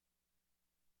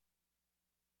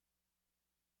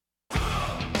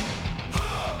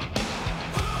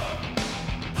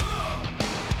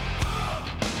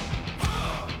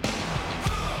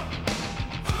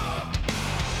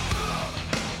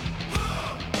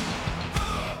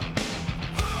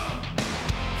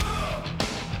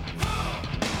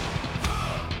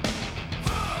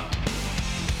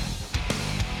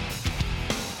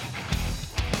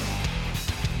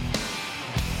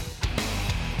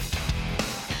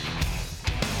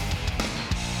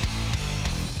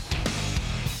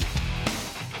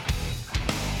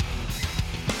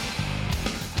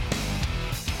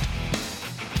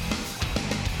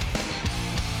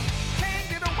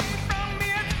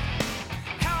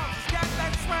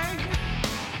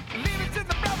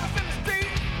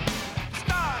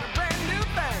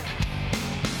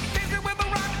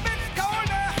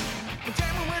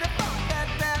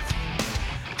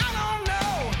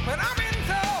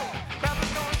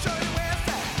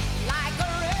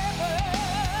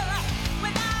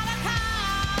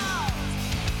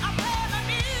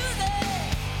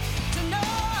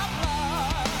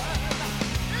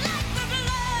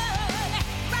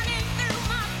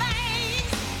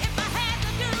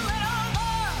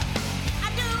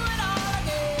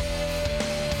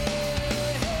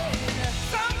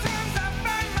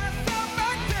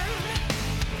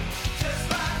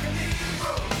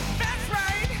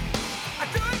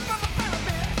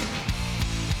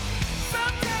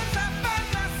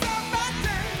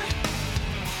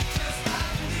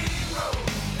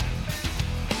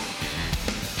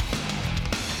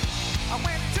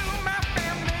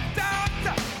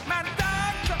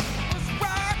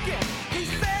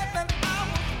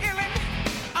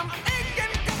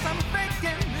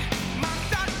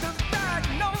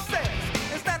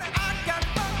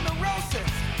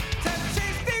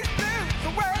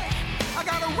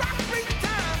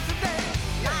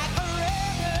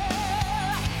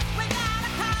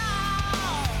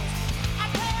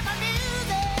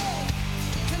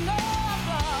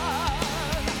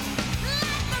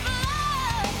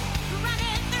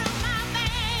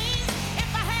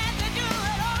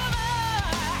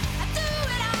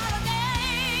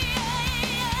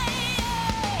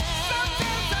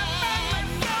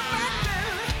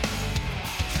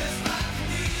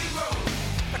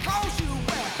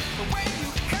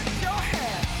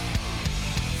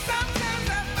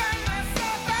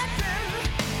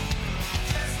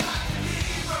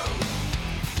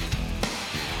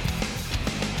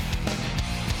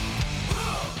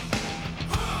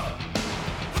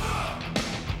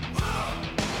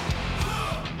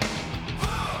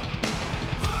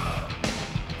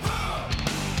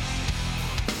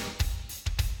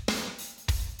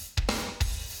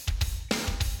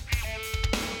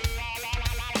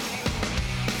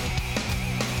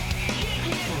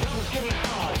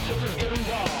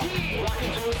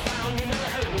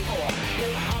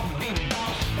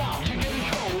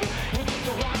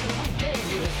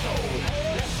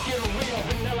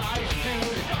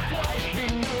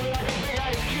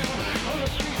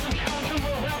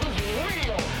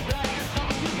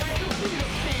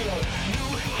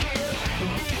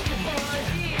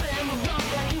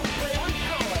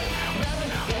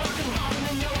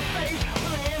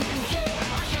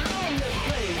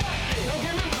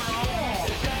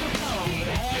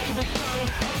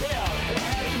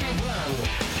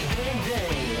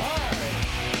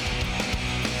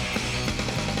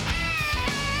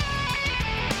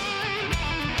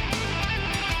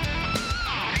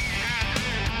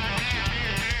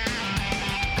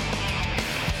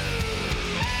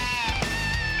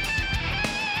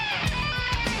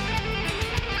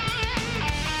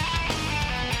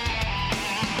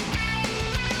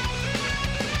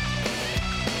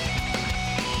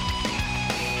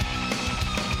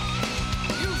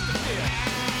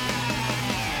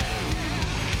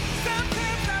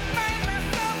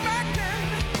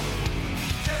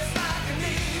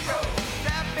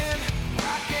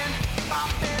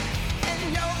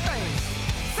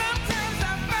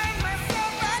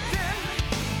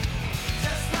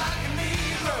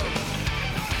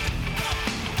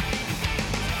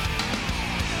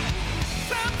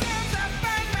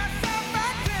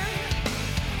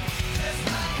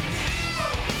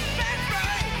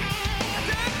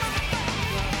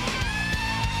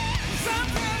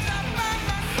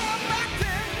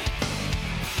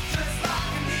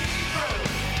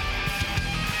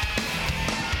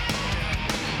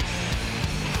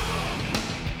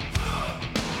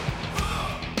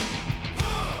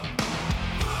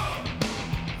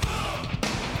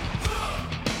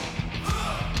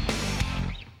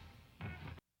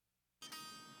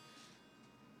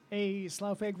Hey,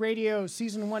 Slough Radio,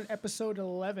 Season 1, Episode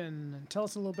 11. Tell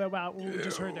us a little bit about what we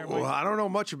just heard there, Mike. Well, I don't know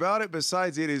much about it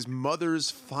besides it is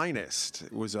Mother's Finest.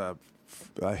 It was a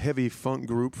heavy funk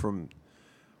group from,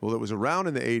 well, it was around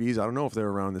in the 80s. I don't know if they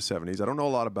were around in the 70s. I don't know a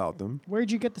lot about them.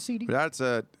 Where'd you get the CD? What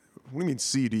do you mean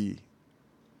CD?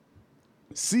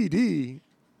 CD?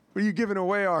 What are you giving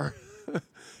away our...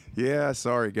 Yeah,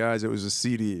 sorry, guys. It was a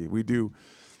CD. We do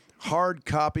hard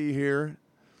copy here.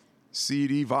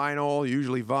 CD, vinyl,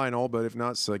 usually vinyl, but if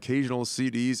not, so occasional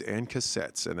CDs and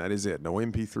cassettes, and that is it. No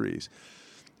MP3s.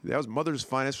 That was Mother's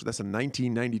Finest. That's a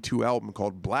 1992 album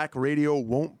called Black Radio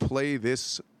Won't Play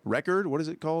This Record. What is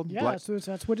it called? Yeah, that's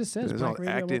what it says. Black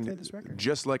Radio Won't Play This Record.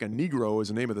 Just Like a Negro is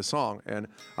the name of the song, and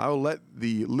I will let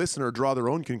the listener draw their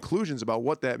own conclusions about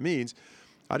what that means.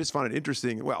 I just found it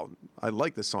interesting. Well, I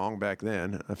liked the song back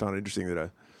then. I found it interesting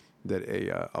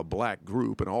that a black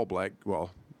group, an all black,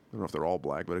 well, I don't know if they're all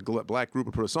black, but a black group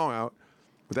would put a song out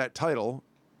with that title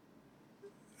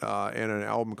and an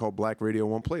album called Black Radio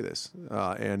Won't Play This.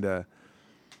 Yeah,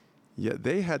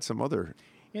 they had some other...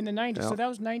 In the 90s, so that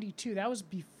was 92. That was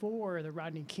before the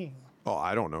Rodney King. Oh,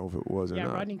 I don't know if it was or not.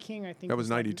 Yeah, Rodney King, I think. That was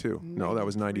 92. No, that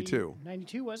was 92.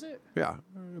 92, was it? Yeah,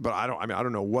 but I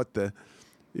don't know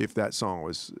if that song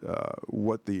was,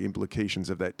 what the implications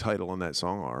of that title and that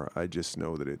song are. I just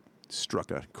know that it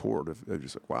struck a chord of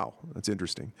just like, wow, that's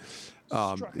interesting.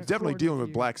 Definitely dealing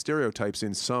with black stereotypes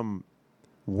in some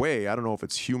way. I don't know if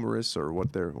it's humorous or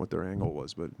what their angle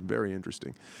was, but very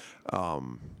interesting. I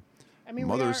mean,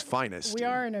 Mother's Finest. We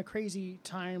are in a crazy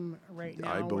time right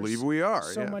now. I believe we are.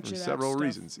 So much for of that several stuff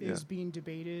reasons is being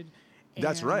debated.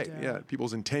 That's right. Yeah,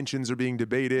 people's intentions are being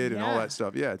debated and all that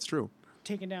stuff. Yeah, it's true.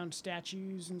 Taking down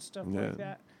statues and stuff like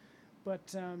that.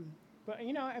 But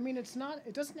you know, I mean, it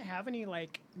doesn't have any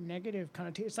like negative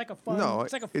connotation. It's like a fun. No,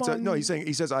 it's like a fun.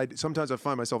 He says sometimes I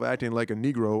find myself acting like a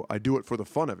Negro. I do it for the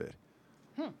fun of it.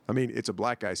 I mean, it's a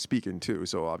black guy speaking too,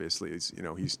 so obviously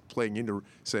he's playing into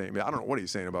saying. I don't know what he's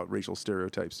saying about racial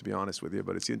stereotypes, to be honest with you,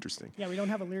 but it's interesting. Yeah, we don't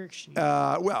have a lyric sheet.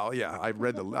 Well, yeah,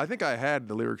 I think I had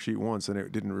the lyric sheet once, and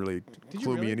it didn't really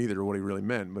clue me in either what he really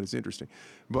meant, but it's interesting.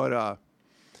 But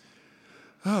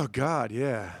oh God,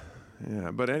 yeah.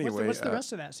 Yeah, but anyway. What's the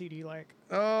rest of that CD like?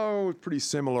 Oh, pretty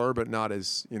similar, but not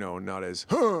as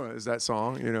as that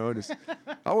song.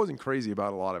 I wasn't crazy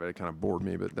about a lot of it. It kind of bored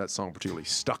me, but that song particularly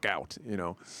stuck out.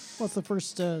 What's the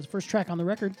first track on the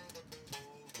record?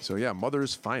 So yeah,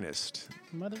 Mother's Finest.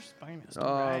 Mother's Finest.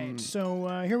 All right.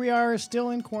 So here we are, still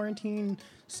in quarantine,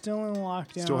 still in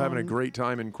lockdown. Still having a great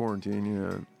time in quarantine.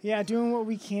 Yeah. Yeah, doing what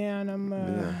we can.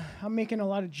 I'm making a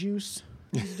lot of juice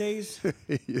these days.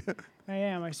 Yeah. I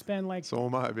am. I spend like so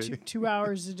am I, baby. 2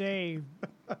 hours a day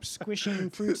squishing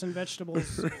fruits and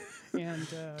vegetables. And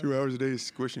 2 hours a day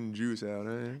squishing juice out,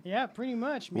 eh? Yeah, pretty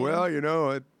much, man. Well,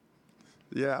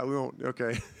 yeah, we won't.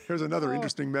 Okay, here's another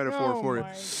interesting metaphor for you.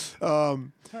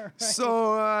 Right.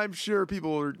 So I'm sure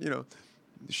people are,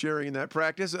 sharing in that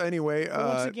practice. Anyway,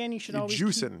 once again, you should always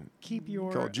juicing. Keep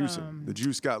your called juicing. The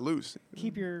juice got loose.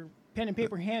 Keep your pen and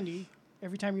paper handy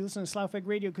every time you listen to Slough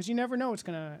Radio, because you never know what's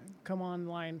gonna come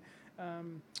online.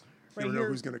 You never know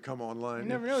who's going to come online. You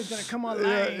never know who's going to come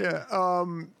online. Yeah.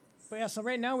 But yeah, so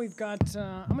right now we've got.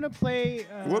 I'm going to play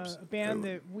a band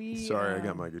that we. Sorry, I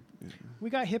got my good.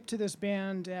 We got hip to this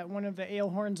band at one of the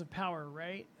Ale Horns of Power,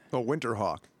 right? Oh,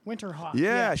 Winterhawk. Winterhawk.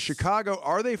 Yeah, yes. Chicago.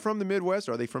 Are they from the Midwest?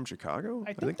 Are they from Chicago?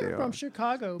 I think they're from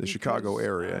Chicago. The Chicago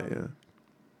area,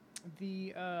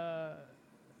 yeah.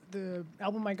 The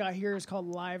album I got here is called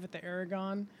Live at the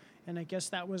Aragon. And I guess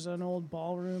that was an old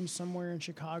ballroom somewhere in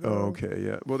Chicago. Oh, okay,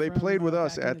 yeah. Well, they played with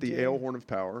us at the Ale Horn of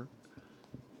Power,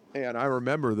 and I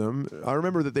remember them. I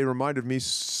remember that they reminded me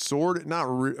sort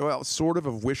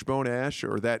of Wishbone Ash,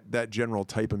 or that general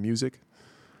type of music.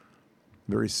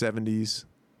 Very 70s,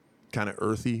 kind of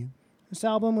earthy. This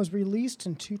album was released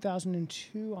in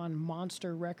 2002 on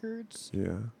Monster Records.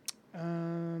 Yeah.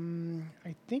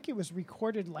 I think it was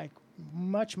recorded like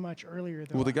much earlier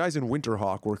though. Well, the guys in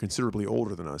Winterhawk were considerably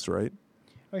older than us, right?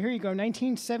 Oh, here you go.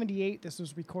 1978. This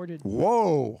was recorded.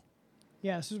 Whoa.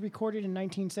 Yeah, this was recorded in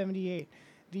 1978.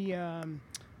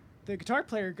 The guitar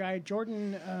player guy,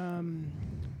 Jordan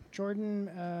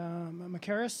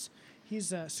Macaris,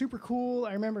 he's super cool.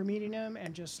 I remember meeting him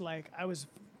and just like I was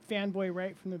fanboy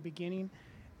right from the beginning,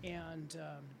 and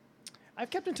I've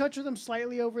kept in touch with him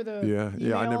slightly over the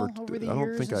email, I don't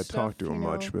think I stuff, talked to him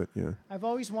much, but yeah. I've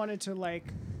always wanted to like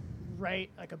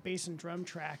write like a bass and drum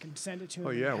track and send it to him. Oh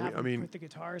yeah, and put the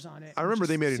guitars on it. I remember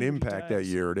they made an impact that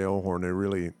year at Ale Horn. They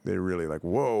really like,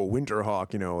 whoa,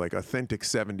 Winterhawk, like authentic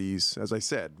 70s. As I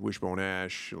said, Wishbone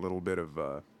Ash, a little bit of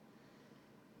I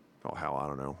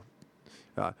don't know.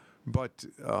 But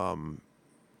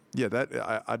Yeah,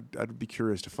 I'd be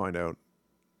curious to find out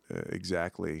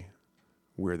exactly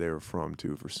where they were from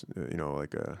too. For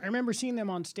like I remember seeing them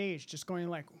on stage, just going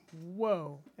like,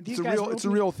 "Whoa!" It's a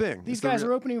real thing. These guys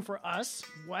are opening for us.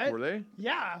 What? Were they?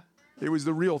 Yeah. It was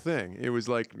the real thing. It was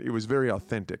very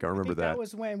authentic. I remember that. That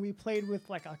was when we played with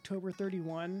like October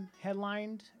 31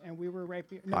 headlined, and we were right.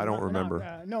 I don't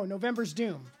remember. No, November's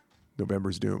Doom.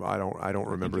 November's Doom. I don't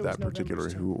remember that particular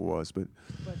who it was, but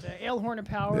Ale Horn of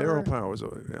Power. Ale Horn of Power was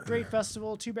great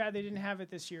festival. Too bad they didn't have it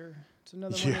this year. It's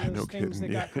another one of those things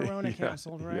that got Corona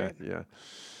canceled, right?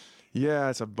 Yeah.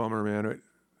 It's a bummer, man.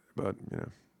 But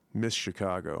miss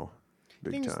Chicago.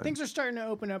 Big time. Things are starting to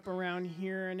open up around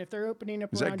here, and if they're opening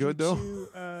up Is around that good, you though?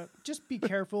 too, just be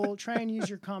careful. Try and use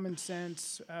your common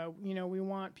sense. We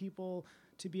want people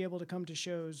to be able to come to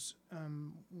shows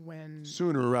when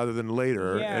sooner rather than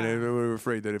later. Yeah. And we're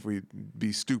afraid that if we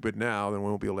be stupid now, then we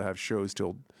won't be able to have shows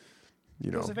till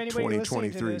because if anybody 2023.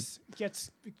 listening to this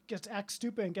gets act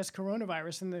stupid and gets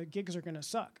coronavirus, then the gigs are going to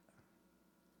suck.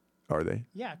 Are they?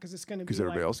 Yeah, because it's going to be because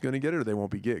everybody else is going to get it, or they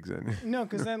won't be gigs then. No,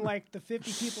 because then like the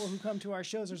 50 people who come to our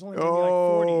shows, there's only going to be like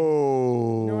 40. You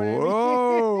know what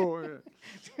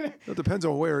I mean? It depends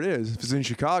on where it is. If it's in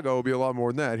Chicago, it'll be a lot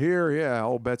more than that. Here,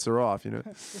 all bets are off.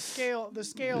 The scale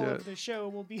of the show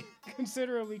will be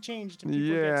considerably changed. If people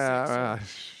yeah. Get sick,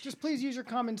 so just please use your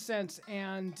common sense.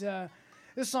 And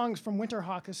this song's from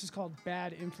Winterhawk. This is called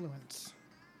 "Bad Influence."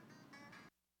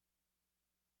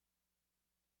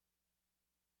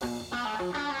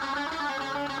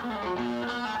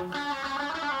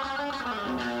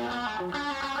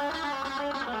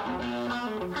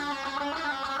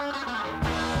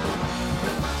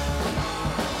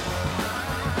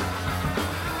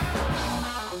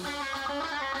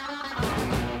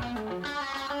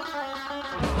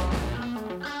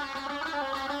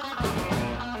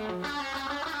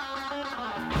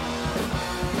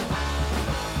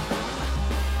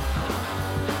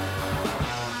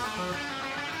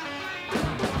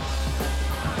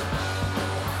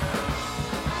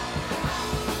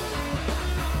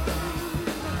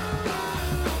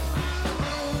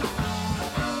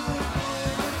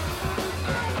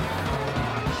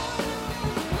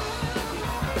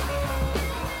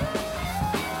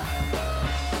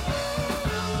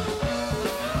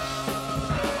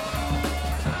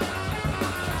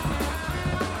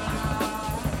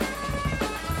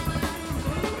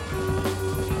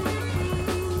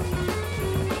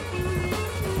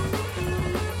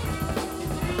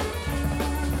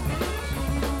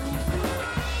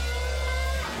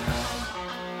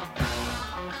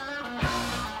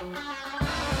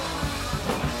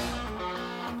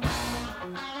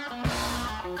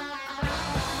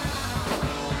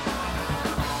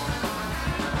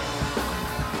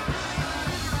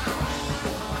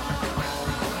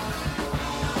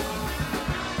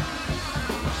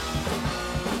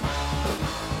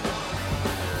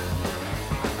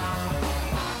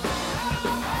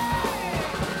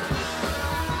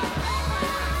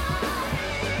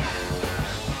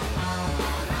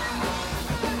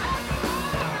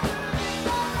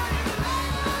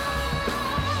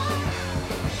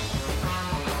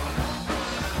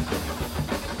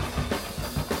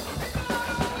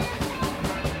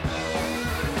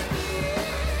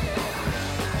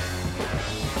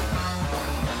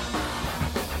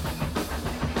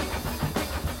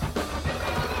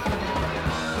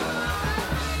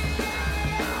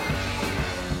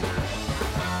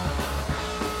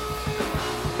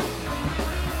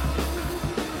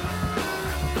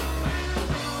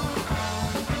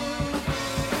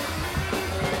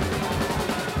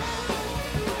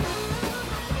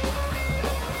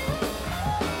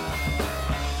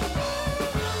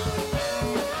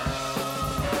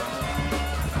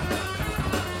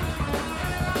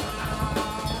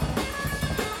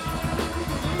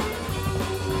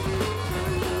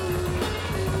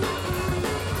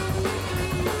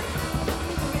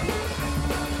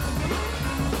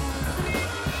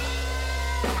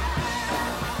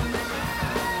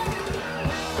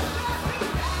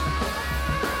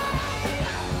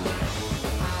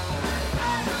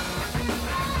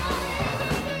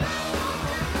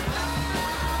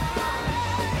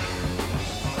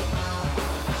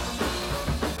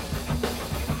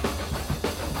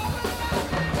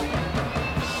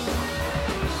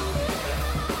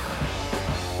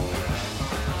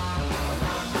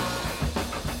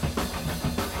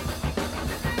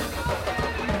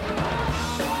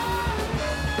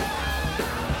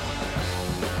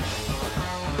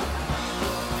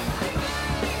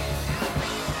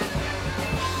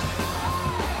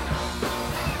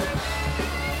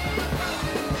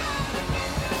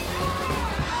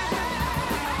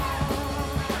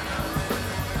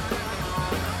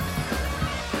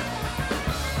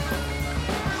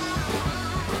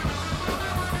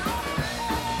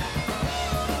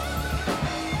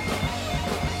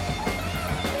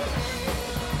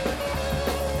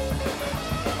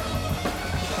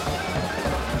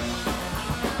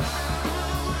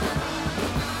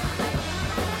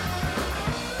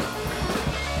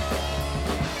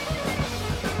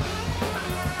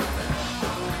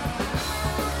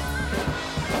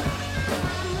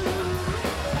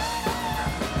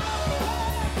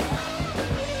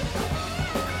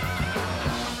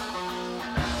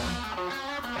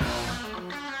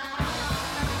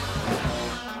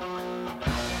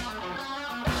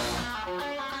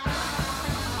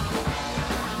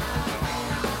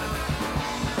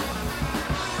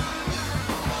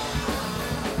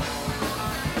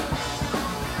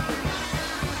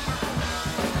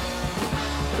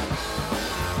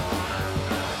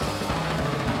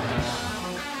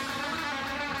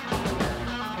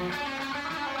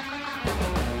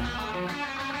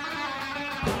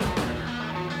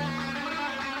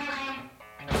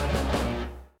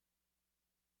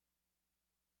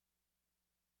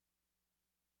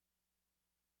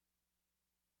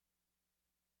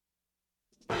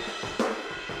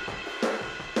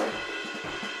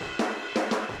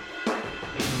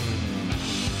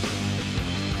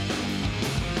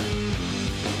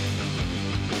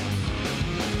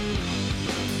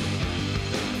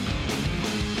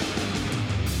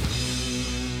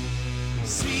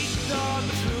 Seek the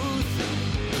truth,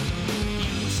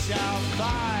 you shall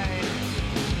find.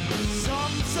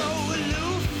 Some so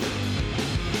aloof,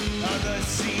 others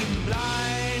seem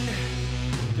blind.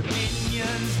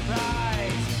 Dominion's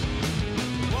prize,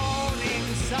 warning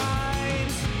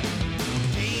signs,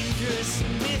 dangerous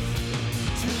myth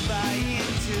to buy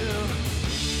into.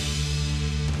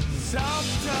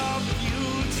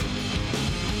 Subterfuge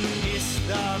is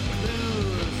the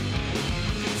clues.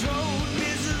 Controlled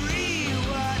misery,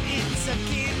 what it's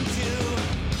akin to.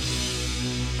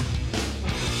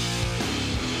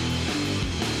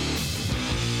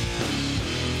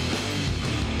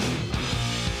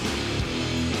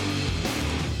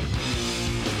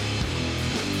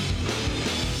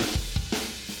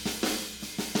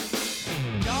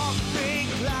 Dark gray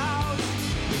clouds,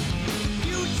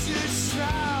 future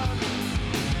shroud,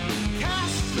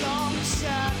 cast long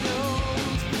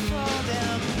shadows before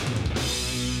them.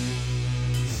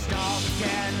 Stark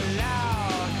and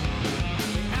loud,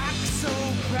 they act so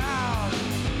proud.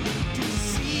 To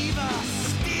deceive us,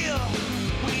 still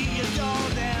we adore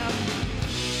them.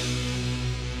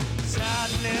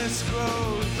 Sadness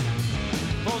grows,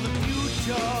 for the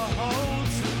future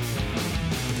holds.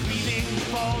 Grieving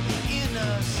for the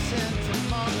innocent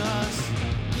among us.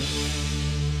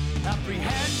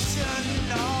 Apprehension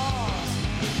gnaws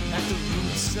at the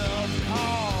roots of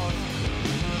cause.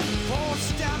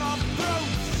 Forced down our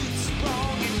throats, it's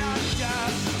wrong and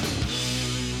unjust.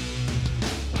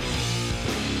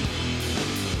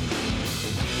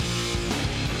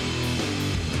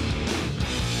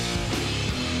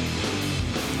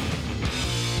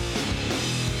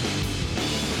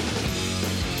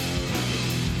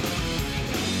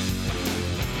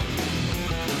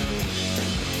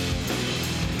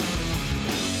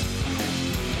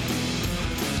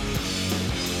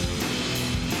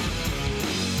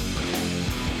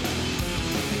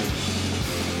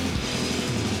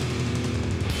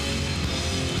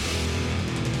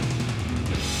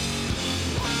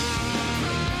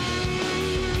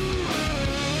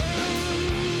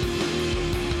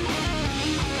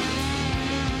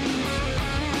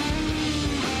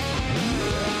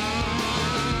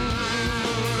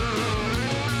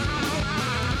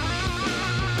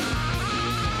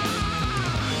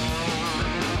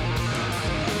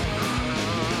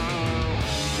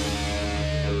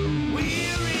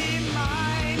 Weary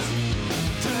minds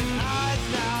turn eyes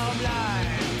now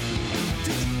blind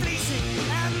to the fleecing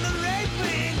and the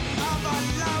raping of our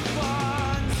loved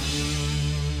ones.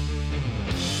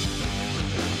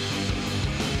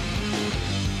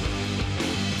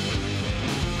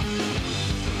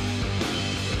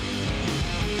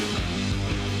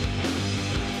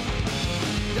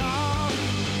 Dark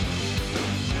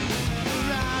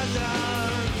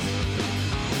horizons,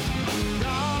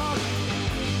 dark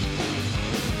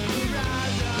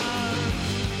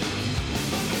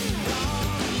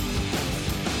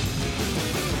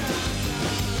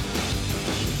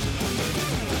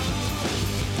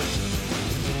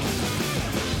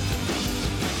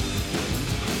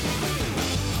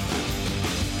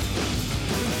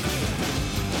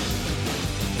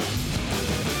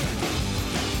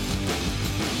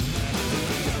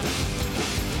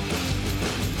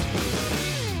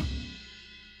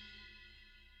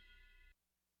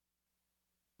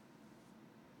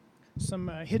Some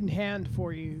hidden hand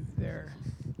for you there.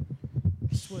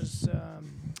 This was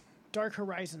Dark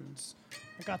Horizons.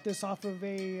 I got this off of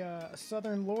a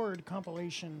Southern Lord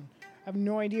compilation. I have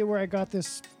no idea where I got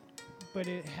this, but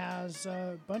it has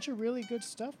a bunch of really good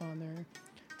stuff on there.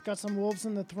 It's got some Wolves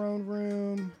in the Throne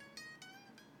Room,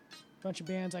 a bunch of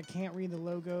bands I can't read the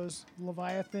logos.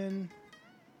 Leviathan,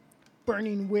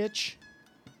 Burning Witch,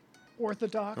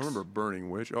 Orthodox. I remember Burning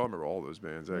Witch. Oh, I remember all those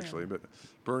bands, actually. Yeah. But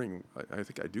Burning, I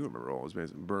think I do remember all those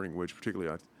bands. Burning Witch,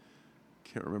 particularly, I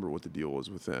can't remember what the deal was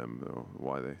with them, though,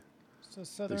 why they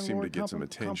seemed to get some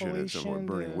attention at some point.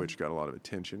 Burning Witch got a lot of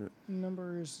attention.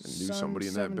 Numbers. And knew somebody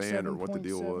in that band or what the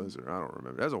deal was, or I don't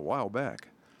remember. That was a while back.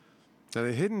 Now,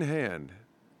 the Hidden Hand.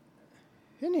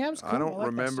 Hidden Hand's cool. I don't like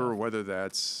remember whether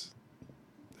that's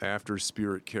after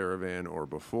Spirit Caravan or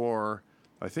before.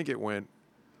 I think it went,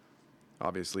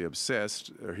 obviously,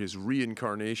 Obsessed, or his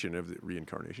reincarnation of the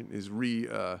reincarnation.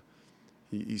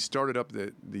 He started up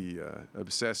the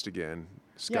Obsessed again.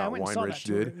 Scott Weinrich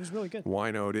did. It was really good.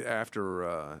 Wino did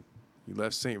after he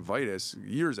left St. Vitus,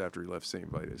 years after he left St.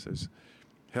 Vitus.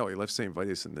 He left St.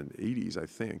 Vitus in the 80s, I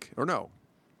think. Or no,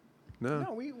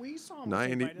 No, we saw him.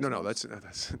 90. No,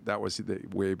 that was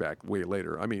way back, way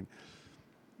later. I mean,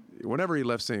 whenever he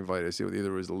left St. Vitus,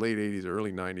 either it was the late 80s or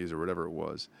early 90s or whatever it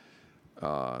was,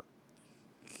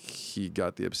 he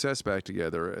got the Obsessed back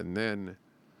together, and then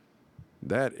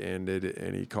That ended,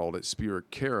 and he called it Spirit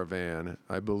Caravan,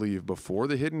 I believe, before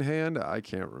the Hidden Hand. I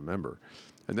can't remember.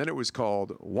 And then it was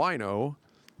called Wino,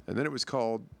 and then it was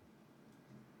called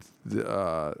the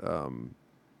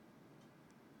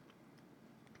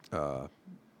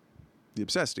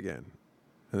Obsessed again.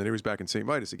 And then he was back in St.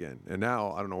 Vitus again. And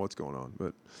now I don't know what's going on,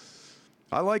 but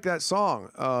I like that song.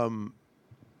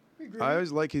 I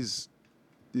always like his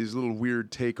little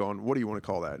weird take on, what do you want to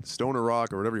call that? Stoner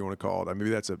rock or whatever you want to call it. Maybe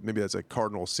that's a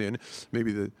cardinal sin.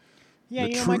 Maybe the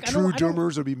true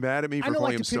doomers would be mad at me for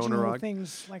calling him stoner rock.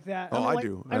 Things like that. Oh, I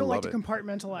do. I don't like to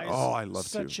compartmentalize. Oh, I love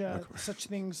such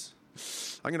things.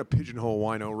 I'm gonna pigeonhole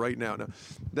Wino right now. Now,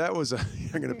 that was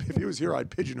if he was here, I'd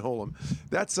pigeonhole him.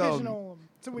 That's pigeonhole him.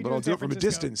 But I'll do it from a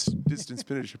distance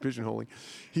pigeonholing.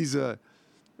 He's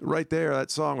right there. That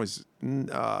song was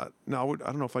no, I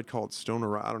don't know if I'd call it stoner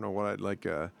rock. I don't know what I'd like.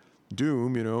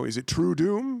 Doom, is it true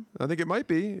doom? I think it might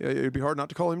be. It'd be hard not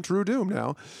to call him true doom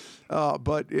now.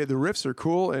 But the riffs are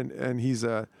cool, and he's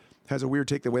has a weird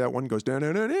take the way that one goes down,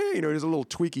 there's a little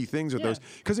tweaky things with those.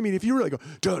 Because if you really go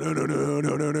it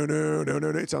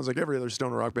sounds like every other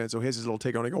stoner rock band. So he has his little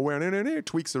take on it,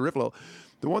 tweaks the riff a little.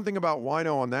 The one thing about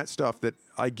Wino on that stuff that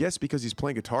I guess because he's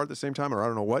playing guitar at the same time, or I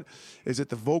don't know what, is that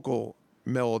the vocal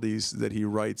melodies that he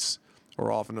writes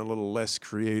are often a little less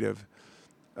creative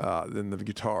than the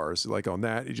guitars. Like on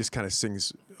that, he just kind of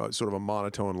sings sort of a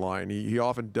monotone line. He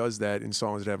often does that in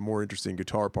songs that have more interesting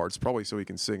guitar parts, probably so he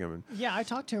can sing them. Yeah, I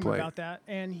talked to him about that,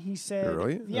 and he said,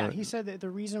 really? He said that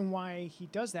the reason why he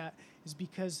does that is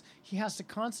because he has to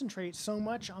concentrate so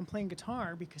much on playing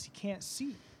guitar because he can't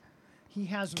see. He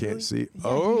has he has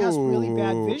really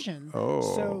bad vision.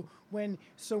 So when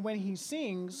he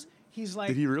sings, he's like,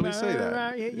 did he really say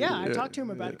that? Yeah, I talked to him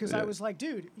about it because I was like,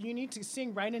 dude, you need to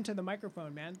sing right into the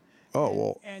microphone, man.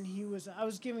 And I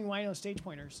was giving Wino stage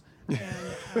pointers, and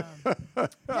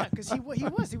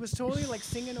because he was totally like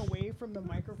singing away from the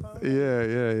microphone.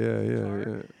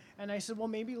 Yeah. And I said, well,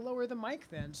 maybe lower the mic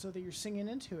then, so that you're singing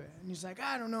into it. And he's like,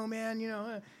 I don't know, man.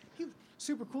 He's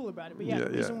super cool about it. But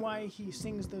the reason why he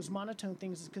sings those monotone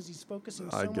things is because he's focusing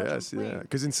so much on playing.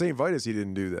 Because in St. Vitus he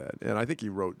didn't do that, and I think he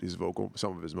wrote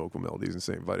some of his vocal melodies in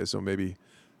St. Vitus. So maybe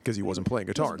because he wasn't playing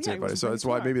guitar in St. Vitus, so that's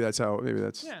why that's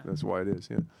why it is.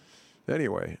 Yeah.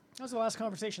 Anyway, that was the last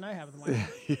conversation I had with him.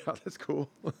 Yeah, that's cool.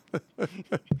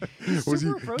 Was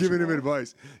he giving him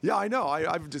advice? Yeah, I know.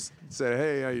 I've just said,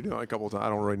 hey, how you doing? A couple of times. I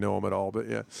don't really know him at all, but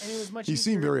yeah. And it was much he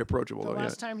seemed very approachable. The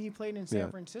last time he played in San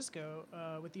Francisco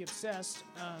with the Obsessed.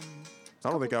 I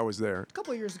don't think I was there. A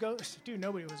couple of years ago, dude,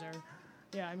 nobody was there.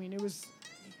 Yeah, it was.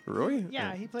 Really?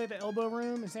 Yeah, he played the Elbow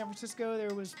Room in San Francisco.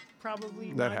 There was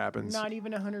probably not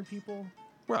even 100 people.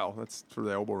 Well, that's for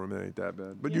the Elbow Room. It ain't that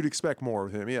bad. But you'd expect more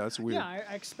of him. Yeah, that's weird. Yeah,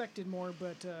 I expected more,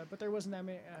 but there wasn't that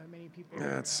many people.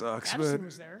 That sucks. Addison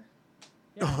was there.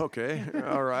 Yeah. Okay.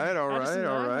 All right.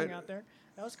 Out there.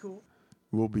 That was cool.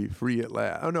 We'll be free at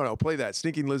last. Oh no, play that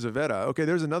Stinking Lizaveta. Okay,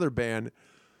 there's another band.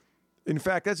 In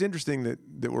fact, that's interesting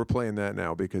that we're playing that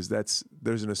now because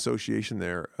there's an association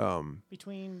there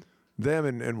between them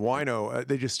and Wino.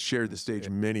 They just shared the stage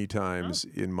many times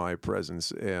in my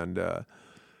presence, and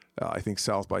I think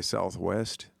South by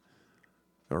Southwest,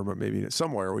 or maybe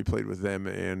somewhere we played with them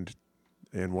and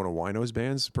one of Wino's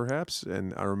bands, perhaps.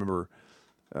 And I remember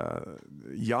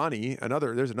Yanni,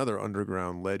 there's another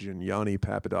underground legend, Yanni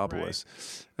Papadopoulos,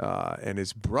 and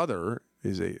his brother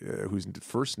is whose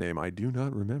first name I do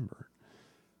not remember.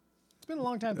 It's been a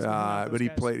long time. But he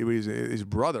played. His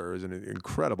brother is an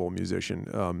incredible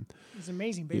musician. He's an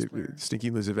amazing bass player.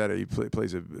 Stinking Lizaveta. He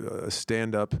plays a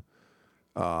stand-up.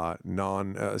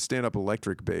 Stand-up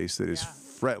electric bass that is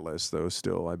fretless, though,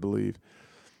 still, I believe.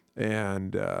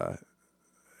 And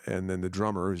then the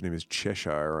drummer, whose name is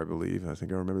Cheshire, I believe. I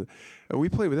think I remember that. We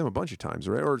played with them a bunch of times,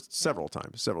 right? Or several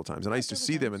times. And I used to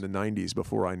see them in the 90s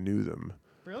before I knew them.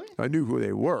 Really? I knew who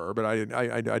they were, but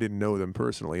I didn't know them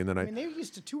personally. And then they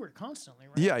used to tour constantly,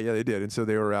 right? Yeah, they did. And so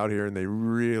they were out here, and they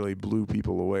really blew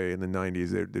people away in the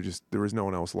 90s. There was no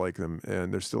one else like them,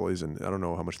 and there still isn't. I don't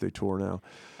know how much they tour now.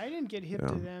 I didn't get hip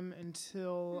to them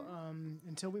until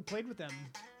we played with them.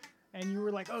 And you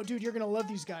were like, oh, dude, you're going to love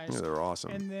these guys. Yeah, they're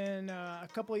awesome. And then a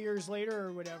couple of years later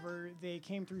or whatever, they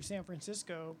came through San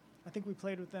Francisco. I think we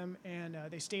played with them, and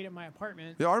they stayed at my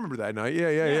apartment. Yeah, I remember that night.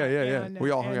 Yeah. We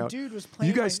all hung out. Dude was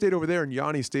playing. You guys stayed over there, and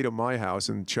Yanni stayed at my house,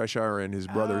 and Cheshire and his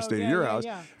brother stayed at your house.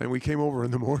 Yeah. And we came over in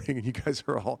the morning, and you guys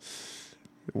are all,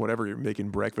 whatever, you're making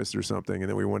breakfast or something, and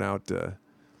then we went out to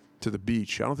the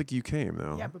beach. I don't think you came,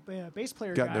 though. Yeah, but a bass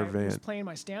player guy was playing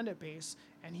my stand-up bass,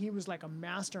 and he was like a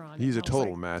master on it. He's a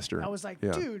total master. I was like,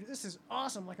 dude, this is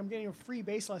awesome. Like, I'm getting a free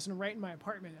bass lesson right in my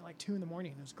apartment at like 2 a.m.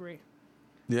 It was great.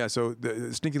 Yeah, so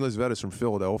Stinking Lizaveta's from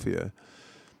Philadelphia,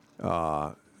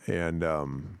 and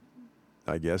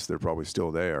I guess they're probably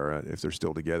still there if they're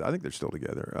still together. I think they're still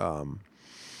together.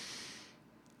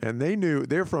 And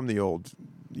they're from the old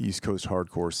East Coast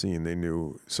hardcore scene. They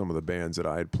knew some of the bands that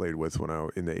I had played with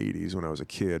in the 80s when I was a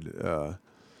kid,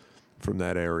 from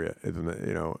that area, from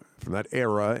that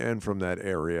era and from that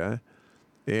area.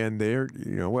 And they're,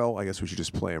 well, I guess we should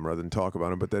just play them rather than talk about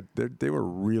them. But they were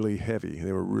really heavy.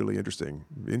 They were really interesting.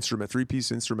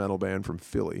 Three-piece instrumental band from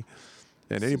Philly.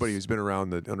 And anybody who's been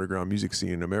around the underground music scene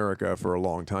in America for a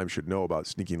long time should know about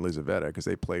Stinking Lizaveta because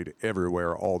they played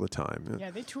everywhere all the time.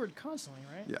 Yeah, they toured constantly,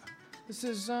 right? Yeah. This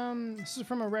is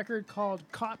from a record called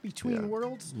Caught Between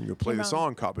Worlds. You can play the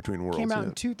song Caught Between Worlds. Came out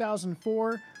in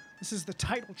 2004. This is the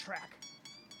title track,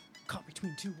 Caught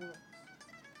Between Two Worlds.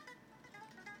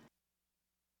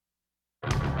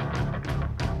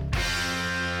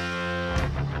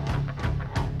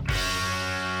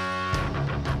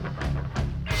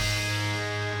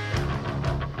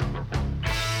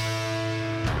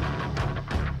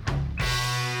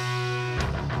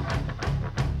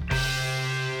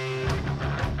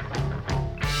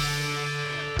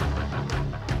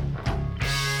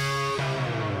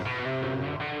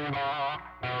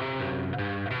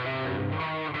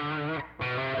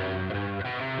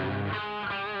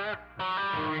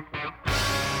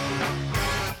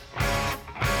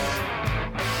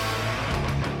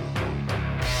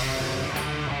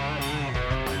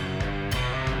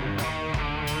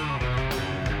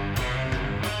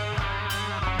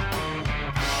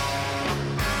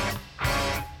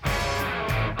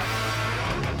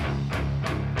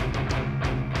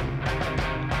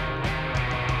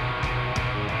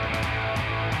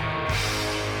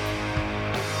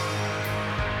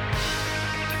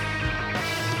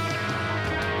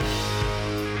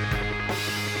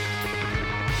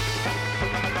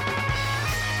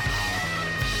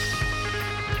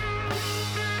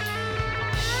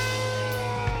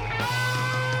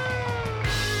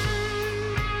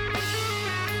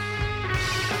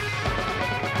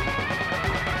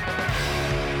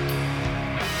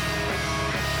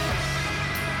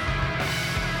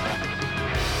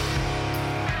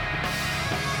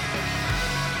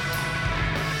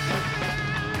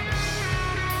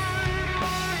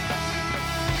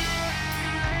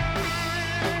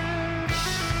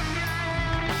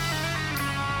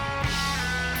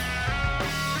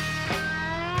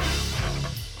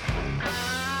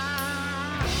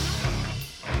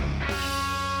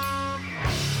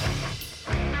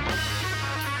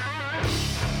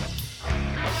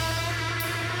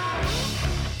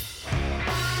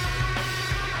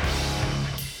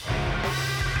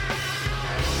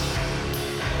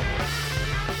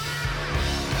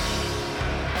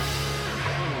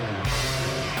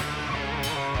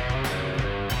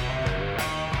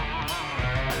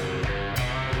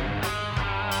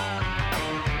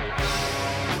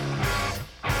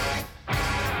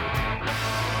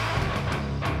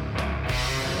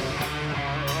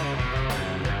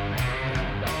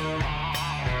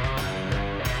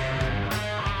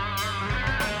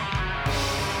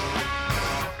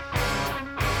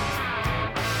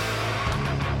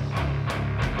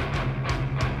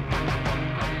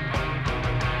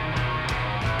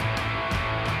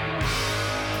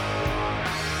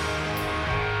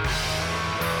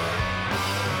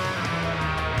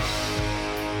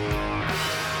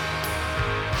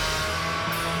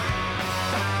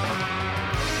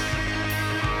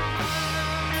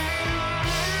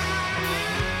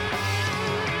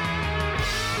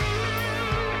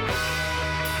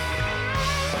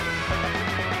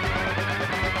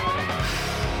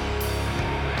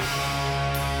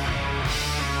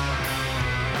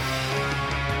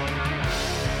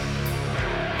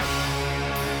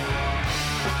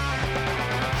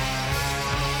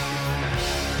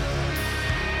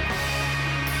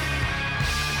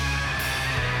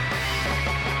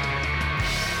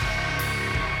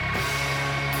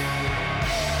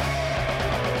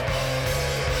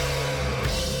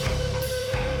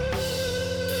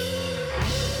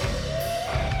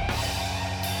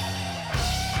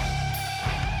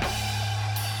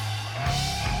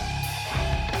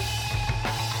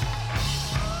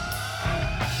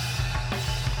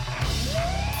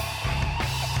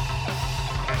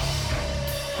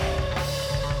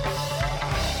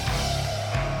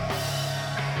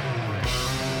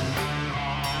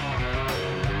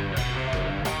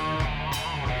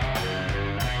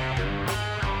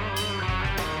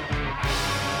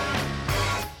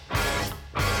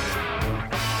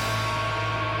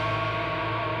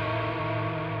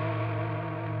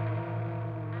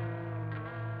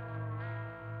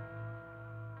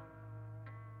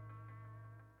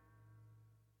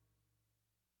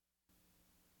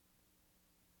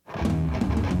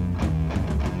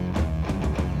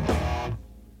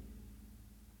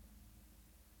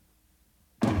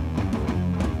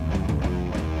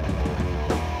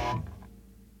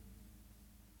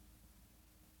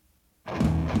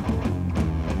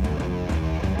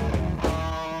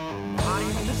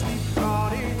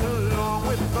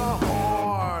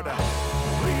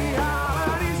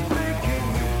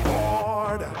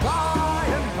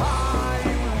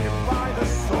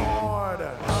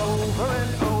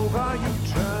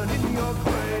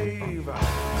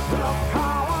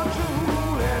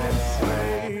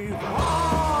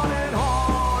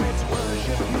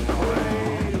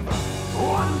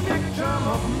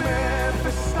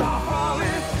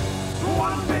 Mephistopheles,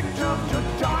 one victim to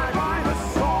die by the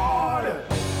sword,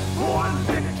 one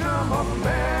victim of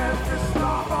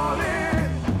Mephistopheles.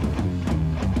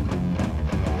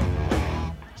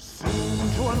 Soon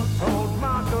to unfold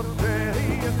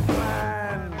Machiavellian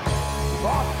plan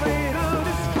for fatal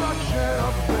destruction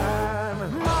of man.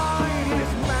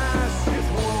 Mindless masses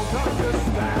won't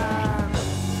understand.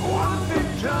 One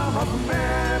victim of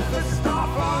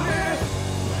Mephistopheles,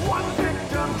 one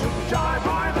victim to die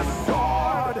by the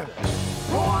sword,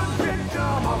 one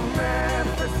victim of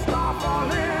Mephistopheles.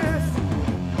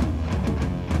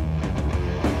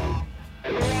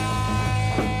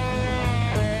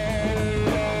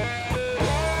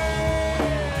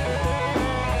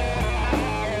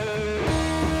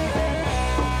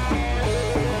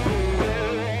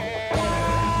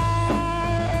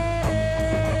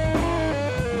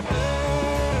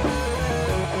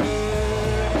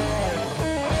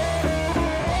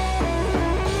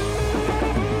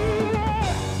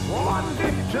 One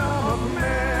victim of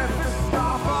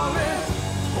Mephistopheles,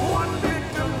 one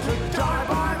victim to die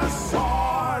by the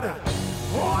sword,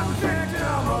 one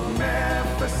victim of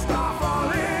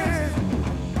Mephistopheles.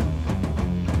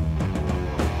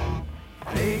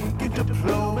 Naked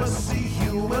diplomacy,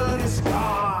 human is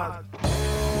God,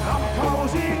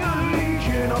 opposing a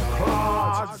legion of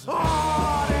clods,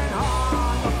 hard and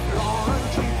hard, the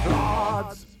Florentine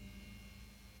clods.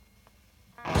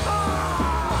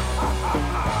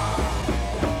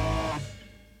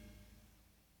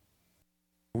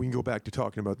 We can go back to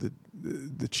talking about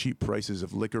the cheap prices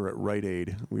of liquor at Rite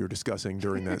Aid we were discussing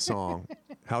during that song.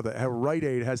 how Rite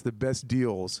Aid has the best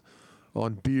deals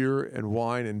on beer and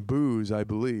wine and booze, I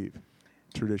believe,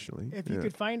 traditionally. If you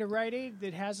could find a Rite Aid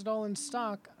that has it all in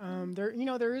stock,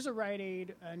 there is a Rite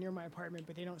Aid near my apartment,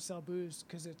 but they don't sell booze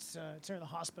because it's near the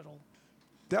hospital.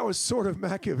 That was sort of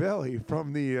Machiavelli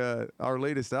from the our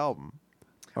latest album,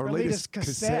 our latest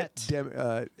cassette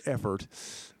effort.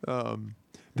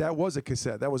 That was a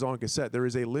cassette. That was on cassette. There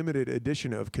is a limited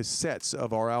edition of cassettes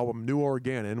of our album New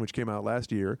Organon, which came out last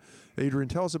year. Adrian,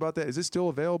 tell us about that. Is it still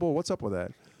available? What's up with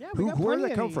that? Yeah, Where did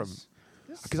that come from?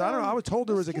 Because I don't know. I was told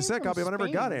there was a cassette copy, but I never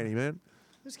got any, man.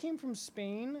 This came from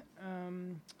Spain.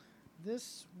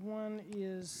 This one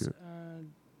is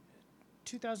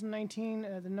 2019.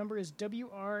 The number is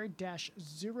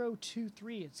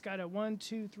WR-023. It's got a 1,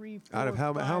 2, 3, 4, Out of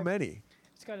how 5. many?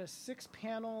 It's got a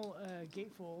 6-panel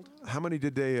gatefold. How many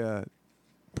did they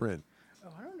print? Oh,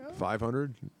 I don't know.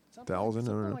 500? 1,000? I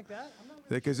don't know. Like that.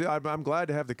 Because I'm glad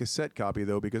to have the cassette copy,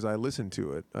 though, because I listen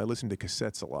to it. I listen to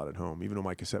cassettes a lot at home, even though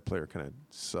my cassette player kind of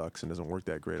sucks and doesn't work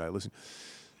that great. I listen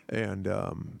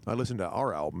to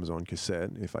our albums on cassette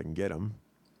if I can get them.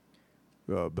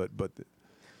 But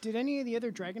did any of the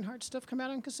other Dragonheart stuff come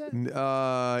out on cassette?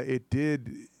 It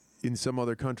did in some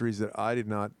other countries that I did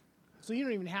not. So you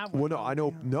don't even have one? Well, no, I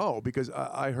know, no, because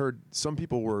I heard some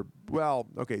people were,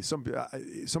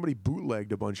 somebody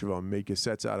bootlegged a bunch of them, made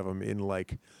cassettes out of them in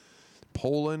like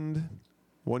Poland.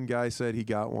 One guy said he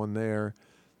got one there,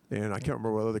 and I can't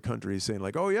remember what other country is saying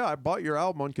like, oh yeah, I bought your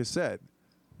album on cassette.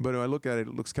 But when I look at it,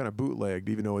 it looks kind of bootlegged,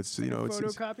 even though it's, it's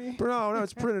photocopy. No,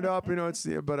 it's printed up,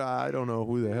 but I don't know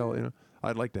who the hell,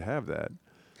 I'd like to have that.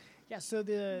 Yeah, so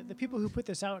the people who put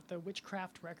this out, the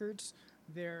Witchcraft Records,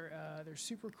 they're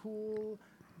super cool.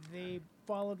 They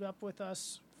followed up with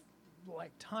us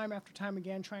like time after time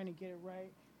again, trying to get it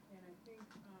right. And I think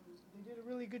they did a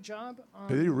really good job.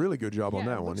 They did a really good job on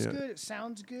that one. Yeah, it looks good. It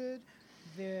sounds good.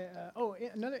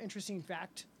 Another interesting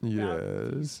fact yes.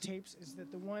 about these tapes is that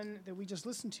the one that we just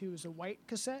listened to is a white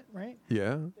cassette, right?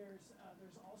 Yeah.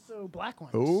 There's also black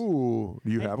ones. Oh,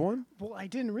 do you have one? Well, I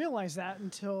didn't realize that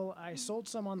until I sold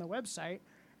some on the website.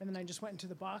 And then I just went into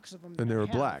the box of them. And they were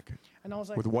black. And I was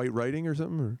like, with white writing or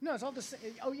something? Or? No, it's all the same.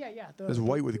 Oh, yeah. There's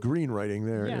white with green writing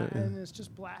there. Yeah, and it's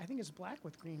just black. I think it's black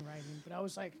with green writing. But I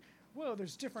was like, whoa,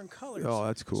 there's different colors. Oh,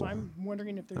 that's cool. So I'm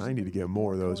wondering if there's. I need to get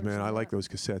more of those, man. I like those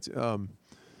cassettes.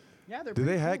 Yeah, they're. Do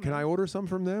they have? Cool, can I order some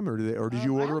from them, or did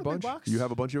you order a bunch? You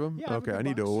have a bunch of them. Yeah, okay, I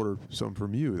need to order some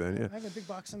from you then. Yeah. I have a big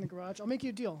box in the garage. I'll make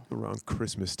you a deal. Around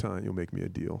Christmas time, you'll make me a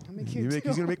deal. He's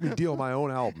gonna make me a deal on my own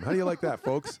album. How do you like that,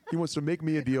 folks? He wants to make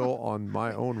me a deal on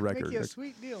my own record. Make you a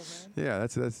sweet deal, man. Yeah,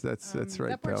 that's right,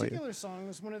 That pal. particular song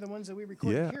was one of the ones that we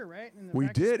recorded here, right? We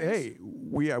did. Hey,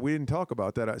 we didn't talk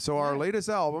about that. So our latest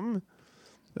album.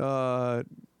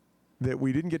 That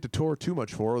we didn't get to tour too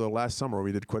much for, although last summer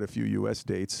we did quite a few U.S.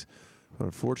 dates.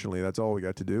 Unfortunately, that's all we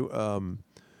got to do.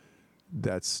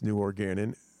 That's New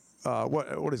Organon.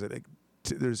 What is it?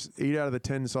 There's 8 out of the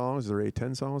 10 songs. There are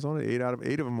 10 songs on it. 8 of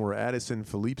them were Addison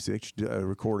Filipczyk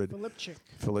recorded.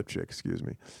 Filipczyk, excuse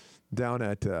me. Down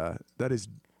at that is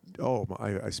Oh,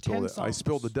 I spilled it. I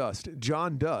spilled the dust.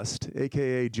 John Dust,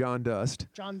 a.k.a. John Dust.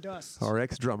 John Dust. Our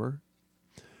ex-drummer.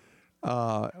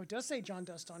 It does say John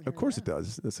Dust on here. Of course it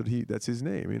does. That's his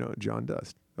name, John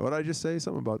Dust. What did I just say?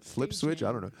 Something about flip switch?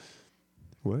 I don't know.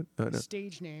 What? No.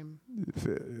 Stage name.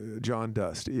 John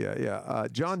Dust. Yeah.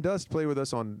 John Dust played with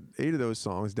us on 8 of those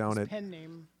songs down at pen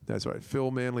name. That's right.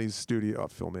 Phil Manley's studio. Oh,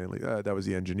 Phil Manley. That was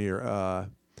the engineer.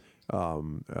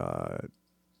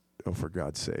 Oh, for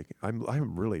God's sake! I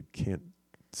really can't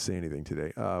say anything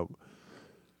today.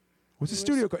 What's the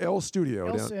studio called? L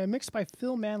Studio. Mixed by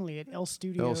Phil Manley at L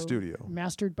Studio. L Studio.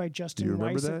 Mastered by Justin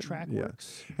Weiss at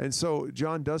Trackworks. Yeah. And so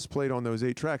John Dust played on those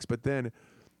 8 tracks, but then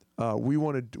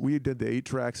we did the 8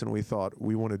 tracks, and we thought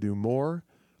we want to do more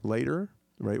later,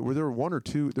 right? Were there one or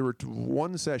two? There were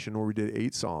one session where we did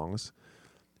 8 songs,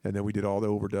 and then we did all the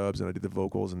overdubs, and I did the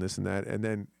vocals and this and that, and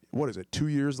then what is it? 2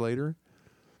 years later.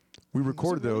 We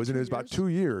recorded those, and it was about 2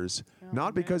 years.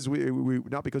 Not because we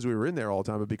were in there all the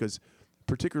time, but because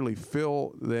particularly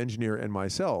Phil, the engineer, and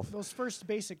myself. Those first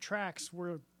basic tracks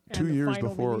were 2 years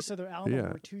final before. Release of the album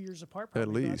were 2 years apart.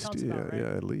 Probably, at least, right?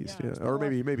 at least, or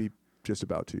maybe just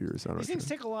about 2 years. I don't know. These things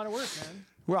take a lot of work, man.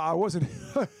 Well, I wasn't.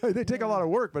 They take a lot of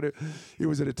work, but it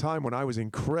was at a time when I was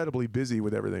incredibly busy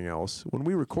with everything else. When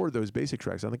we recorded those basic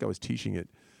tracks, I think I was teaching at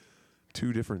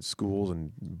 2 different schools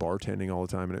and bartending all the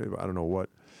time, and I don't know what.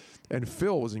 And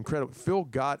Phil was incredible. Phil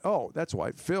that's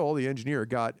why. Phil, the engineer,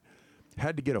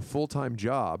 had to get a full-time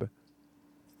job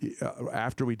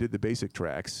after we did the basic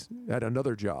tracks, had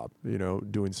another job,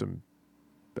 doing some,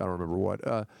 I don't remember what.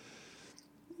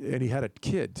 And he had a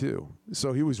kid, too.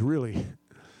 So he was really,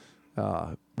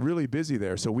 really busy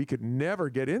there. So we could never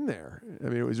get in there. I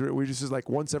mean, we just like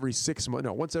once every 6 months,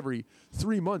 once every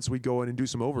 3 months, we'd go in and do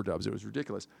some overdubs. It was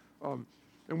ridiculous. And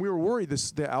we were worried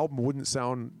the album wouldn't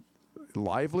sound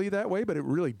lively that way, but it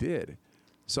really did.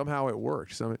 Somehow it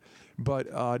worked.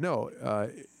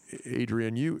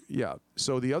 Adrian,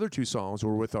 So the other 2 songs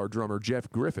were with our drummer Jeff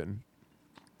Griffin,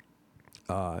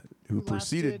 who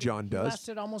preceded John Dust.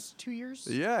 Lasted almost 2 years.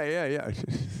 Yeah.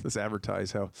 Let's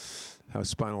advertise how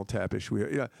Spinal Tap-ish we are.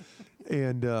 Yeah,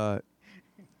 and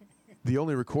the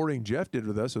only recording Jeff did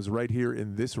with us was right here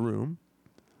in this room.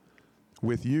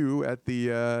 With you at the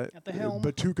helm.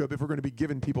 Batuka, if we're going to be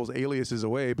giving people's aliases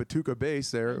away, Batuka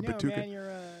bass there. No, Batuka. man,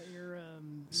 you're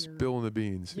spilling the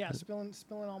beans. Yeah, spilling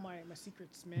all my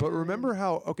secrets, man. But remember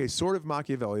how, Sort of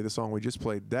Machiavelli, the song we just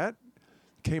played, that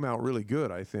came out really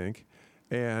good, I think.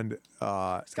 And it's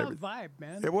got a vibe,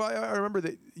 man. Well, I remember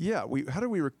that. Yeah, we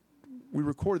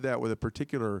recorded that with a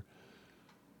particular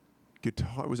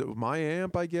guitar. Was it my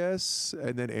amp, I guess,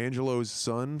 and then Angelo's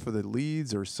son for the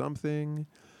leads or something.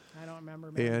 I don't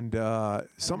remember. Man. And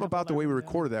something about the way we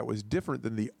recorded that was different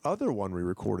than the other one we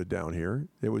recorded down here.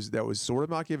 That was Sort of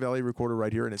Machiavelli recorded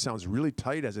right here, and it sounds really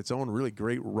tight, has its own really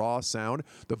great raw sound.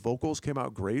 The vocals came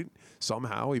out great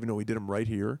somehow, even though we did them right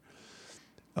here.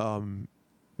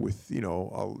 With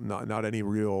not any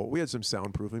real. We had some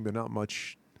soundproofing, but not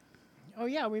much. Oh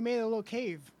yeah, we made a little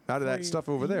cave out of that stuff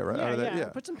over there, right? Yeah.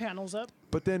 Put some panels up.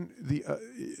 But then the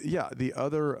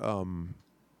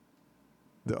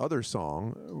other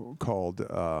song called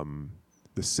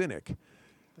 "The Cynic."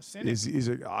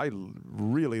 I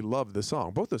really love the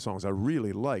song. Both the songs I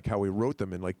really like how we wrote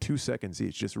them in like 2 seconds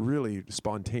each, just really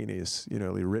spontaneous,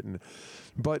 written.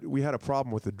 But we had a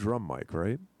problem with the drum mic,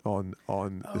 right? On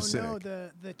the Cynic. No,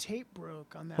 the tape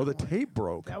broke on that. Oh, the tape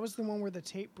broke. That was the one where the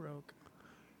tape broke.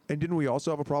 And didn't we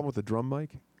also have a problem with the drum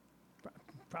mic?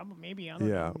 Probably, maybe. I don't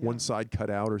know. Yeah, one side cut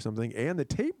out or something, and the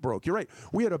tape broke. You're right.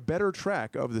 We had a better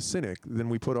track of the Cynic than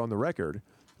we put on the record,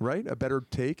 right? A better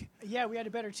take. Yeah, we had a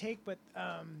better take, but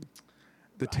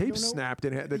the tape snapped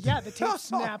in half. The tape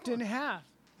snapped in half.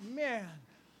 Man,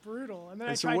 brutal. And then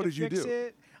I tried to fix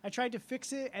it. I tried to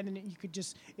fix it, and then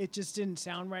it just didn't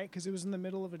sound right because it was in the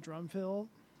middle of a drum fill.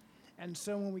 And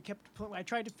so when we I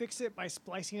tried to fix it by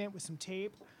splicing it with some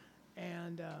tape,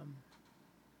 and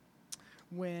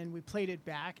when we played it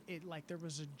back, there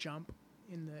was a jump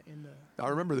in the. I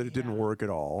remember that it didn't work at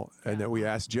all, and that we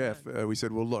asked Jeff. We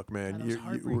said, "Well, look, man,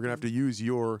 we're gonna have to use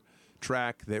your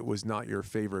track that was not your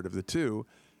favorite of the 2,"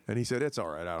 and he said, "It's all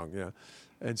right. I don't." Yeah.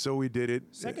 And so we did it.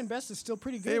 Second best is still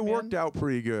pretty good. It worked out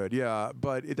pretty good, yeah.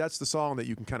 But that's the song that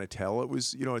you can kind of tell it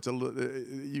was.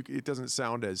 It doesn't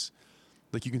sound as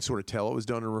like you can sort of tell it was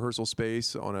done in rehearsal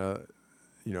space on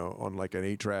on like an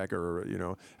 8-track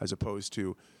or as opposed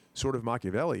to Sort of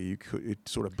Machiavelli. It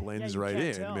sort of blends right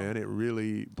in, tell. Man. It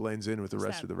really blends in with the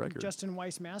rest of the record. Justin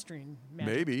Weiss mastering.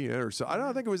 Maybe, or so. I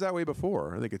don't think it was that way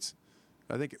before.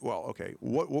 Well, okay.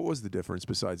 What was the difference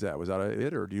besides that? Was that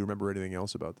it, or do you remember anything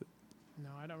else about that? No,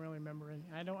 I don't really remember any.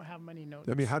 I don't have many notes.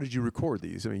 I mean, how did you record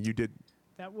these? I mean, you did.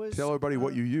 That was, tell everybody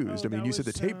what you used. I mean, you said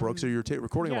the tape broke, so you're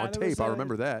recording them on tape. I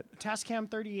remember that. Tascam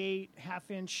 38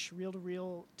 half-inch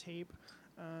reel-to-reel tape.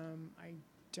 I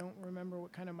don't remember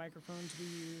what kind of microphones we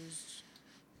used.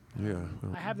 Yeah.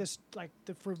 I have this, like,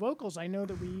 for vocals, I know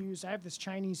that we used, I have this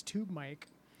Chinese tube mic.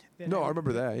 I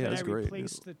remember that. Yeah, that's great. I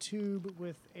replaced the tube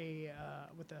with a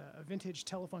vintage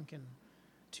Telefunken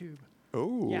tube.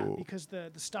 Oh. Yeah, because the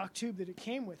stock tube that it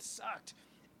came with sucked.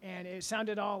 And it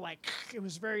sounded all like, it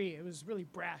was really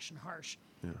brash and harsh.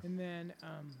 Yeah. And then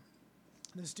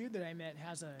this dude that I met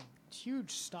has a huge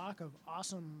stock of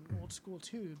awesome old school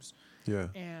tubes. Yeah.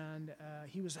 And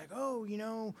he was like, oh,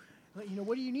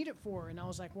 what do you need it for? And I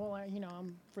was like, well,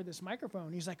 I'm for this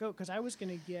microphone. He's like, oh, because I was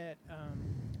gonna get not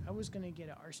a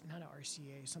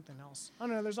RCA, something else. I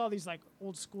don't know. There's all these like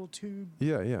old school tube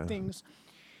things.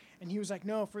 And he was like,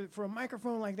 no, for a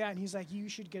microphone like that. And he's like, you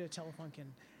should get a Telefunken.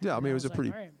 Yeah, I mean, it was a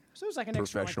pretty So it was like an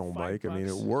professional extra, like, mic. I mean,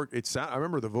 it worked. I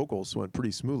remember the vocals went pretty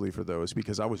smoothly for those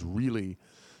because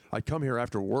I'd come here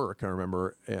after work, I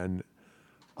remember, and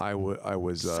I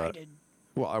was excited.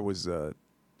 I was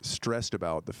stressed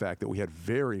about the fact that we had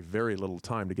very, very little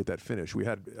time to get that finished. We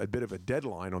had a bit of a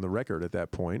deadline on the record at that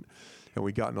point, and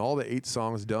we'd gotten all the 8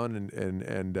 songs done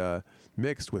and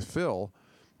mixed with Phil.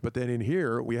 But then in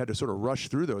here, we had to sort of rush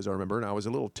through those, I remember, and I was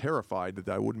a little terrified that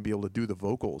I wouldn't be able to do the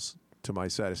vocals to my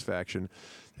satisfaction.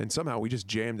 And somehow we just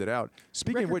jammed it out.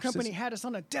 Speaking of which, company had us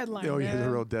on a deadline. Oh, yeah, man.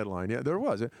 a real deadline. Yeah, there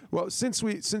was. Well, since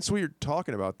we're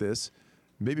talking about this,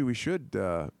 maybe we should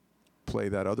play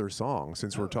that other song.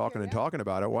 Since we're talking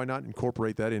about it, why not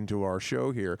incorporate that into our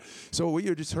show here? So what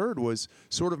you just heard was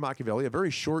Sword of Machiavelli, a very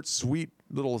short, sweet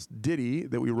little ditty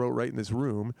that we wrote right in this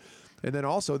room. And then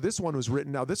also this one was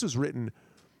written. Now this was written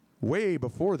way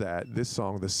before that, this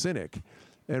song, The Cynic.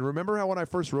 And remember how when I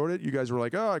first wrote it, you guys were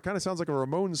like, oh, it kind of sounds like a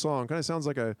Ramones song. Kind of sounds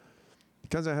like it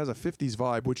kind of has a 50s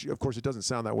vibe, which, of course, it doesn't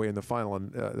sound that way in the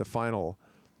final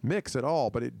mix at all.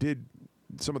 But it did,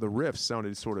 some of the riffs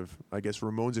sounded sort of, I guess,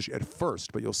 Ramones-ish at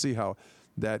first. But you'll see how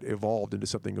that evolved into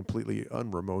something completely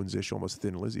un-Ramones-ish, almost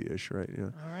Thin Lizzy-ish, right?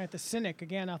 Yeah. All right, The Cynic,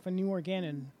 again, off of New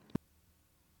Organon.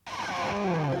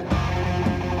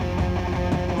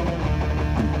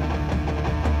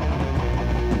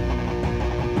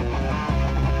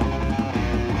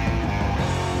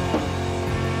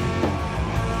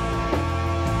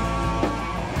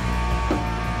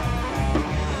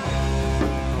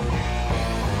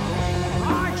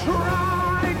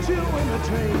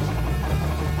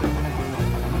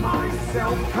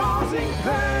 Self-causing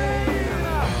pain,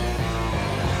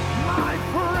 my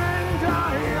friend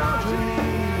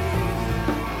Diogenes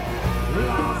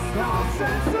lost our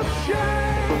sense of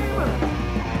shame.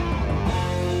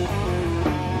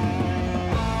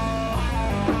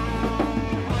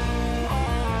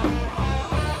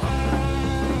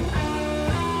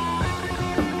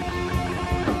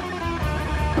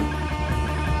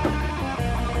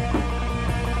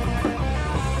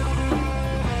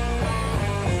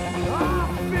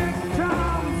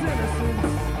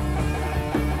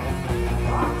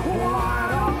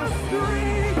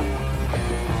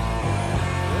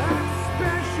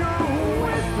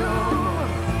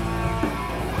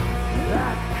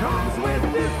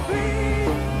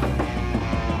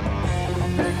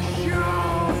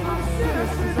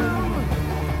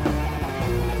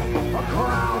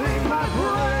 Crowding my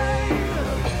brain,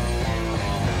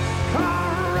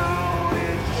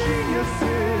 corroded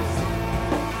geniuses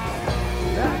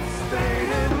that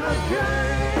stayed in the game.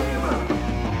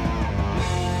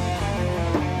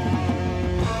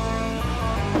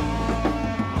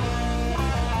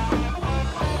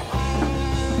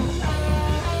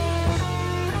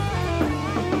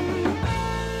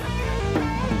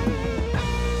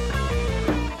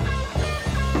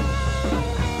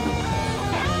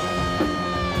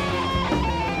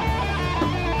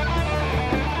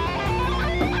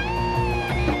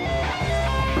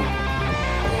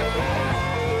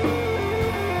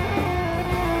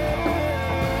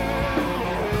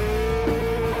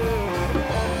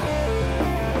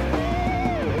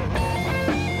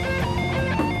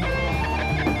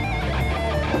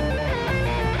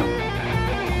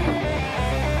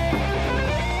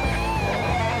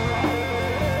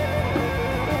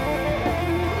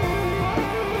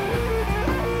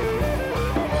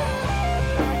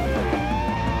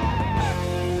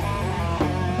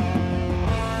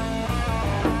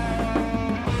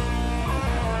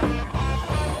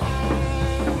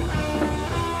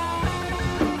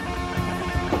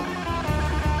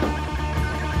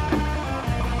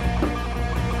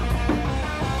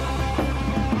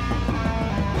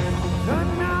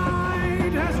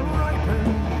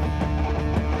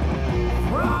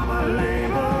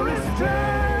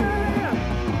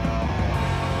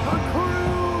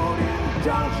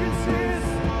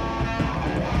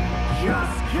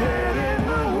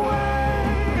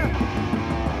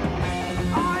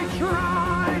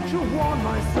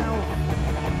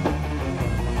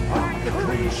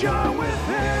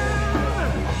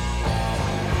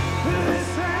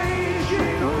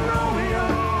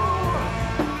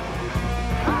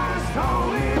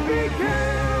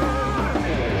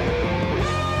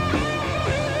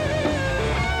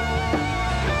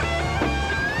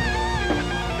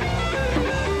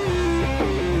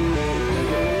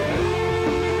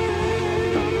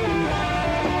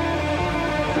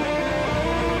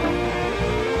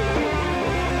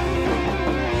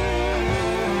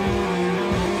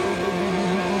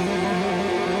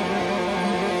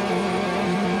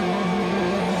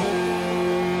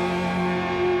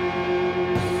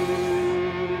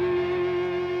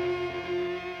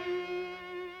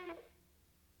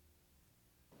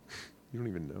 You don't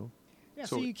even know. Yeah,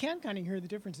 so you can kind of hear the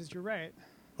differences. You're right.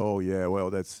 Oh yeah, well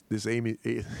that's this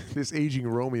this aging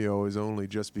Romeo has only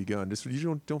just begun.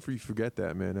 Don't forget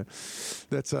that, man.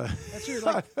 That's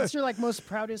your most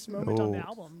proudest moment on the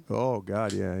album. Oh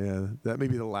God, yeah. That may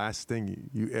be the last thing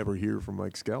you ever hear from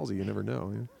Mike Scalzi. You never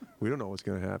know. We don't know what's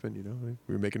going to happen. You know,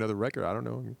 we make another record. I don't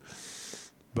know,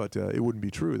 but it wouldn't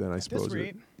be true then. I suppose. This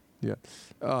rate. Yeah,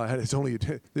 it's only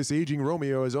this aging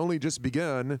Romeo has only just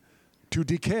begun to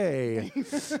decay.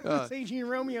 Aging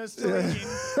Romeo is still aging.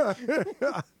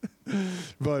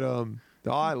 But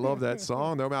I love that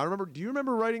song though. I remember. Do you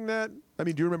remember writing that? I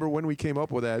mean, do you remember when we came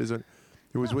up with that? It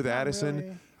was with Addison.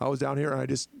 Really. I was down here,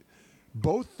 and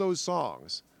both those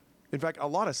songs. In fact, a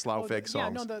lot of Slough-Feg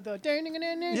songs. Yeah, no, the ding ding ding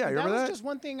ding. Yeah, you remember that was that? just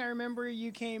one thing I remember.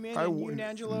 You came in, and you and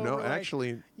Angelo. No, were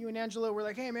actually, like, you and Angelo were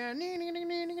like, "Hey, man."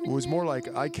 It was more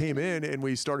like I came in and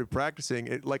we started practicing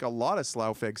it. Like a lot of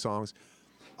Slough-Feg songs.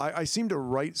 I seem to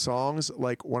write songs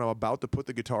like when I'm about to put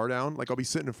the guitar down. Like I'll be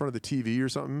sitting in front of the TV or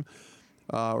something,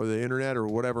 or the internet or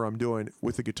whatever I'm doing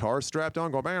with the guitar strapped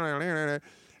on, going, and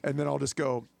then I'll just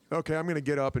go, okay, I'm going to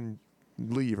get up and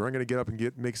leave, or I'm going to get up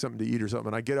and make something to eat or something.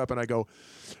 And I get up and I go,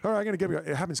 all right, I'm going to get.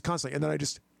 It happens constantly, and then I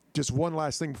just one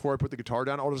last thing before I put the guitar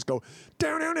down, I'll just go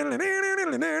down, I'll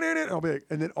be like,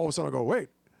 and then all of a sudden I'll go, wait.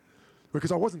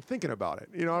 Because I wasn't thinking about it,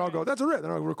 and I'll go, that's a riff, and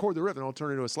I'll record the riff, and I'll turn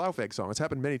it into a Slough-Feg song. It's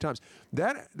happened many times.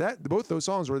 Both those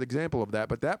songs were the example of that,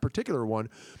 but that particular one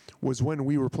was when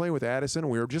we were playing with Addison, and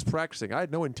we were just practicing. I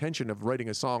had no intention of writing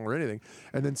a song or anything,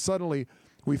 and then suddenly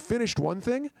we finished one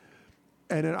thing,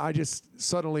 and then I just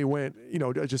suddenly went,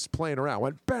 just playing around,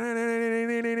 and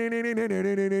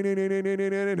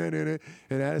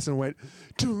Addison went,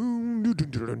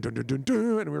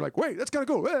 and we were like, wait, that's gotta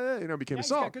go, it became a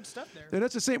song. Got good stuff there. And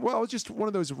that's the same. Well, it was just one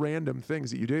of those random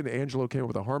things that you did. And Angelo came up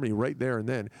with a harmony right there and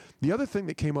then. The other thing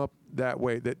that came up that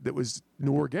way that was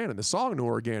New Organon, the song New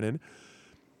Organon,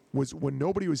 was when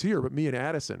nobody was here but me and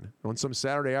Addison on some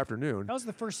Saturday afternoon. That was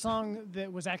the first song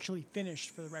that was actually finished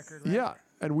for the record, right? Yeah,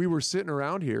 and we were sitting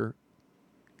around here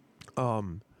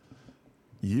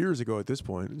years ago at this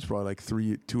point. It's probably like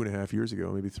 2.5 years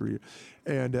ago, maybe 3.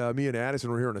 And me and Addison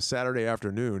were here on a Saturday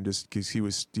afternoon just because he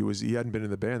hadn't been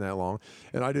in the band that long.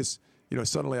 And I just,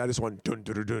 suddenly I just went dun,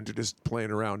 dun, dun, dun, just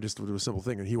playing around just with a simple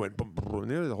thing. And he went boom, boom,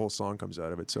 boom, and the whole song comes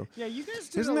out of it. So yeah, you guys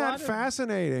did isn't that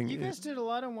fascinating? You guys did a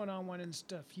lot of one-on-one and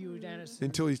stuff, you and Addison.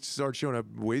 Until he started showing up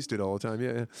wasted all the time,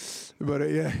 yeah. But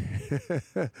yeah,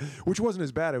 which wasn't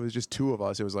as bad. It was just two of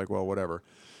us. It was like, well, whatever.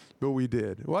 But we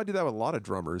did. Well, I did that with a lot of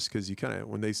drummers because you kind of,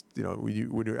 when they,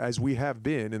 as we have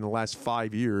been in the last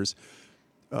 5 years,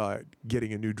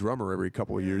 getting a new drummer every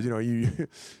couple of years, you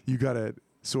got to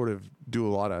sort of do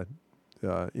a lot of,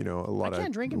 a lot of. I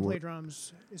can't drink and play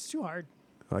drums. It's too hard.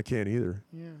 I can't either.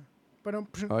 Yeah. But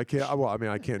I can't. Well, I mean,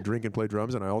 I can't drink and play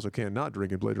drums, and I also can't not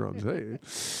drink and play drums. Hey,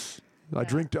 I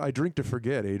drink to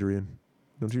forget, Adrian.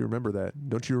 Don't you remember that?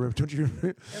 Don't you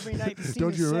remember? Every night the scene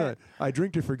Don't is you remember set. that? I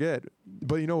drink to forget.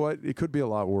 But you know what? It could be a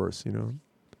lot worse,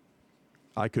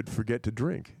 I could forget to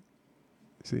drink.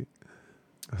 See?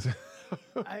 Yeah,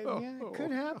 it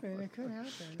could happen. It could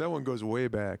happen. That one goes way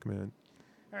back, man.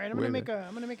 All right, I'm gonna make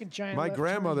a giant. My left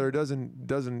grandmother turn.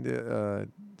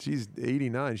 doesn't. She's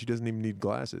 89. She doesn't even need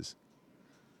glasses.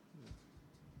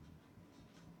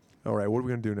 All right, what are we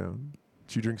gonna do now?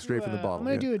 She drinks straight from the bottle. I'm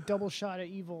gonna do a double shot at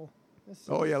Evil.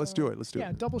 Oh yeah, let's do it. Let's do it.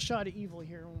 Yeah, double shot at Evil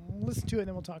here. We'll listen to it and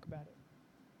then we'll talk about it.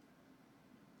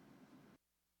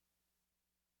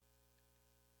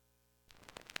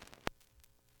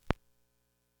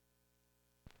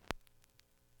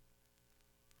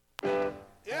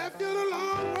 If you're a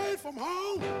long way from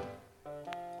home,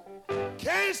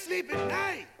 can't sleep at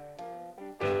night,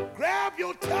 grab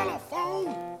your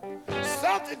telephone.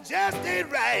 Something just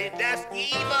ain't right. That's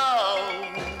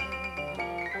evil.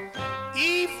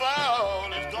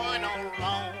 Evil is going on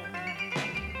wrong.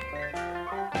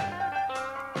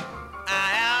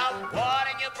 I am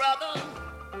warning you, brother.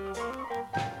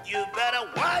 You better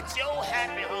watch your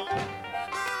happy home.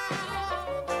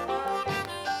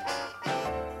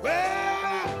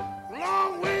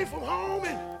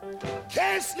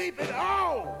 ain't sleep at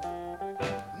all.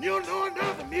 You know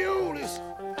another mule is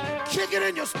kicking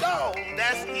in your stall.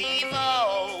 That's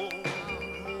evil.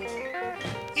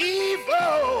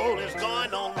 Evil is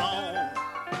going on wrong.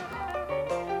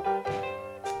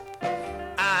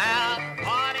 I am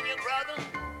warning you, brother.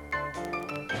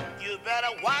 You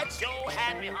better watch your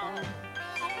happy home.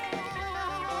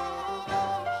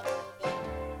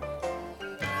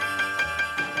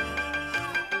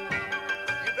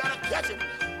 You better catch him.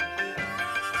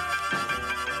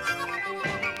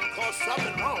 Cause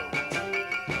something wrong.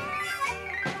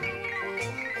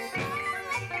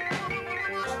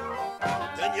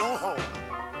 In your home.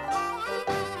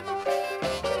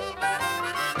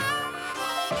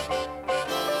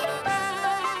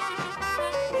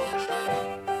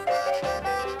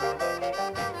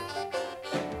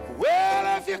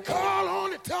 Well, if you call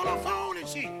on the telephone and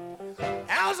she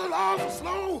answers awful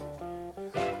slow,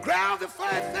 grab the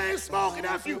fat thing smoking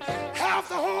after you half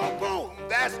the whole bone.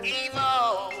 That's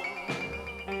evil.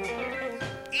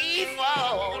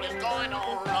 Evil is going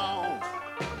on wrong.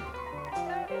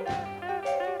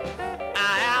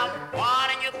 I am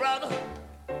warning you, brother.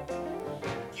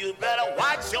 You better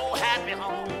watch your happy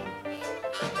home.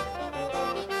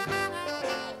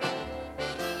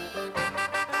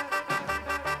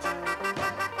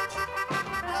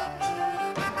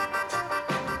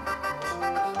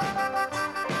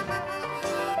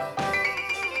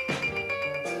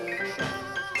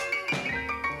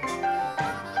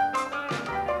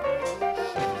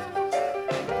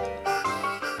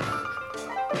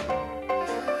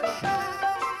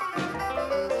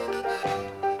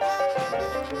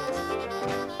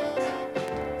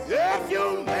 If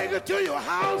you make it to your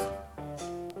house,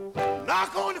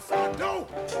 knock on the front door,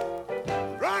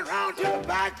 run round to the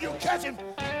back, you'll catch him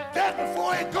just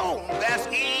before he goes. That's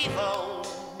evil.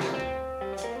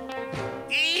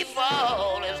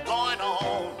 Evil is going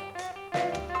on.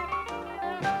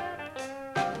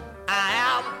 I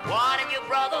am warning you,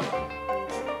 brother.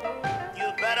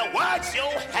 You better watch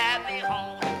your happy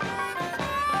home.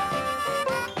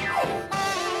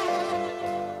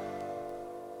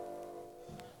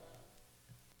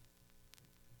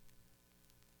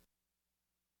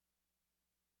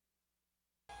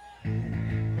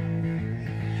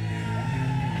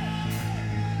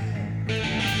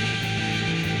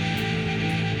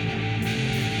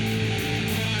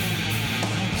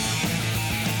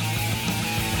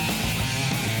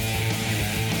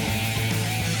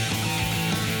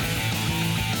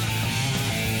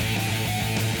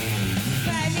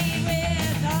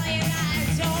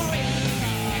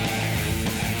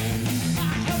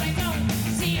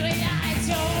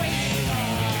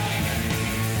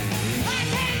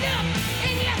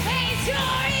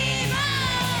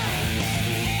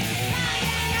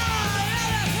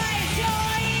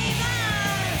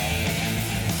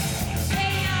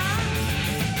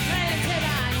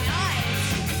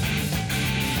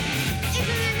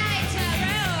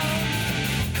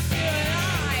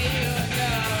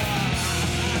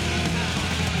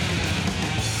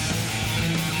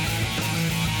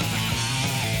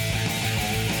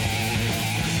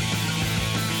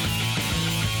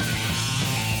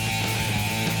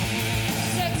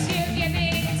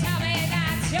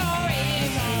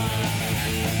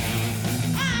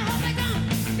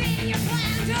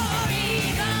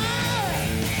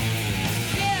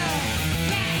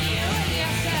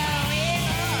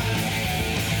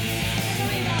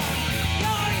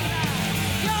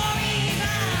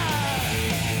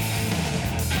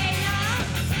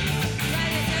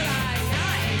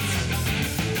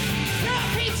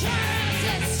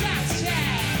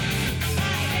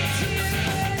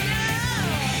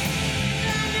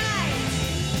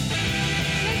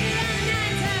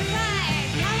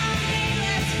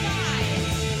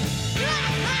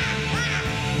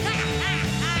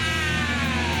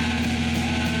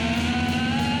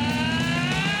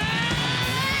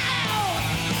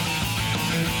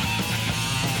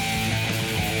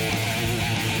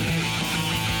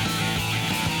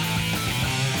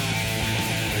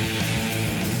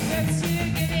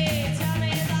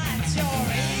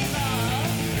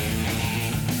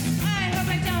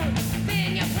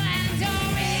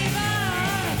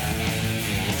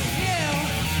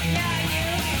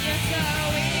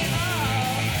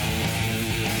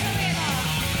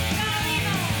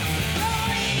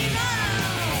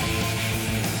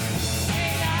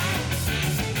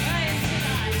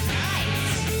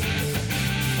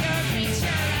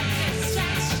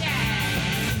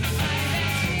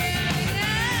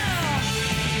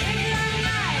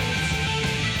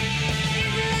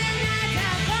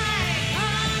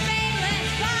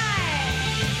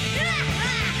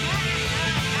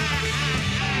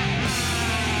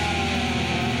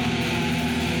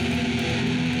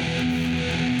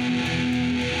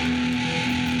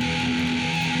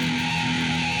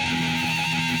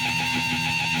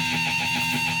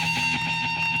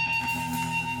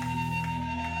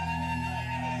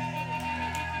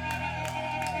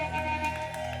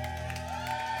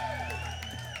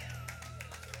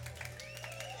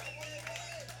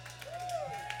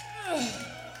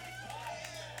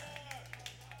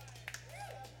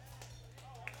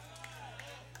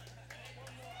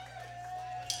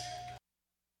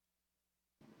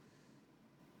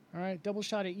 right, double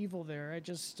shot of evil there. I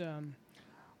just,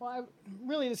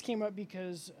 really this came up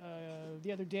because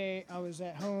the other day I was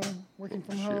at home working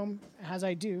from home, as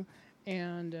I do,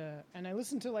 and I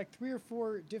listened to like 3 or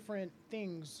 4 different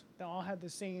things that all had the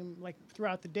same, like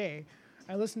throughout the day.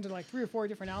 I listened to like 3 or 4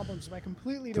 different albums by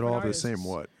completely different artists. They're all have the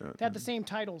same what? They had the same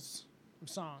titles of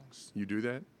songs. You do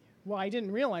that? Well, I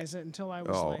didn't realize it until I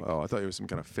was I thought it was some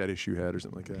kind of fetish you had or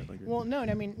something like that. Well, no,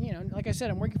 I mean, like I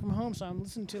said, I'm working from home, so I'm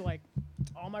listening to like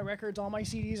all my records, all my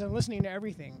CDs. I'm listening to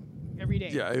everything every day.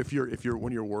 Yeah, if you're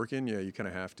when you're working, yeah, you kind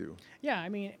of have to. Yeah, I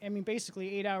mean,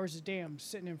 basically 8 hours a day I'm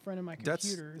sitting in front of my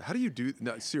computer. How do you do?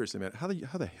 No, seriously, man. How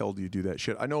the hell do you do that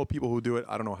shit? I know people who do it.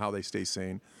 I don't know how they stay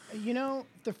sane. The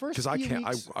first because I can't.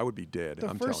 I would be dead.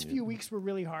 The first few weeks were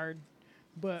really hard.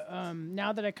 But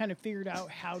now that I kind of figured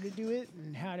out how to do it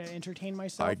and how to entertain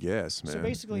myself, I guess, man. So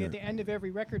basically, at the end of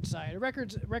every record side, a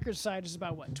record side is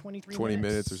about what, 20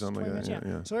 minutes or something like that.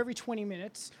 Yeah. So every 20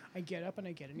 minutes, I get up and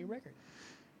I get a new record.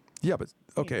 Yeah, but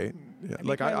okay. Yeah.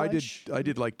 Like I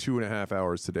did like 2.5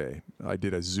 hours today. I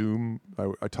did a Zoom.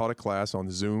 I taught a class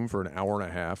on Zoom for an hour and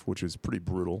a half, which is pretty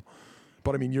brutal.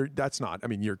 But I mean,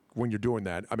 when you're doing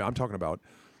that. I mean, I'm talking about.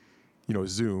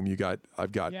 Zoom,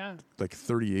 I've got like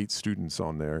 38 students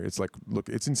on there. It's like, look,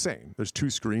 it's insane. There's 2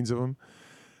 screens of them.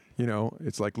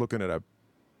 It's like looking at a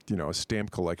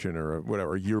stamp collection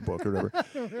or a yearbook or whatever.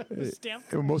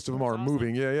 Most of them are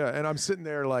moving. Yeah. And I'm sitting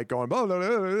there like going, blah, blah, blah,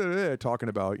 blah, blah, talking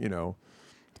about,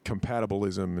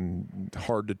 compatibilism and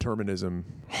hard determinism,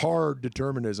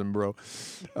 bro.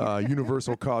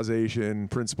 Universal causation,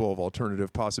 principle of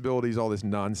alternative possibilities, all this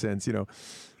nonsense,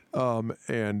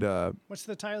 what's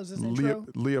the title? Is this intro?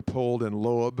 Leopold and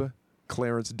Loeb,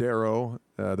 Clarence Darrow,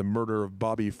 the murder of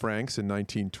Bobby Franks in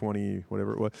 1920,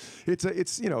 whatever it was. It's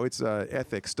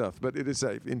ethics stuff, but it is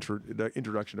an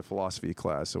introduction to philosophy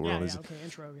class. So we're on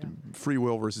intro. Free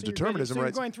will versus determinism.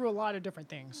 You're going through a lot of different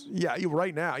things. Yeah,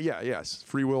 right now. Yeah, yes.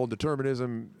 Free will,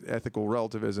 determinism, ethical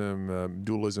relativism,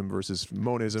 dualism versus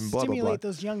monism. Blah blah blah. Stimulate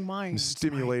those young minds.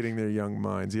 Stimulating their young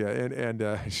minds. Yeah,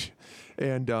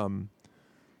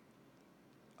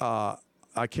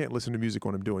 I can't listen to music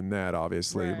when I'm doing that,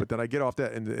 obviously. Right. But then I get off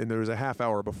that, and there was a half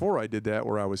hour before I did that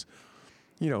where I was,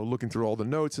 looking through all the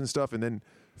notes and stuff. And then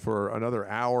for another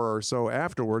hour or so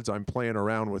afterwards, I'm playing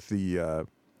around with the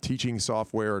teaching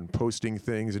software and posting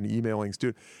things and emailing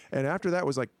students. And after that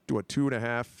was like,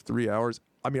 2.5, 3 hours.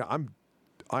 I mean,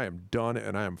 I am done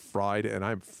and I am fried and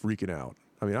I'm freaking out.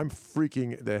 I mean, I'm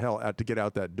freaking the hell out to get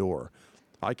out that door.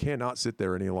 I cannot sit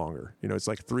there any longer. It's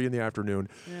like 3 p.m,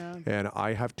 and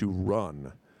I have to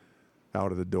run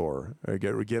out of the door. I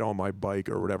get on my bike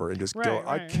or whatever and just go.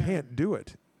 I can't do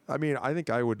it. I mean, I think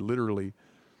I would literally.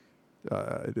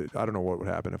 I don't know what would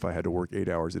happen if I had to work 8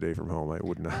 hours a day from home. I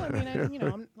would not. Well, I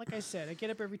mean, like I said, I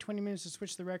get up every 20 minutes to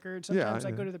switch the record. Sometimes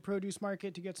I go to the produce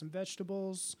market to get some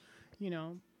vegetables.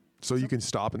 So you can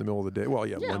stop in the middle of the day. Well,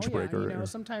 lunch break or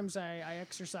sometimes I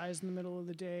exercise in the middle of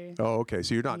the day. Oh, okay.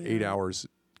 So you're not 8 hours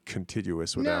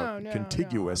contiguous without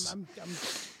contiguous. No. I'm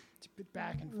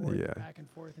back and forth. Yeah. Back and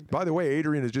forth. By the way,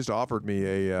 Adrian has just offered me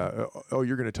a.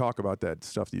 You're going to talk about that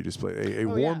stuff that you just played. A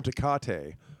warm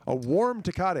Tecate. A warm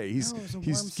Tecate. He's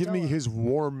giving me his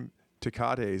warm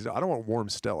Tecates. I don't want warm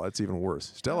Stella. That's even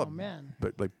worse. Stella,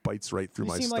 but like bites right through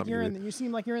my stomach. You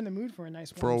seem like you're in the mood for a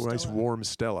nice warm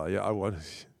Stella. Yeah, I want.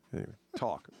 Anyway,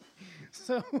 talk.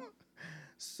 So,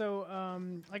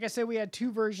 like I said, we had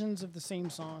 2 versions of the same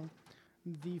song.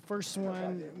 The first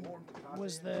one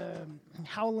was the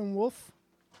Howlin' Wolf.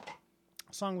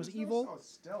 The song was Evil.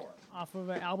 Off of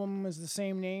an album was the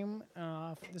same name.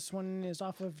 This one is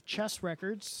off of Chess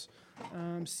Records.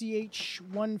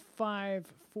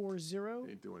 CH1540.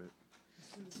 Ain't doing it.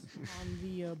 On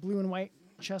the blue and white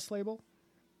Chess label.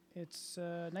 It's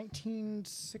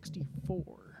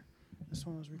 1964. This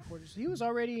one was recorded. So he was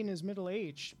already in his middle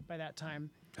age by that time.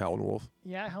 Howlin' Wolf.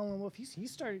 Yeah, Howlin' Wolf. He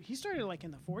started like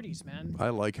in the 40s, man. I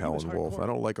like Howlin' Wolf. I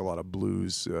don't like a lot of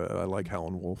blues. I like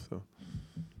Howlin' Wolf though.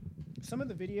 Some of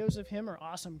the videos of him are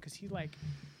awesome because he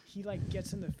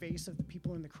gets in the face of the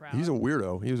people in the crowd. He's a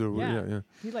weirdo. Yeah.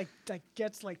 He like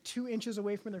gets like 2 inches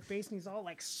away from their face and he's all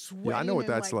like sweating. Yeah, I know what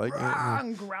that's like.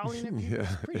 And growling at people.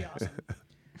 It's pretty awesome.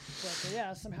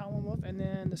 But some Howlin' Wolf. And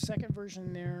then the second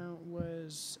version there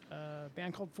was a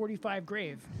band called 45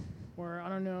 Grave, where I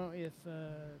don't know if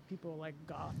people like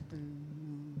goth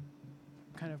and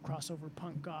kind of crossover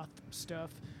punk goth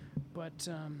stuff, but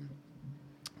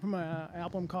from an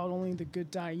album called Only the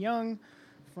Good Die Young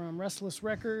from Restless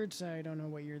Records. I don't know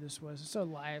what year this was. It's a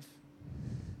live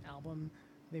album.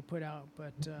 they put out.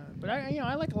 But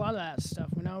I like a lot of that stuff.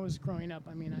 When I was growing up,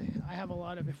 I mean, I have a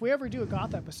lot of. If we ever do a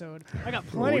goth episode, I got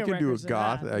plenty of records. We can do a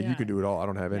goth. Of that. You can do it all. I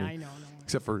don't have any. I know.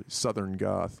 Except for Southern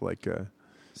goth, like.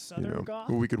 Southern goth.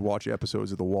 We could watch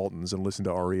episodes of the Waltons and listen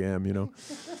to REM.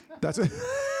 That's.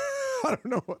 I don't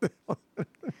know what the hell.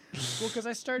 Well, because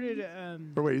I started.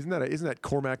 Or wait, isn't that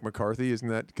Cormac McCarthy? Isn't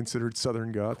that considered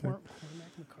Southern goth? Cormac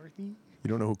McCarthy. You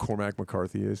don't know who Cormac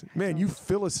McCarthy is? Man, you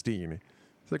Philistine.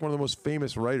 He's like one of the most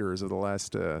famous writers of the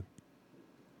last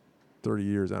 30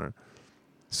 years. I don't know.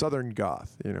 Southern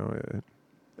goth.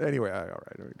 Anyway, all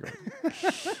right. Go.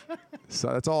 So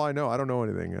that's all I know. I don't know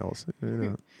anything else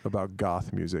about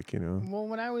goth music. Well,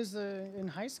 when I was in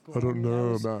high school, I don't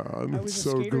know, man. I was it's a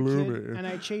so skater gloomy. kid, and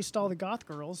I chased all the goth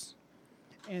girls.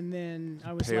 And then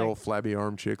I was pale, flabby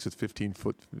arm chicks with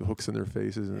 15-foot hooks in their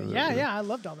faces. Yeah, I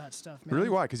loved all that stuff, man. Really?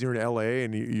 Why? Because you're in L.A.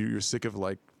 and you're sick of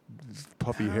like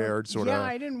puffy-haired sort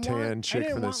of tan chick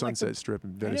from the Sunset Strip.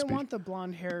 And I didn't want the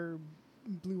blonde hair,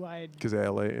 blue-eyed. Because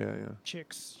L.A. Yeah.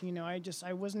 Chicks,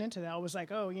 I wasn't into that. I was like,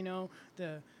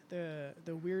 the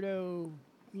weirdo,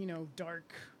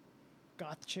 dark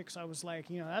goth chicks. I was like,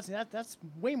 that's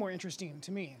way more interesting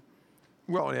to me.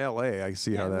 Well, in L.A., I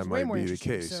see how that might be the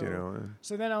case,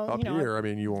 So then up here, I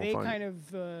mean, you won't find. They kind of,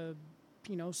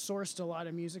 sourced a lot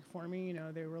of music for me.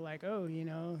 They were like, oh, you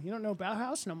don't know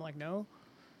Bauhaus? And I'm like, no.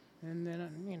 And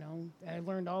then, I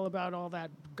learned all about all that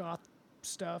goth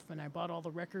stuff, and I bought all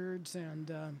the records, and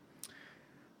I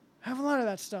have a lot of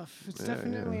that stuff. It's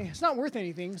definitely, it's not worth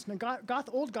anything.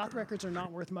 Old goth records are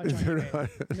not worth much on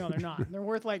eBay. No, they're not. They're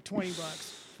worth like $20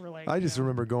 for like. I just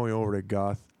remember going over to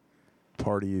goth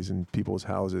parties in people's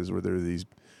houses where there are these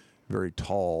very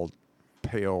tall,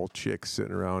 pale chicks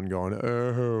sitting around going,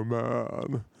 "Oh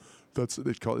man,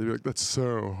 they'd call it like that's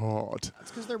so hot." That's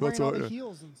because they're wearing all the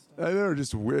heels and stuff. And they're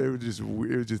just weird. It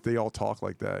was just they all talk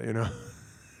like that,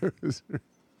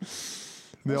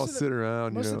 They all sit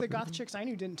around. Most of the goth chicks I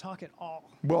knew didn't talk at all.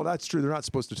 Well, that's true. They're not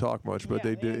supposed to talk much, but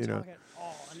they did. Talk at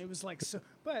all, and it was like so.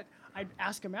 But I'd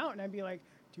ask them out, and I'd be like,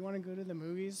 "Do you want to go to the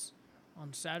movies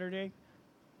on Saturday?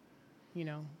 Do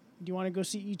you want to go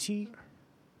see E.T.?"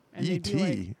 And E.T.?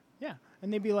 Like, yeah.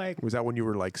 And they'd be like... Was that when you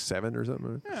were like 7 or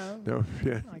something? Yeah. No,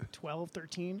 yeah. Like 12,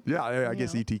 13. Yeah, I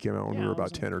guess E.T. came out when we were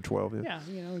about 10 or 12. Yeah.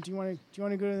 Yeah, do you want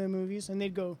to go to the movies? And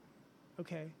they'd go,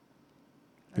 okay.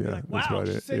 I'd be like, that's wow, about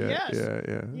she it. said yes.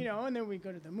 Yeah. And then we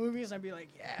go to the movies. I'd be like,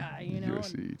 yeah, Go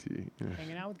see E.T. Yeah.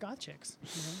 Hanging out with goth chicks,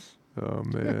 Oh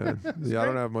man, I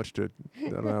don't have much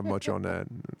on that.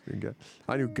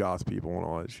 I knew goth people and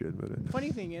all that shit, but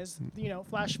funny thing is,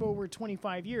 flash forward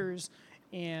 25 years,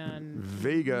 and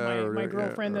Vega, my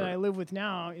girlfriend that I live with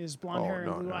now is blonde hair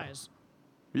and blue eyes.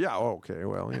 Yeah. Okay.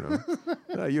 Well,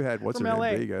 you had what's her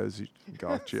name? Vega as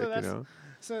goth chick,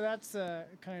 So that's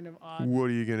kind of odd. What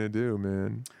are you gonna do,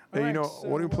 man? Hey, right,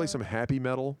 why don't we play some happy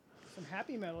metal? Some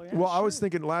happy metal, yeah. Well, sure. I was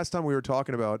thinking last time we were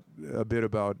talking about a bit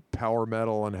about power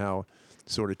metal and how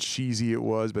sort of cheesy it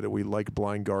was, but we like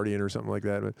Blind Guardian or something like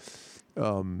that. But,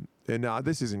 and now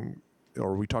this isn't,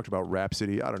 or we talked about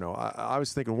Rhapsody. I don't know. I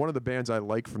was thinking one of the bands I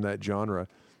like from that genre,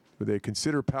 that they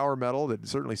consider power metal, that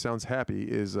certainly sounds happy,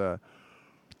 is,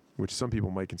 which some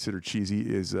people might consider cheesy,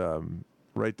 is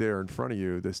right there in front of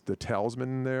you. The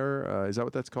Talisman there. Is that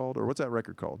what that's called? Or what's that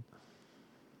record called?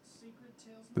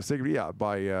 The Sacred,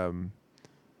 by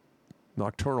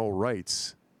Nocturnal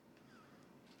Rites.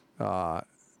 The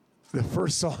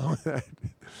first song,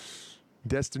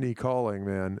 Destiny Calling,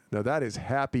 man. Now that is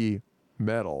happy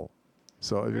metal.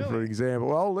 So, for example,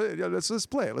 well, let's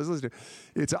play it. Let's listen to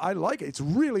it. I like it. It's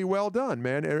really well done,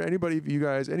 man. Any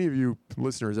of you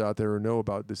listeners out there who know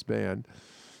about this band,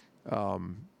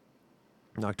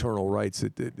 Nocturnal Rites,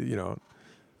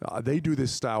 they do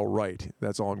this style right.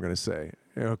 That's all I'm going to say.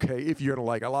 Okay, if you're going to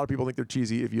like, a lot of people think they're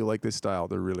cheesy. If you like this style,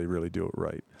 they really, really do it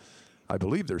right. I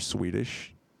believe they're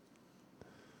Swedish.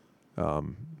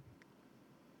 And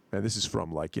this is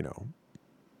from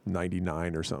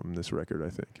 99 or something, this record, I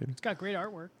think. It's got great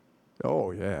artwork.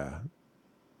 Oh, yeah.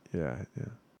 Yeah.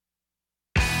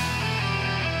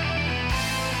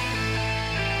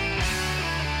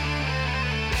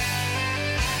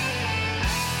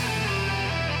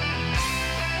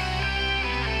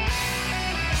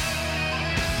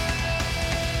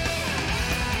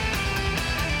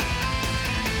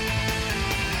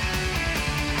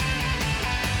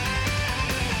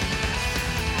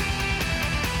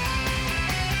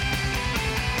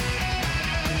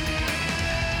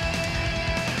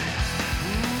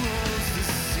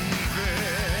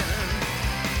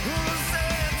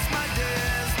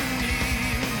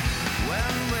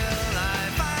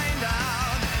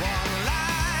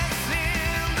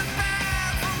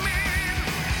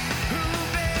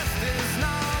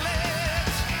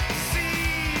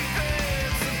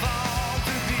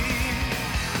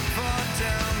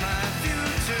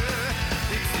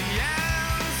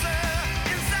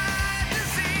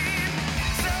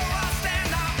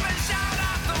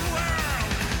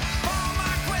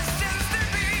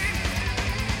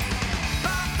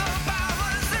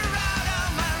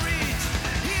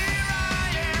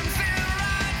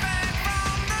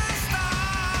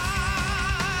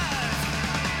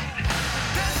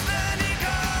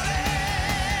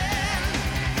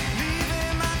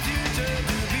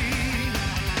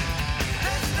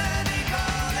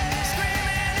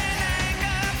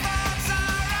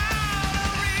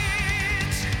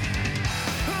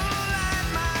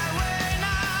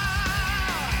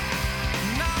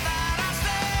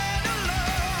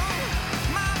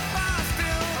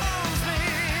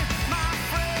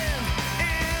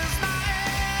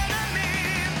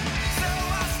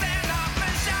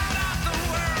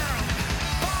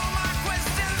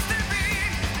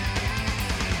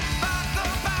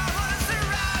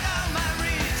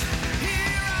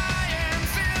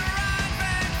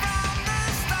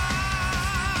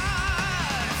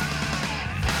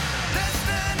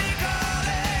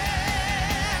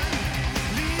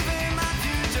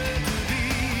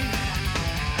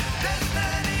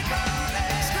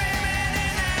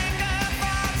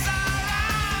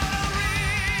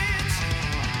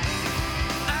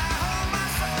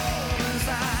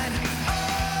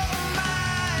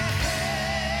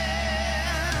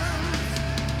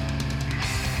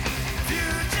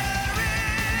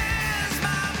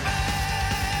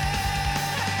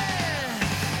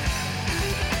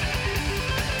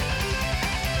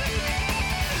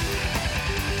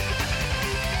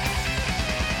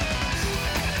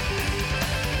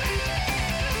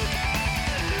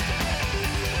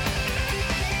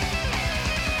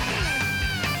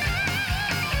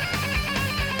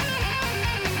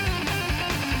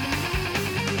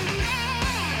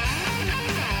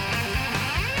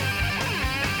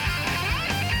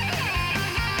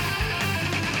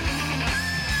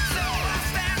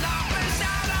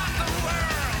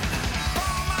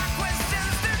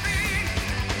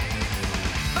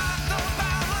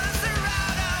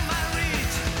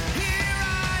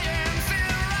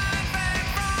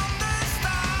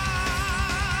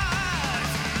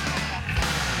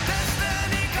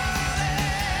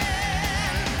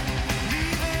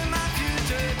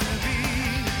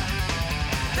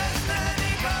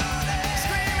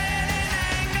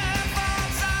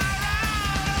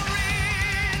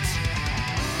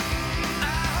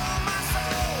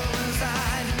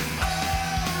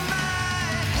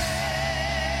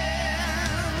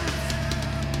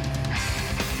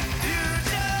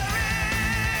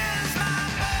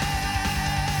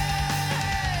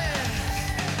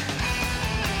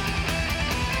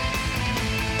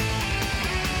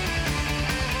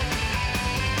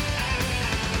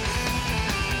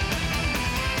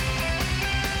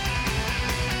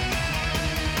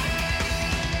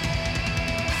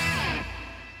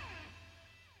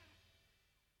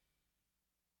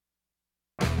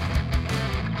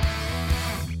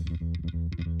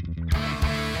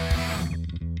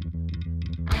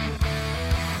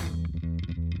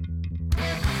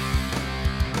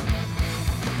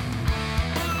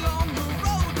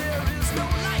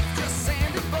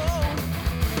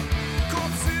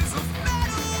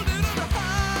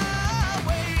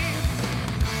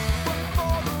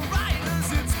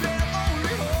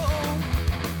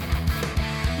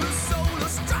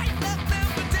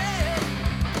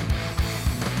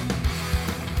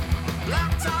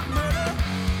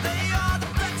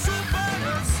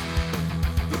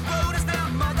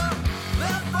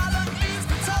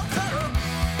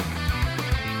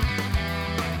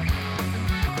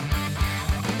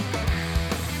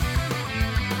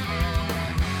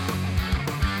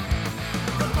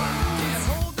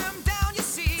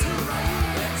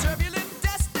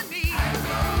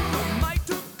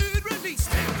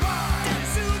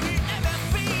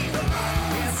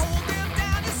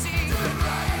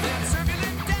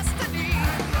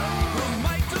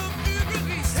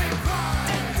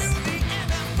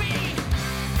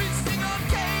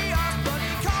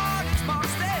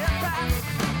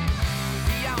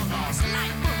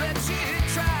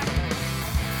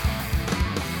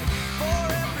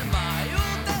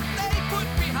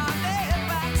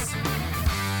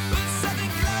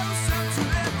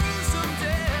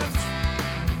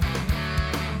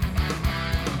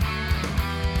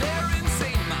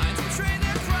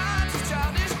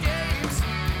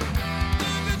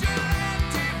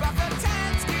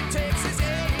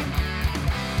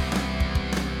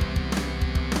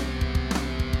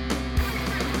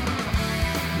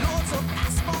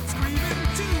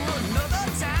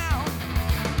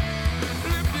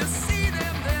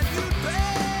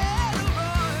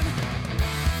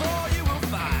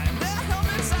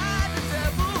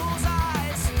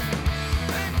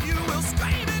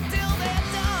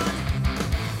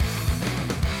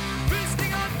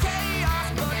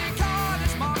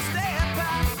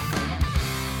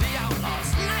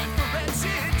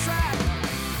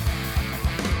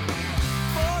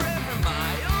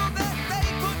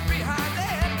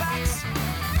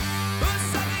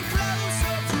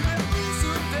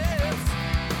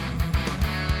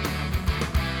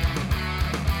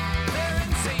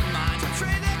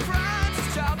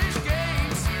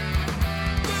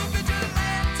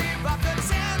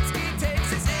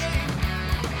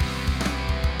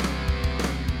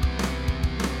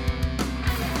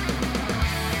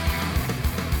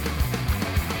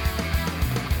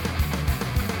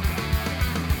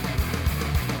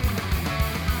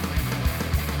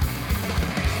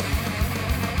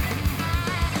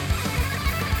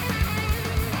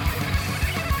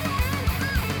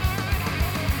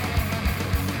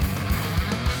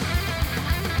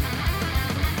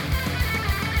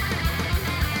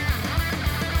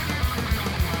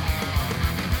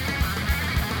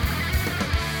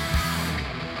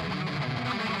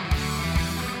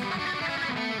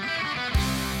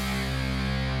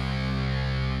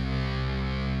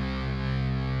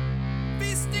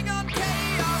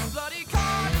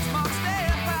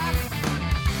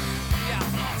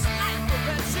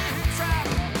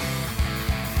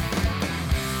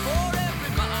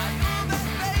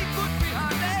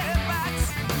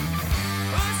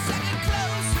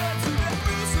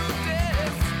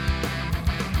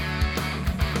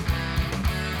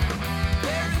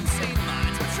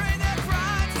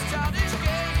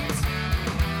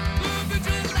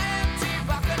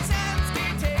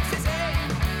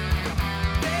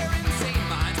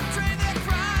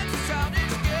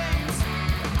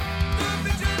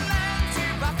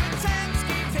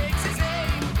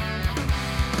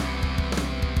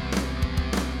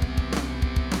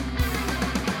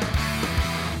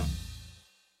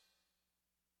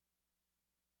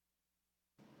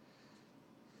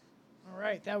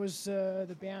 right, that was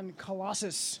the band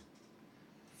Colossus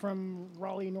from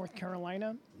Raleigh, North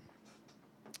Carolina.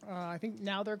 I think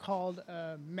now they're called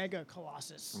Mega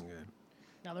Colossus. Okay.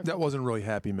 Now they're That called, wasn't really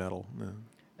happy metal. No.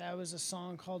 That was a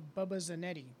song called Bubba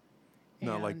Zanetti.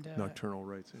 Not like And, Nocturnal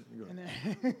Rites. and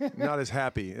then Not as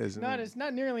happy as.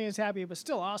 not nearly as happy, but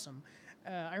still awesome.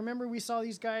 I remember we saw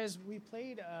these guys. We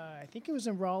played. I think it was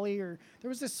in Raleigh, or there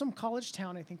was some college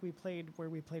town. I think we played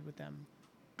with them.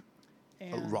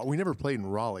 And We never played in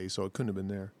Raleigh, so it couldn't have been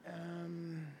there.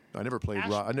 I never played.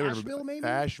 Asheville, maybe?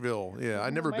 Asheville. Yeah, I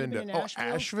never might have been been to. in Oh,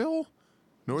 Asheville. Asheville,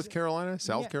 North Carolina,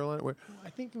 South Yeah. Carolina. Where? I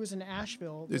think it was in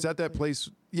Asheville. Is that place?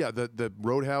 Yeah, the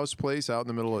Roadhouse place out in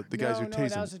the middle of the guys who No, taste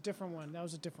that them. was a different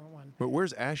one. But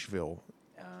where's Asheville?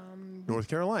 North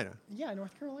Carolina. Yeah,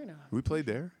 North Carolina. We played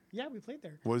there. Yeah, we played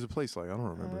there. What is the place like? I don't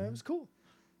remember. It was cool.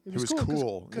 It was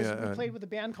cool. because Yeah, we played with a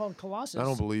band called Colossus. I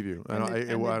don't believe you. I And don't,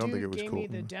 the- and the I don't dude think it was gave cool. me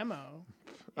the demo.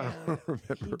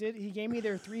 He gave me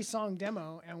their 3-song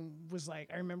demo and was like,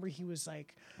 I remember he was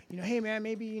like, hey man,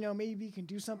 maybe you can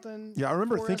do something. Yeah, I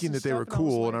remember for us thinking and that they were stuff," and I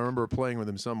was cool, and I like, remember playing with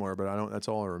them somewhere, but I don't. That's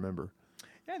all I remember.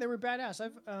 Yeah, they were badass.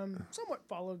 I've somewhat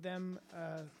followed them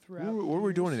throughout. What were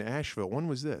we doing in Asheville? When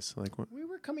was this? Like what, We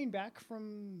were coming back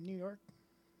from New York,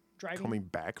 driving. coming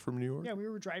back from New York? Yeah, we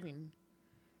were driving.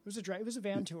 It was a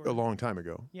van tour. A long time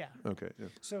ago. Yeah. Okay. Yeah.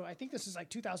 So I think this is like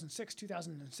 2006,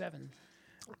 2007.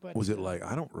 But Was it like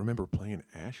I don't remember playing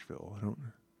Asheville. I don't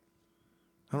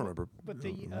remember. But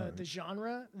the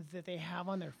genre that they have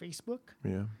on their Facebook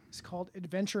Yeah. is called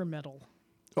adventure metal.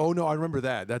 Oh no, I remember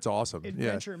that. That's awesome.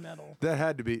 Adventure yeah. metal. That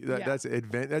had to be that. Yeah.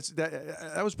 That's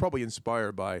that was probably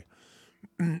inspired by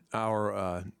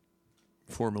our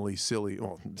formerly silly,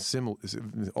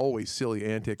 always silly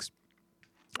antics,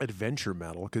 adventure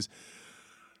metal. Because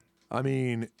I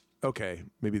mean, okay,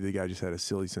 maybe the guy just had a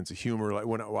silly sense of humor. Like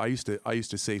when I used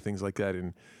to say things like that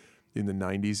in the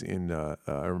 '90s.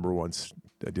 I remember once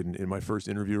I did in my first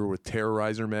interview with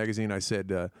Terrorizer magazine. I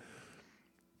said.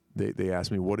 They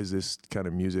asked me, what is this kind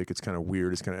of music? It's kind of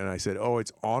weird. And I said, oh,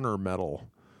 it's honor metal.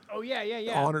 Oh yeah.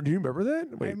 Honor. Do you remember that?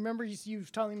 I remember you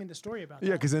telling me the story about that.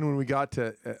 Yeah, because then when we got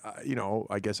to,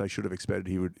 I guess I should have expected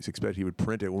he would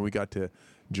print it. When we got to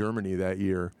Germany that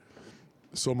year,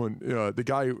 someone, the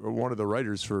guy, one of the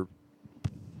writers for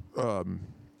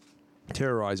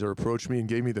Terrorizer, approached me and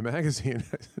gave me the magazine.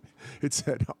 It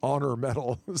said honor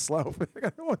metal.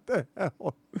 Slaufig. What the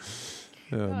hell?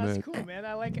 Oh, man. that's cool, man.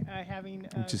 I like having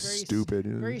Just very stupid.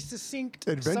 very succinct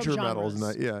Adventure subgenres. metal is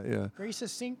not. Yeah. Very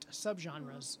succinct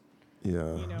subgenres.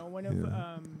 Yeah.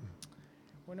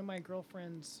 One of my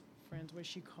girlfriend's friends, what did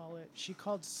she call it? She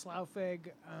called Slaufig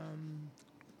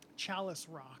chalice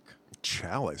rock.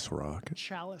 Chalice rock.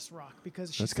 Chalice rock,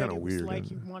 because she That's said kinda it was weird, like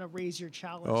isn't you want to raise your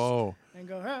chalice. Oh. And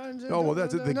go. Oh, well,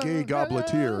 that's it, the gay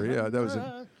gobleteer. Yeah, that was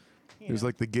it was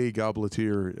like the gay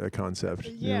gobleteer concept.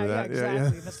 You Yeah, remember yeah,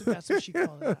 that? exactly. That's what she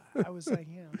called it. I was like,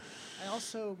 I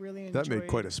also really enjoyed. That made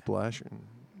quite a splash.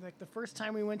 Like the first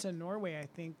time we went to Norway, I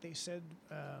think they said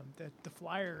that the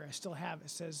flyer I still have. It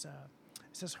says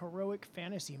heroic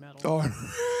fantasy metal. Oh,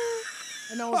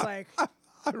 And I was like,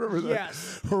 I remember that.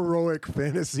 yes. Heroic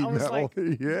fantasy I was metal.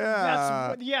 like,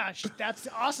 Yeah. that's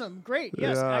awesome. Great.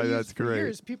 Yes. Yeah, I used that's for great.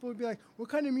 years, people would be like, what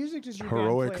kind of music does your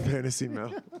Heroic band play? fantasy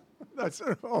metal. That's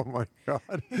oh my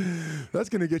god. That's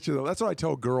gonna get you. That's what I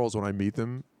tell girls when I meet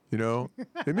them. And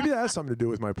maybe that has something to do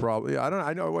with my problem. Yeah,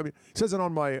 I know. I mean, it says it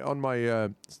on my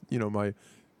my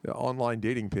online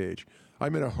dating page.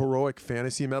 I'm in a heroic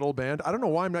fantasy metal band. I don't know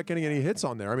why I'm not getting any hits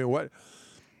on there. I mean, what?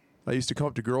 I used to come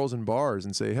up to girls in bars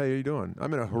and say, "Hey, how you doing?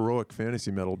 I'm in a heroic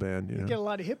fantasy metal band." You Get a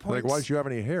lot of hit points. like, why don't you have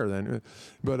any hair then?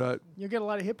 But You'll get a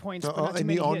lot of hit points. But not too in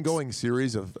many the hits. ongoing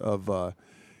series of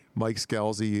Mike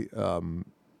Scalzi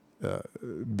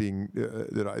being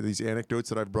these anecdotes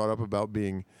that I've brought up about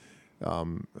being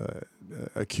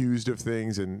accused of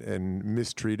things and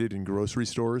mistreated in grocery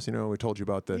stores. We told you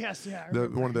about Yes, yeah, I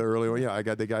remember. one of the early one. Yeah, I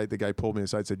got the guy pulled me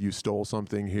aside, said you stole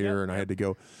something here, Yep, and I yep. had to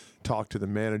go talk to the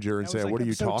manager and That say, was like what are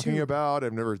you episode talking 2. about?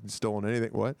 I've never stolen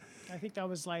anything. What? I think that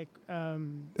was like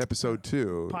Episode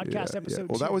 2. Podcast yeah, episode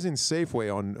Well, that 2. was in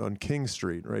Safeway on King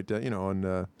Street, right?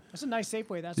 On that's a nice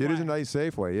Safeway. That's it why. is a nice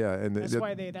Safeway, yeah. And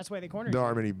That's why they cornered. there you.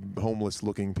 aren't many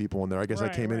homeless-looking people in there. I guess I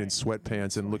Right, came in right.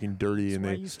 sweatpants and looking dirty, That's and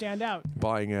why they you stand out.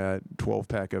 buying a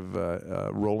 12-pack of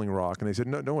Rolling Rock, and they said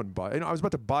no one buy. I was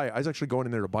about to buy. I was actually going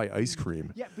in there to buy ice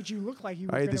cream. Yeah, but you look like you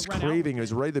were I had gonna this run out craving. with It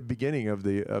was right at the beginning of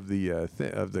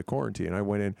the quarantine. I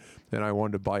went in and I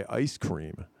wanted to buy ice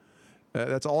cream.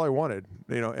 That's all I wanted,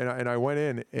 And I went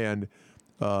in and. it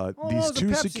These was a two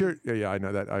Pepsi. security, yeah, I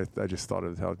know that. I just thought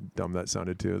of how dumb that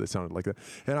sounded too. That sounded like that.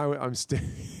 And I'm standing.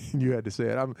 You had to say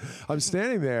it. I'm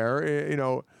standing there,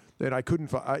 And I couldn't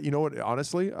find, you know what,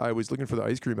 honestly, I was looking for the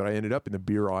ice cream, but I ended up in the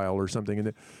beer aisle or something.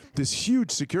 And this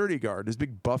huge security guard, this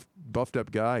big buffed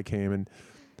up guy came and,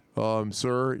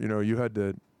 sir, you know, you had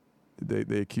to,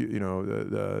 you know,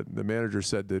 the manager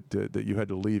said that you had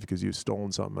to leave because you've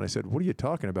stolen something. And I said, what are you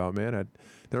talking about, man? I'd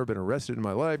never been arrested in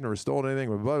my life, never stolen anything,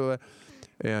 blah, blah,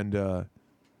 blah.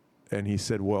 And he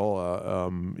said,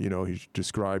 well, you know, he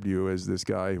described you as this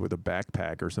guy with a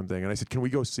backpack or something. And I said, can we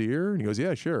go see her? And he goes,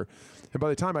 yeah, sure. And by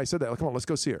the time I said that, like, come on, let's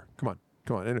go see her. Come on.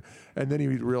 And then he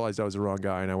realized I was the wrong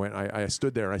guy. And I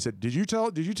stood there and I said, did you tell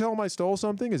him I stole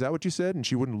something? Is that what you said? And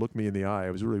she wouldn't look me in the eye.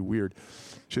 It was really weird.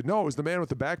 She said, no, it was the man with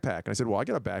the backpack. And I said, well, I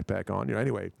got a backpack on. You know,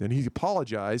 anyway. And he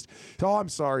apologized. Said, oh, I'm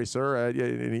sorry, sir.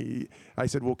 And I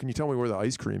said, well, can you tell me where the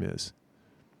ice cream is?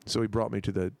 So he brought me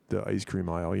to the ice cream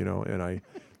aisle, you know, and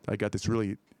I got this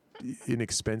really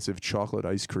inexpensive chocolate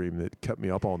ice cream that kept me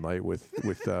up all night with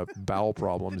bowel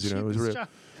problems. You know, it was real.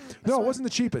 No, it wasn't the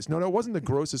cheapest. No, it wasn't the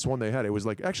grossest one they had. It was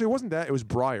like, actually, it wasn't that. It was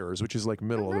Breyers, which is like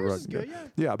middle of the road. Good,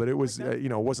 yeah, but it was, you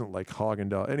know, it wasn't like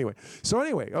Haagen-Dazs.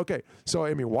 Anyway, okay. So,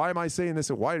 I mean, why am I saying this?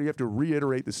 Why do you have to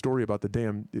reiterate the story about the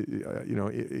damn, you know,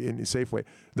 in Safeway?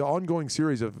 The ongoing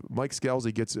series of Mike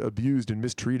Scalzi gets abused and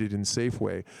mistreated in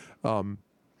Safeway,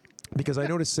 because I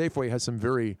noticed Safeway has some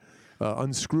very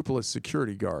unscrupulous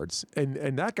security guards, and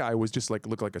that guy was just like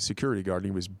looked like a security guard,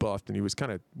 and he was buffed, and he was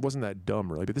wasn't that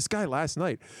dumb really. But this guy last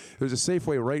night, there's a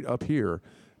Safeway right up here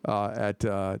at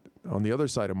on the other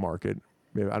side of Market.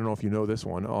 I don't know if you know this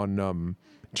one on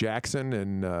Jackson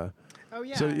and. Oh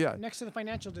yeah, so, yeah, next to the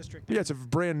financial district. Yeah, it's a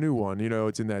brand new one. You know,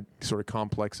 it's in that sort of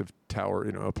complex of tower,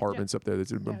 you know, apartments up there.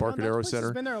 That's Embarcadero Center.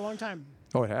 It's been there a long time.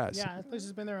 Oh, it has. Yeah, that place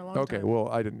has been there a long time. Okay, well,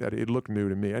 I didn't. It looked new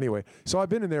to me. Anyway, so I've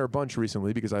been in there a bunch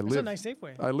recently because It's a nice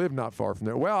Safeway. I live not far from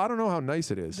there. Well, I don't know how nice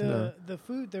it is. The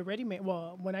food, the ready-made.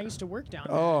 Well, when I used to work down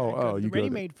there, the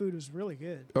ready-made food was really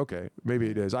good. Okay, maybe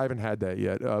it is. I haven't had that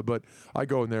yet, but I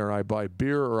go in there and I buy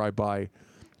beer or I buy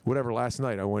whatever. Last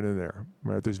night I went in there.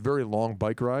 Right, there's a very long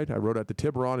bike ride. I rode out to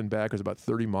Tiburon and back. It was about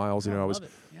 30 miles. You know,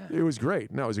 it was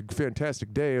great. No, it was a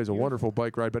fantastic day. It was a wonderful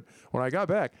bike ride. But when I got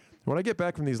back. When I get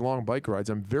back from these long bike rides,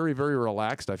 I'm very, very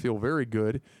relaxed. I feel very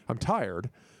good. I'm tired,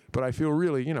 but I feel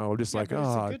really, you know, just like,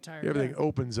 everything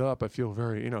opens up. I feel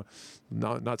very, you know,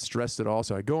 not stressed at all.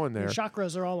 So I go in there. Your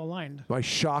chakras are all aligned. My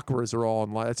chakras are all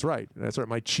in line. That's right.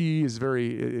 My chi is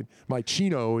very, my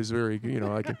chino is very, you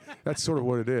know, that's sort of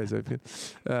what it is.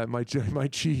 My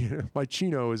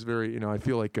chino is very, you know, I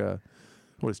feel like,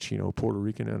 what is chino? Puerto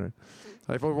Rican in it.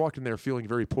 I walked in there feeling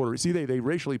very Puerto Rican. See, they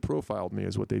racially profiled me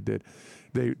is what they did.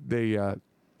 I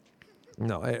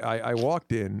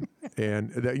walked in,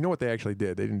 and you know what they actually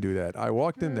did? They didn't do that. I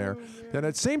walked in there, and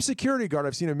that same security guard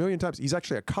I've seen a million times, he's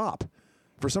actually a cop.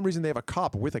 For some reason, they have a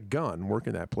cop with a gun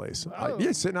working that place.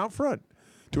 Sitting out front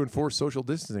to enforce social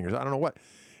distancing. I don't know what.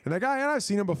 And that guy, and I've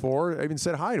seen him before. I even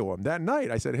said hi to him. That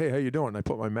night, I said, hey, how you doing? And I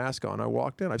put my mask on. I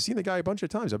walked in. I've seen the guy a bunch of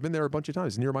times. I've been there a bunch of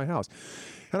times. It's near my house.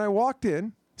 And I walked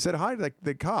in, said hi to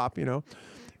the cop, you know.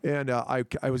 And I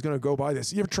was going to go buy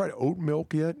this. You ever tried oat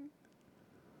milk yet?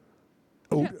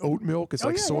 Oat milk. It's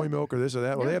like soy milk or this or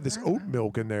that. Well, they have this oat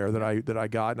milk in there that I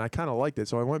got, and I kind of liked it.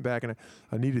 So I went back and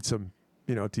I needed some,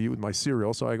 you know, to eat with my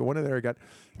cereal. So I went in there. I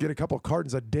get a couple of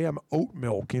cartons of damn oat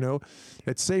milk, you know,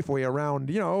 at Safeway around,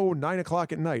 you know, 9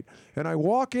 o'clock at night. And I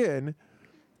walk in,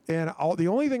 and the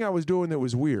only thing I was doing that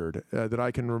was weird that I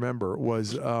can remember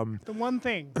was the one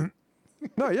thing.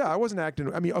 No, yeah, I wasn't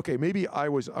acting. I mean, okay, maybe I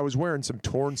was wearing some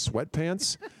torn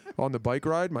sweatpants on the bike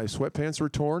ride. My sweatpants were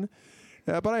torn,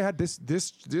 but I had this. Did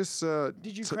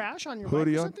you crash on your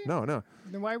hoodie bike or on? something? No.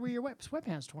 Then why were your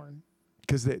sweatpants torn?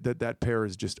 Because that pair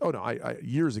is just. Oh no! I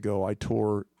years ago I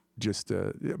tore just,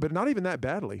 but not even that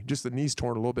badly. Just the knees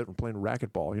torn a little bit from playing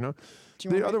racquetball. You know.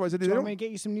 Do you want me to get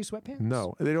you some new sweatpants?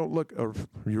 No, they don't look. Or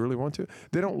you really want to?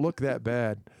 They don't look that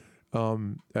bad.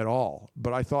 At all,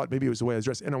 but I thought maybe it was the way I was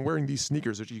dressed, and I'm wearing these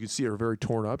sneakers that you can see are very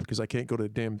torn up because I can't go to the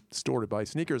damn store to buy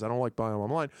sneakers. I don't like buying them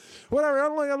online. Whatever.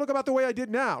 I look about the way I do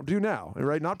now,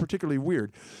 right? Not particularly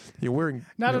weird. You're wearing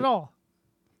at all.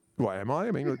 Why am I?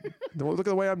 I mean, look at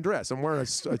the way I'm dressed. I'm wearing a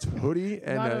hoodie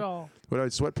and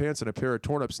sweatpants and a pair of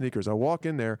torn up sneakers. I walk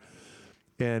in there,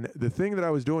 and the thing that I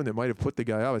was doing that might have put the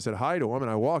guy out, I said hi to him,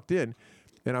 and I walked in.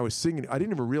 And I was singing. I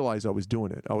didn't even realize I was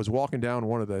doing it. I was walking down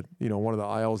one of the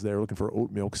aisles there, looking for oat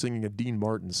milk, singing a Dean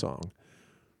Martin song.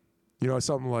 You know,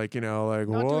 something like, you know, like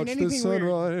watch the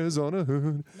sunrise on a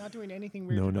hood. Not doing anything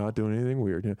weird. No, not doing anything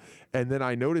weird. Yeah. And then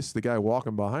I noticed the guy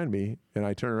walking behind me, and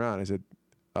I turned around. And I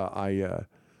said,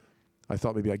 I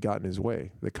thought maybe I got in his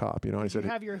way, the cop. You know, Did you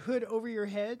have your hood over your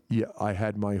head? Yeah, I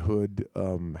had my hood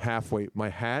halfway. My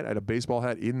hat, I had a baseball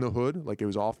hat in the hood, like it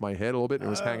was off my head a little bit, and it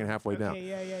was hanging halfway down.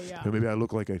 Yeah. And maybe I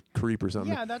looked like a creep or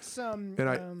something. Yeah, that's and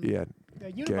I a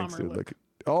Unabomber look. Like,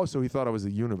 oh, so he thought I was a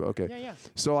Unabomber. Okay. Yeah.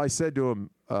 So I said to him,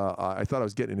 I thought I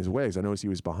was getting in his way because I noticed he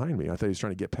was behind me. I thought he was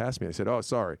trying to get past me. I said, oh,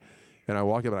 sorry. And I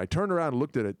walked up and I turned around and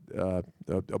looked at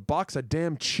a box of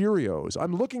damn Cheerios.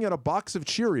 I'm looking at a box of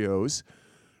Cheerios,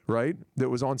 right, that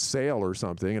was on sale or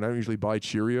something. And I don't usually buy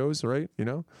Cheerios, right, you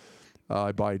know.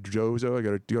 I buy Joe's. I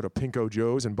got to go to Pinko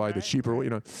Joe's and buy the cheaper, you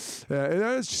know. And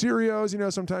there's Cheerios, you know,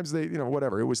 sometimes they, you know,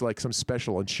 whatever. It was like some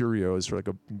special on Cheerios for like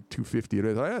a $2.50. It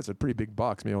is. That's a pretty big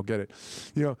box. Maybe I'll get it,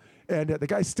 you know. And the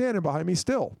guy's standing behind me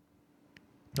still.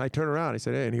 I turn around. I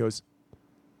said, hey, and he goes,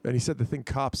 and he said the thing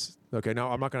cops. Okay,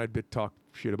 now I'm not going to talk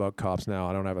shit about cops now.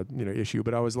 I don't have a issue.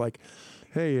 But I was like,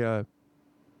 hey, how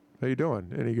you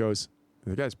doing? And he goes,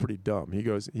 the guy's pretty dumb. He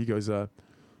goes,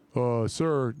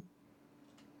 sir,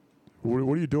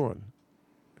 what are you doing?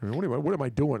 I mean, what am I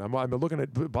doing? I'm looking at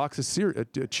a box of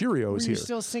Cheerios here. Were you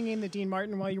still singing the Dean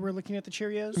Martin while you were looking at the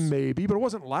Cheerios? Maybe, but it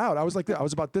wasn't loud. I was like, I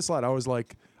was about this loud. I was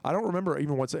like, I don't remember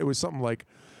even what's. It was something like,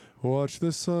 watch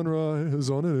the sunrise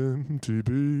on an empty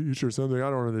beach or something. I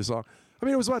don't remember this song. I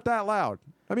mean, it was not that loud.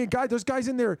 I mean, there's guys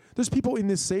in there. There's people in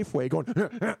this Safeway going,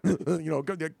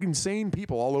 insane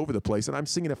people all over the place, and I'm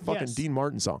singing a fucking Dean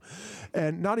Martin song,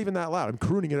 and not even that loud. I'm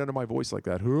crooning it under my voice like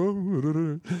that.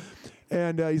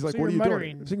 And he's like, so "What are you muttering.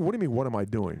 doing?" I'm thinking, "What do you mean? What am I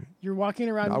doing?" You're walking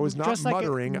around. I was not just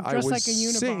muttering. Like I was like a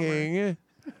singing.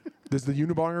 Does the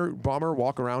Unabomber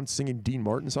walk around singing Dean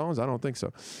Martin songs? I don't think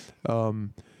so.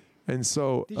 And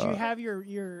so, did you have your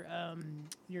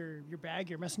bag,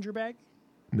 your messenger bag?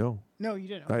 No. No, you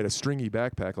didn't. I had a stringy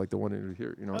backpack like the one in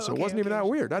here, you know. So it wasn't even that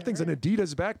Okay, weird. That thing's an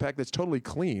Adidas backpack that's totally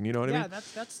clean. You know what I mean?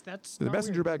 Yeah, that's. The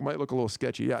messenger bag might look a little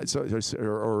sketchy, yeah,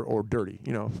 or dirty,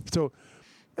 you know. So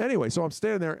anyway, so I'm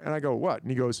standing there and I go, "What?" And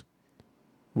he goes,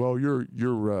 "Well,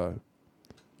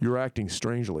 you're acting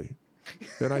strangely."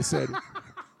 And I said.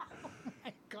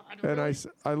 And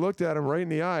I looked at him right in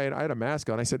the eye, and I had a mask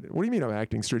on. I said, "What do you mean I'm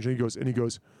acting strangely?" He goes,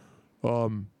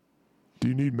 "Do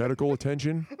you need medical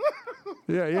attention?"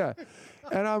 Yeah.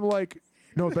 And I'm like,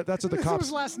 "No, but that's what the cops."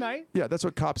 This was last night. Yeah, that's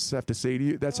what cops have to say to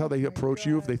you. That's how they approach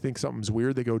you if they think something's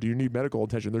weird. They go, "Do you need medical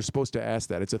attention?" They're supposed to ask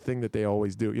that. It's a thing that they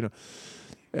always do, you know.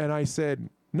 And I said,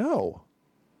 "No."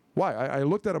 Why? I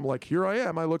looked at him like, "Here I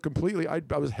am. I look completely. I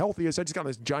was healthy. I just got on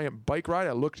this giant bike ride.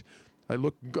 I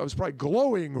was probably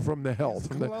glowing from the health.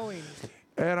 Glowing.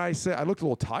 And I said, I looked a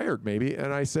little tired maybe.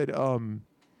 And I said, no.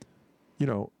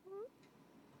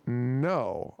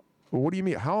 Well, what do you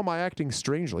mean? How am I acting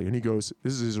strangely? And he goes,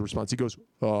 this is his response. He goes,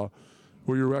 well,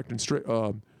 you're acting strange.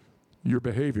 Your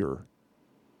behavior.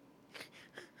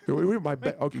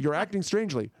 Okay, you're acting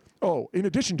strangely. Oh, in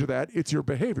addition to that, it's your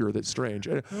behavior that's strange.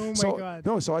 Oh my God.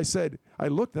 No, so I said, I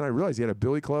looked and I realized he had a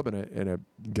billy club and a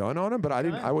gun on him, but I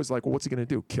didn't. I was like, well, what's he going to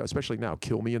do? Especially now,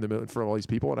 kill me in front of all these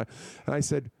people? And I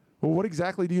said, well, what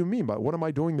exactly do you mean by what am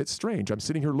I doing that's strange? I'm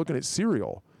sitting here looking at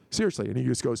cereal. Seriously. And he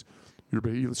just goes, he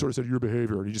sort of said, your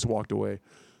behavior. And he just walked away.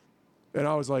 And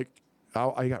I was like,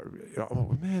 I got,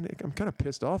 oh man, I'm kind of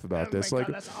pissed off about this. God,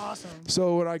 that's awesome.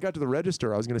 So when I got to the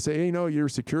register, I was going to say, hey, your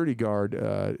security guard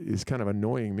is kind of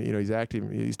annoying me.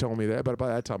 He's telling me that. But by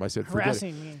that time, I said, forget harassing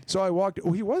it. me. So I walked.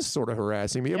 Well, he was sort of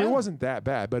harassing me. I mean, it wasn't that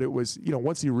bad, but it was.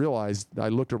 Once he realized, I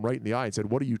looked him right in the eye and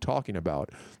said, "What are you talking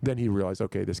about?" Then he realized,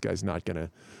 okay, this guy's not gonna.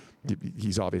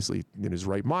 He's obviously in his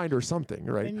right mind or something,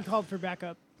 right? And you called for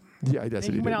backup. Yeah, that's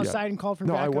what he went did. outside and called for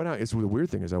backup. No, I went out. The weird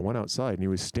thing is I went outside and he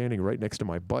was standing right next to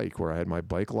my bike where I had my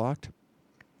bike locked.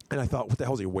 And I thought, what the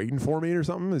hell is he waiting for me or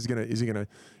something? Is he gonna,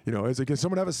 can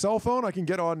someone have a cell phone? I can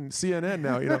get on CNN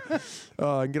now,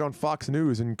 I can get on Fox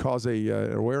News and cause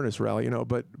an awareness rally,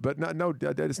 but no,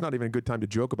 it's not even a good time to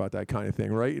joke about that kind of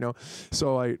thing, right?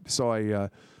 So I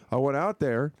went out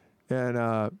there and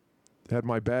had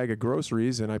my bag of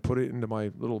groceries and I put it into my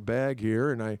little bag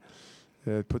here and I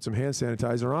put some hand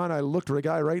sanitizer on. I looked the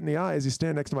guy right in the eye as he's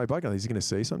standing next to my bike. Is he going to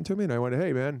say something to me? And I went,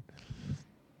 hey, man,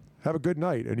 have a good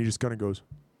night. And he just kind of goes,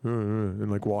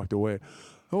 and like walked away.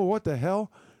 Oh, what the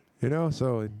hell?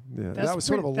 So that was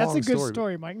sort of a long story. That's a good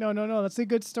story, Mike. No. That's a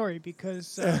good story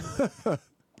because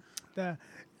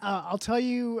I'll tell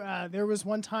you, there was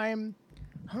one time,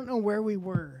 I don't know where we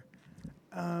were.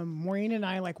 Maureen and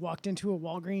I walked into a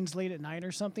Walgreens late at night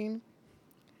or something.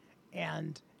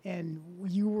 And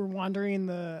you were wandering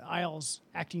the aisles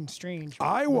acting strange.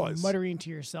 I was. Muttering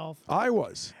to yourself. I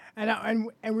was.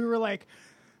 And we were like,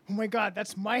 oh my God,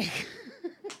 that's Mike.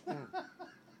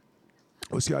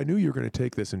 Well, see, I knew you were going to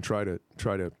take this and try to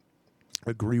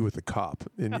agree with the cop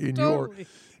in Totally.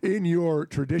 your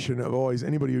tradition of always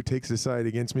anybody who takes a side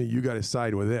against me, you got to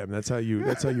side with them. That's how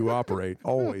you operate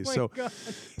always. Oh my God.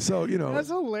 So That's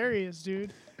hilarious,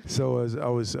 dude. So I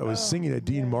was singing a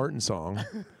Dean Martin song,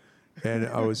 and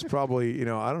I was probably I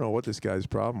don't know what this guy's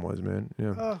problem was, man.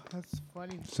 Yeah. Oh, that's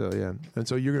funny. So yeah, and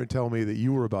so you're going to tell me that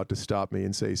you were about to stop me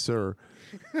and say, "Sir,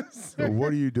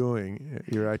 what are you doing?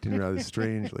 You're acting rather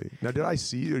strangely." Now, did I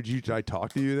see you? Or did I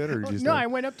talk to you then, or just No, I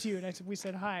went up to you and we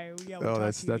said hi. Yeah, we talked to you,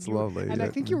 that's and you were- lovely. And yeah. I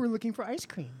think you were looking for ice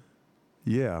cream.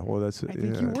 Yeah, well, that's. I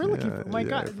think you were looking for. My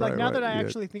God, like now that I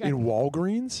actually think in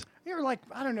Walgreens. you're like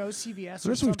I don't know CVS.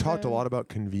 Notice or we've talked a something. lot about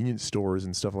convenience stores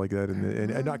and stuff like that,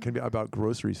 and not about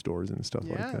grocery stores and stuff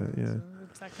like that. Yeah. So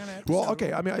it's that kind of. Well,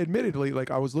 okay. I mean, admittedly, like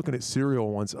I was looking at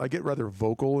cereal once. I get rather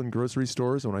vocal in grocery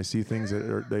stores when I see things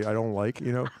that I don't like.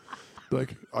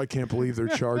 Like I can't believe they're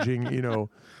charging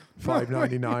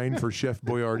 $5.99 for Chef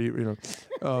Boyardee.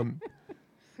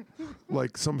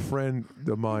 Like some friend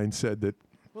of mine said that.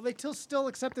 Will they still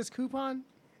accept this coupon?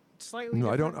 Slightly.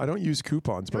 No, different? I don't use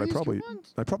coupons, but You don't use I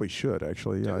coupons? probably should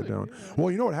actually. Yeah, I Dude, don't. yeah.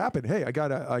 Well, you know what happened? Hey, I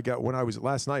got when I was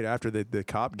last night after the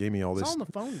cop gave me all It's this. all on the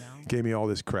phone now. Gave me all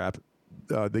this crap.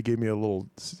 They gave me a little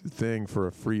thing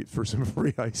for some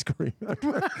free ice cream.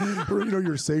 Or,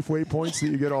 your Safeway points that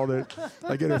you get all that.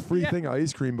 I get a free thing of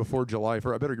ice cream before July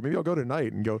 1st. Maybe I'll go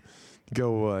tonight and go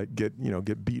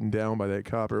get beaten down by that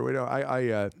cop. Or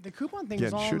The coupon thing again,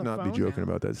 is all should on the not phone be joking now.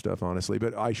 about that stuff, honestly.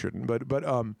 But I shouldn't. But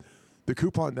the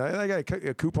coupon. I got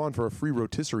a coupon for a free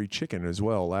rotisserie chicken as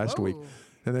well last week. Oh.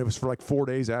 And it was for like 4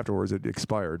 days afterwards. It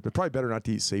expired. But probably better not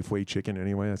to eat Safeway chicken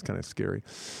anyway. That's kind of scary.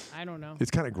 I don't know.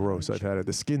 It's kind of gross. I've had it.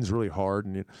 The skin's really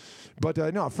hard. But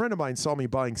no, a friend of mine saw me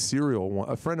buying cereal.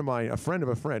 A friend of of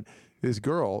a friend, this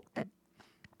girl,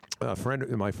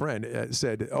 my friend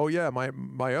said, "Oh yeah,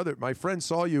 my friend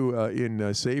saw you in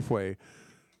Safeway,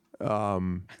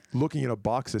 looking at a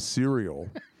box of cereal."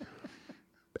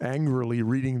 Angrily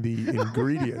reading the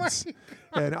ingredients,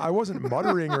 and I wasn't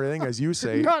muttering or anything, as you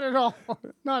say. Not at all.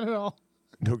 Not at all.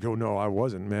 No, I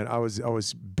wasn't, man. I was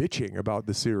bitching about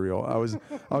the cereal. I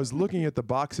was looking at the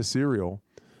box of cereal,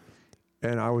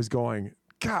 and I was going,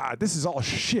 God, this is all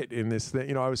shit in this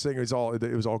thing. I was saying it was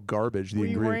all garbage. Were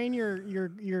you wearing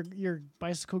your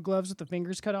bicycle gloves with the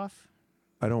fingers cut off?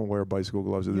 I don't wear bicycle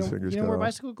gloves with the fingers You cut don't wear off.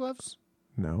 bicycle gloves?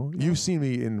 No, you've seen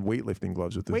me in weightlifting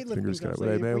gloves with the Weightlifting fingers cut off.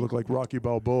 gloves, I look like Rocky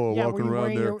Balboa Yeah, walking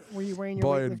around there, were you wearing your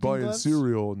weightlifting buying gloves?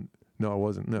 cereal. No, I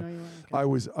wasn't. No, No, you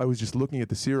weren't. Okay. I was just looking at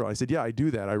the cereal. I said, yeah, I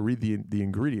do that. I read the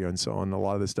ingredients on a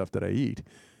lot of the stuff that I eat.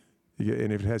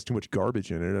 And if it has too much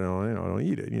garbage in it, I don't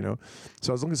eat it,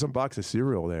 So I was looking at some box of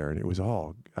cereal there, and it was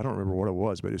all, I don't remember what it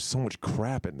was, but there's so much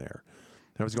crap in there.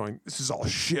 And I was going, this is all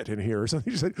shit in here. Or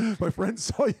something. She said, my friend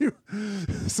saw you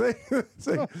saying Oh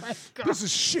my God. this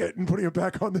is shit, and putting it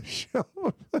back on the shelf.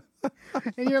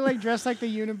 And you're like dressed like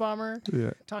the Unabomber.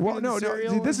 Yeah. Talking to the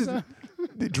cereal This and is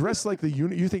stuff. dressed like the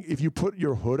unit. You think if you put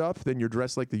your hood up, then you're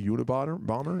dressed like the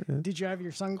Unabomber? Yeah. Did you have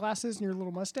your sunglasses and your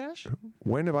little mustache?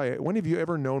 When have you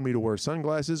ever known me to wear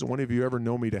sunglasses? When have you ever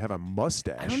known me to have a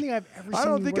mustache? I don't think I've ever seen I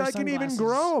don't you think wear I can even sunglasses.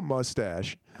 grow a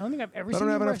mustache. I don't think I've ever I seen don't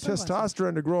you have wear enough sunglasses.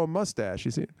 testosterone to grow a mustache.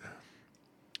 You see?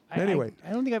 Anyway.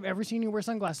 I don't think I've ever seen you wear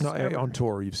sunglasses. No, ever. on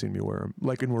tour you've seen me wear them.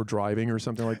 Like when we're driving or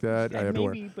something like that, I have to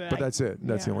wear. maybe, But but that's it.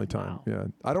 That's the yeah, only time. wow. Yeah,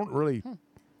 I don't really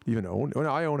even own.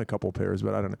 I own a couple pairs,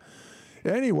 but I don't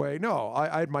know. Anyway, no,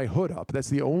 I had my hood up. That's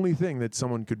the only thing that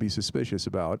someone could be suspicious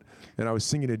about. And I was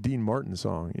singing a Dean Martin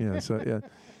song. Yeah, so yeah.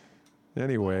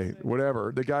 Anyway,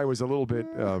 whatever. The guy was a little bit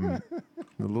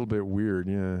weird.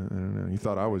 Yeah, I don't know. He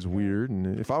thought I was weird,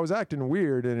 and if I was acting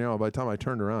weird, and by the time I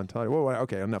turned around,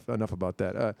 okay, enough about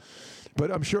that.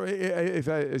 But I'm sure if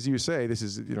as you say, this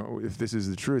is if this is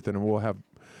the truth, then we'll have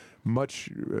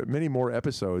many more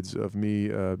episodes of me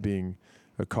being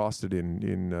accosted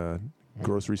in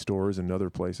grocery stores and other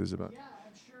places about. Yeah,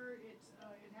 I'm sure it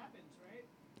happens, right?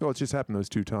 Well, it's just happened those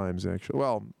 2 times actually.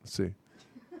 Well, let's see.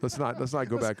 Let's not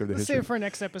go back to the Let's history. save it for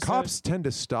next episode. Cops tend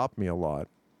to stop me a lot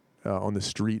on the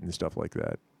street and stuff like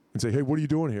that and say, hey, what are you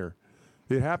doing here?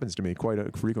 It happens to me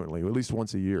quite frequently, at least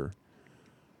once a year.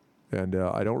 And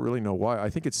I don't really know why. I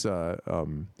think it's what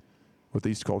they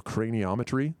used to call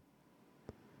craniometry.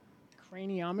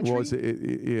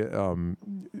 Craniometry? Well,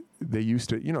 they used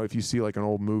to, if you see like an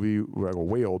old movie, like a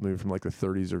way old movie from like the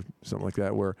 30s or something like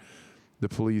that, where the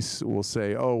police will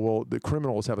say, oh, well, the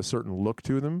criminals have a certain look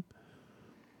to them.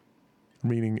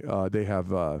 Meaning they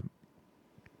have,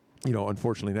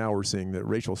 unfortunately now we're seeing that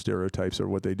racial stereotypes are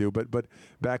what they do. But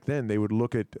back then they would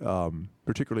look at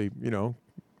particularly,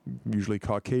 usually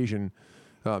Caucasian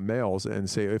males and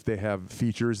say if they have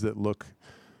features that look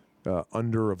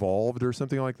under-evolved or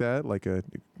something like that, like a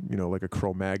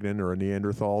Cro-Magnon or a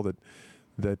Neanderthal,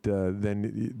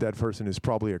 then that person is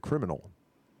probably a criminal.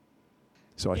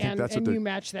 So I think that's what you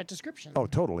match that description. Oh,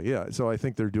 totally, yeah. So I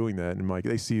think they're doing that, and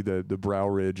they see the brow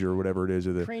ridge or whatever it is,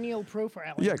 or the cranial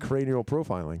profiling. Yeah, cranial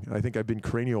profiling. I think I've been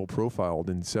cranial profiled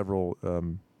in several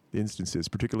instances,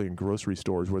 particularly in grocery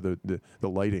stores where the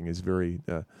lighting is very.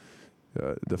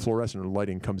 The fluorescent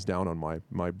lighting comes down on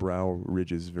my brow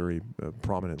ridges very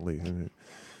prominently. And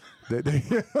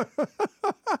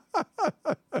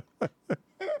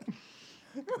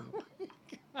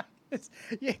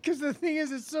yeah, because the thing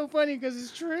is, it's so funny because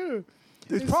it's true.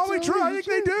 It's probably true. I think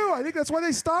they do. I think that's why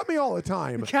they stop me all the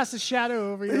time. Cast a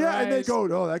shadow over your eyes. Yeah, and they go,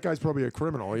 "Oh, that guy's probably a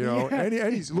criminal," Yeah.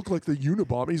 And he's look like the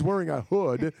Unabomber. He's wearing a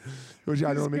hood, which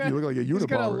I don't make you look like a Unabomber. He's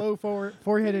got a low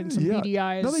forehead and some beady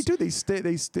eyes. No, they do.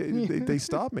 They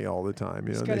stop me all the time.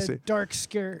 He's got a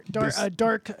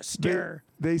dark stare.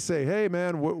 They say, "Hey,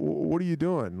 man, what are you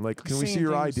doing? Like, can we see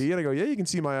your ID?" And I go, "Yeah, you can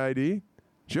see my ID.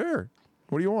 Sure.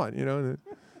 What do you want?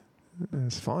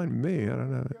 It's fine with me. I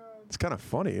don't know." It's kind of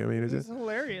funny. I mean, it's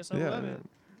hilarious. I love it.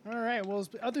 All right. Well,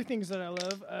 other things that I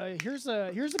love. Here's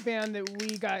a band that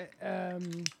we got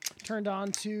turned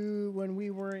on to when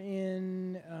we were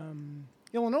in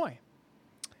Illinois.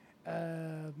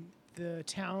 The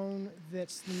town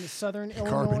that's in the southern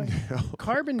Illinois.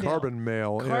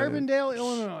 Carbondale,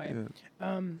 Illinois.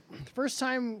 Yeah. The first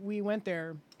time we went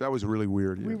there, that was really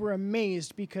weird. We were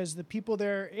amazed because the people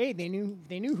there, they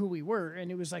knew who we were, and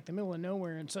it was like the middle of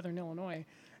nowhere in southern Illinois.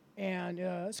 And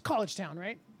it's a college town,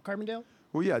 right? Carbondale?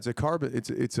 Well, yeah, it's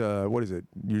a what is it?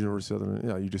 University of Southern.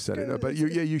 Yeah, you just said it. But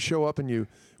you show up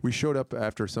we showed up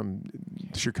after some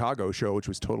Chicago show, which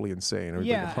was totally insane.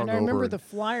 Yeah, and I remember the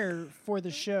flyer for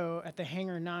the show at the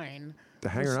Hangar 9. The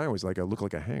Hangar 9 was looked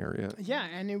like a hangar, yeah. Yeah,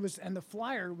 and the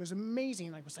flyer was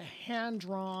amazing. Like, it was a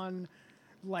hand-drawn,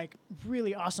 like,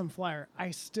 really awesome flyer. I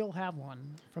still have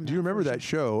one from. Do you remember that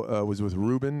show was with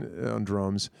Ruben on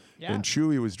drums, and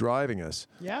Chewy was driving us?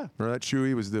 Yeah. Remember that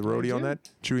Chewy was the roadie on that?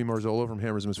 Chewy Marzolo from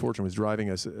Hammers of Misfortune was driving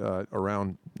us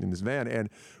around in this van, and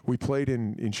we played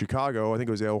in Chicago. I think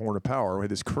it was Ale Horn of Power. We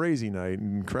had this crazy night,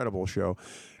 incredible show,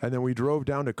 and then we drove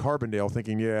down to Carbondale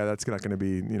thinking, that's not going to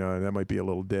be, that might be a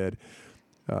little dead.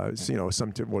 What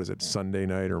is it, Sunday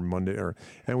night or Monday,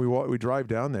 and we drive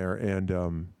down there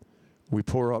and. We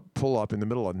pull up in the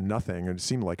middle of nothing, and it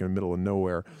seemed like in the middle of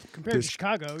nowhere. Compared to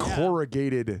Chicago,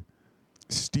 corrugated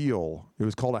steel. It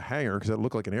was called a hangar because it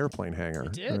looked like an airplane hangar.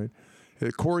 It did. Right?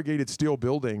 A corrugated steel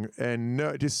building, and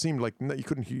it just seemed like you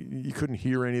couldn't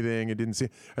hear anything. It didn't see,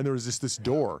 and there was this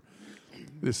door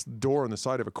on the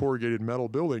side of a corrugated metal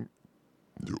building.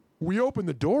 We opened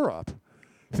the door up,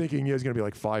 thinking there's going to be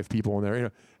like 5 people in there,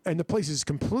 and the place is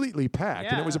completely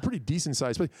packed, and it was a pretty decent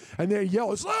sized place. And they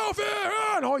yell, "Slow fair!"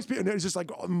 and all these people, and it was just like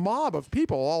a mob of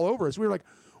people all over us. We were like,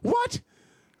 "What?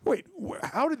 Wait,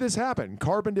 how did this happen?"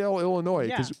 Carbondale, Illinois.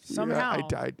 Yeah, somehow.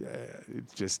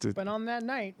 It's just. But on that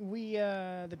night, we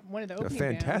one of the opening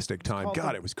fantastic bands time.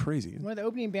 God, it was crazy. One of the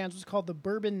opening bands was called the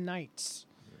Bourbon Knights.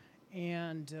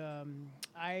 And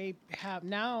I have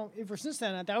now, ever since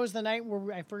then, that was the night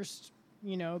where I first,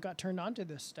 got turned on to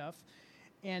this stuff.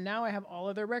 And now I have all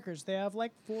of their records. They have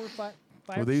like 4 or 5.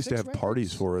 Well, they used to have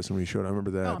parties for us when we showed. I remember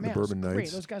that. Oh, man, the Bourbon Knights.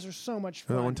 Great. Those guys are so much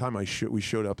fun. One time we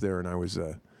showed up there and I was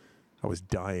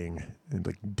dying in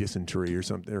like dysentery or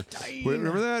something.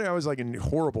 Remember that? I was like in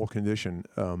horrible condition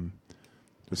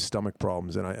with stomach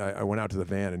problems, and I went out to the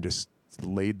van and just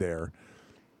laid there.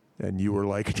 And you were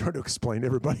like trying to explain to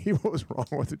everybody what was wrong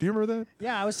with it. Do you remember that?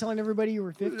 Yeah, I was telling everybody you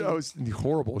were 50. I was in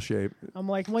horrible shape. I'm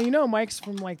like, well, Mike's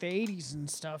from like the 80s and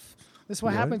stuff. This is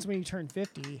what happens when you turn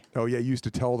 50. Oh, yeah. You used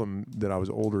to tell them that I was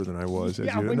older than I was.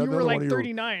 Yeah, when you were like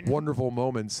 39. Wonderful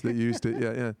moments that you used to,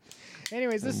 yeah.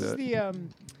 Anyways, this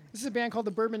is a band called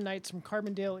the Bourbon Knights from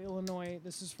Carbondale, Illinois.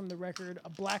 This is from the record A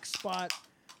Black Spot,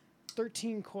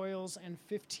 13 Coils, and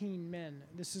 15 Men.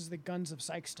 This is the Guns of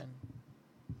Sikeston.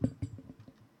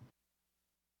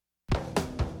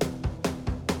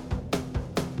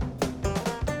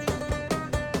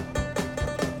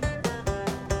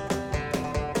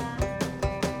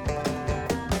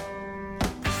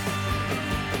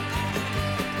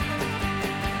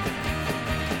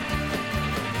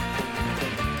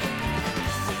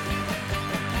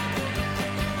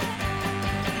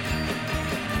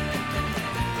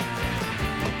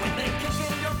 When they kick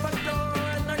in your front door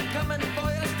and they're coming for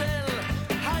you still,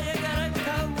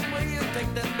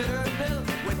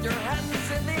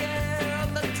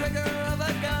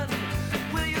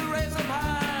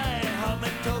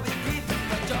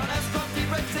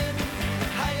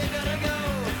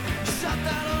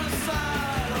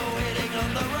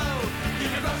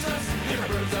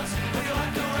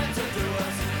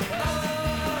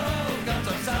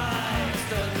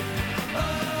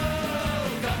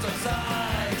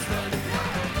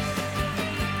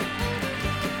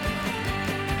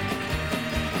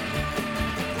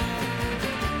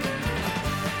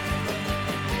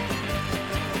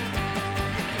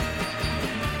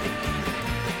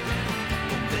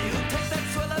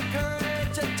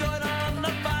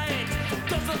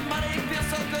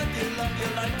 love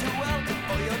your life too well,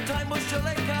 or your time will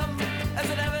surely come, as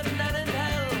in heaven and in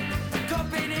hell.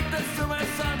 Caught beneath the summer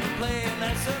sun, playing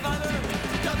that survivor.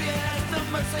 W has no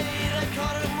mercy, they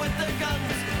caught him with the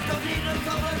guns. Don't need no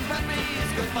color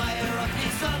puppies, goodbye Iraqi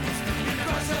sons. You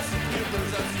crush us, you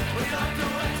bruise us, we don't do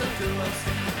answer to us.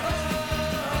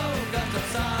 Oh, guns of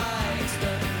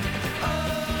Sykeston.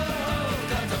 Oh,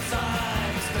 guns of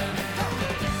Sykeston.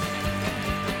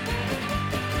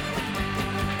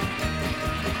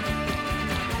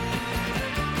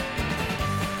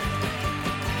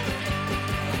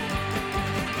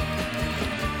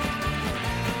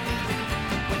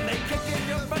 When they kick in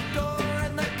your front door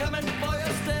and they're coming for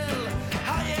you still,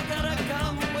 how you gonna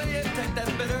come? Will you take that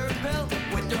bitter pill?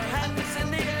 With your hands in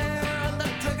the air on the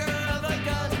trigger of a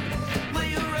gun, will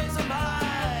you raise them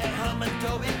high, humming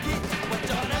Toby Keith? When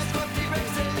John Ashcroft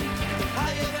breaks in, how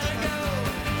you gonna go?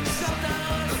 Shut down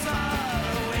on the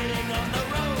side, waiting on the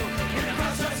road. You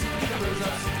crush us, you bruise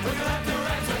us, will you have to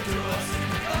answer to us?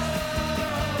 Oh,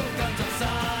 guns of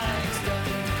Sykeston.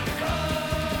 Oh,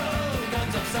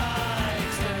 guns of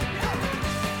Sykeston.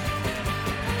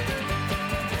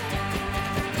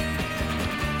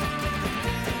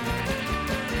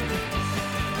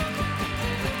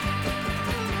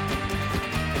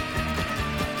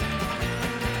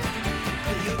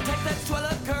 You take that swell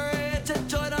of courage and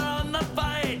join on the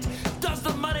fight. Does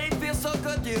the money feel so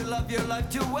good? You love your life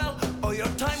too well, or your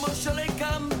time will surely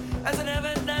come, as in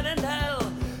heaven and in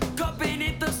hell. Caught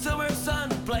beneath the summer sun,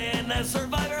 playing as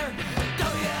survivor.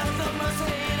 Don't you have the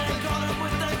mercy? They caught him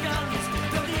with the guns.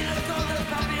 Don't need to call the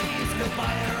puppies,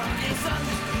 goodbye Iraqi sons.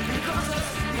 You cross us,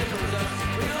 you bruise us,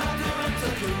 we'll have to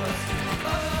answer to us.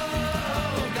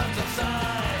 Oh, guns of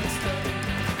Sykeston.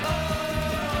 Oh,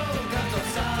 guns of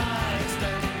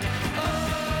Sykeston.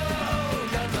 Oh,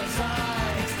 guns of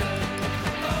Sykeston.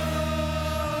 Oh,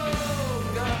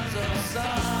 guns of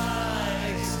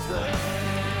Sykeston.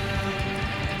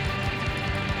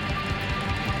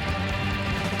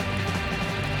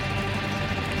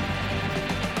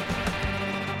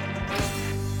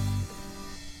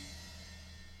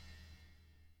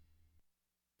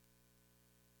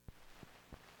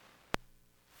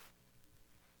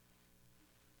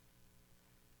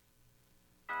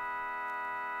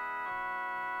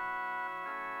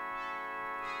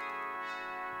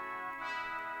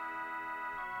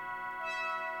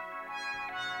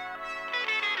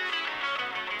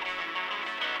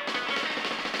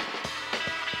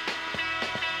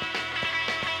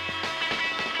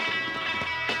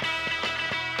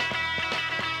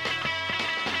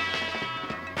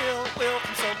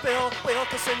 Bill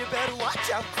Wilkinson, you better watch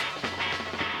out.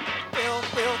 Bill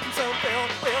Wilkinson,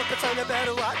 you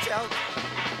better watch out.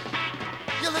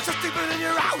 You're just deeper than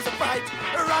your house of fight,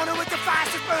 running with the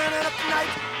fastest burning up tonight.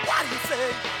 What do you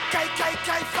say?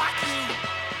 KKK, fuck you.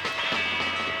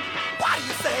 What do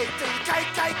you say to the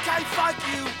KKK, fuck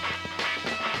you?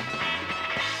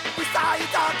 We saw you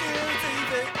talking on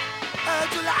TV, heard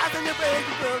you lies in your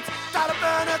baby rooms, try to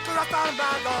burn a cross on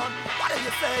my lawn. What do you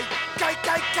say?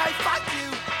 KKK, fuck you.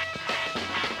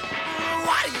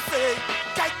 What do you say?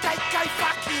 KKK,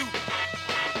 fuck you.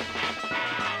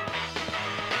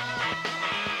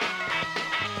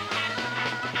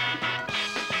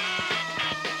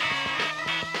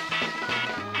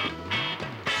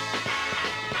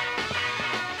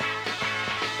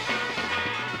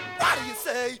 What do you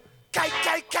say?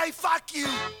 KKK, fuck you.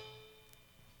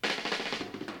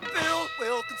 Bill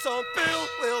Wilkinson,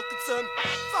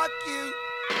 fuck you.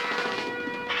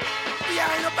 We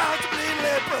ain't about to bleed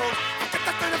liberals.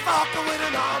 In a falcon with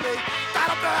an army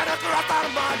that'll burn a cross out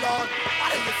of my lawn.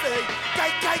 What do you say?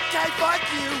 KKK, fuck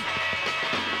you.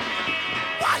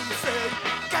 What do you say?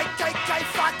 KKK,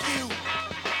 fuck you.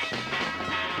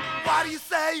 What do you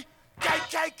say?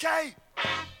 KKK,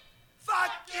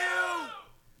 fuck you.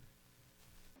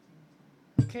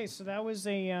 Okay, so that was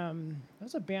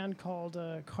a band called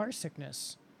Car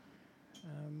Sickness.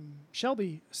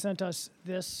 Shelby sent us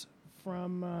this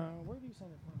from where did you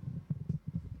send it from?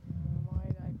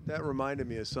 That reminded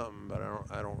me of something, but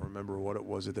I don't remember what it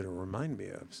was that it reminded me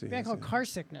of. A band called Car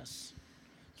Sickness.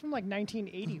 It's from like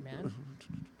 1980, man.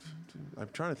 I'm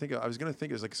trying to think. I was going to think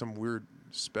it was like some weird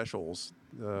specials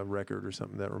record or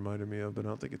something that reminded me of, but I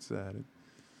don't think it's that.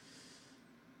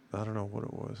 I don't know what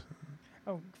it was.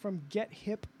 Oh, from Get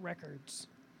Hip Records.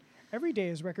 Every day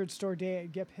is Record Store Day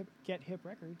at Get Hip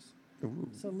Records. Ooh.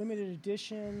 It's a limited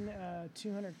edition,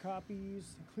 200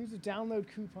 copies. Includes a download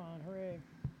coupon. Hooray.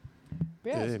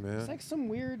 But yeah, hey, man. It's like some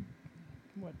weird,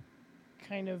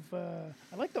 kind of, I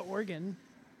like the organ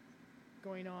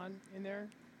going on in there.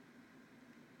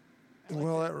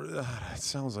 Well, that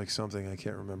sounds like something. I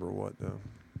can't remember what, though.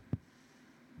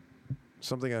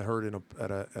 something I heard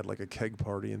at like a keg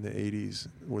party in the 80s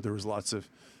where there was lots of,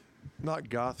 not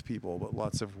goth people, but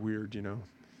lots of weird,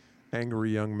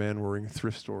 angry young men wearing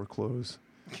thrift store clothes,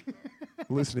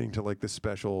 listening to like the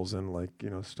Specials and like,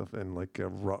 stuff and like, I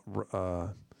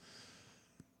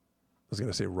was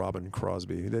going to say Robin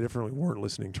Crosby. They definitely weren't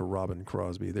listening to Robin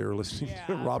Crosby. They were listening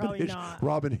to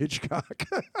Robin Hitchcock.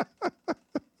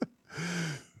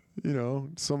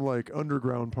 Some like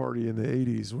underground party in the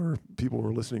 80s where people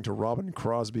were listening to Robin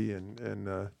Crosby and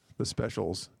the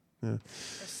Specials. Yeah.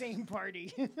 The same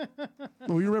party.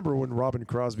 Well, you remember when Robin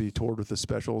Crosby toured with the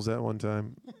Specials at one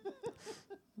time?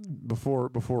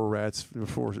 Before Out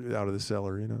of the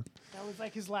Cellar, That was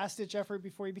like his last-ditch effort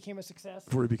before he became a success.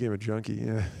 Before he became a junkie,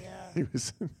 yeah. He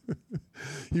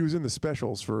was in the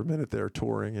Specials for a minute there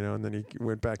touring, and then he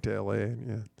went back to L.A. and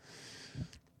yeah.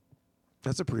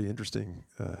 That's a pretty interesting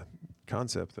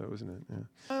concept, though, isn't it?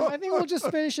 Yeah. I think we'll just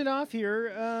finish it off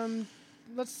here.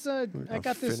 Let's. I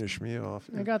got this. Finish me off.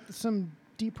 I got some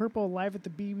Deep Purple live at the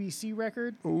BBC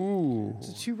record. Ooh. It's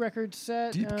a 2-record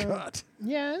set. Deep cut.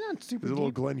 Yeah, not super deep. Is a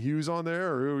little Glenn Hughes on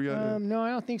there, or who we got? No,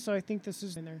 I don't think so. I think this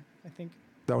is in there. I think.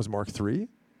 That was Mark III?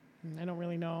 I don't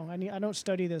really know. I don't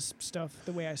study this stuff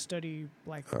the way I study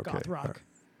like goth rock.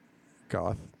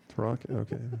 Goth rock.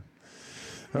 Okay.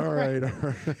 All right.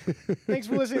 Thanks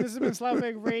for listening. This has been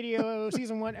Slapbag Radio,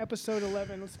 Season 1, Episode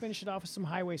 11. Let's finish it off with some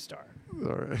Highway Star.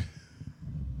 All right.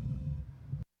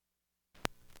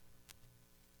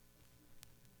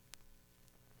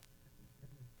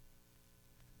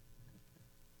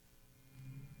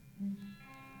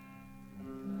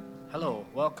 Hello,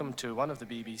 welcome to one of the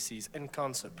BBC's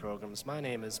in-concert programs. My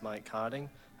name is Mike Harding,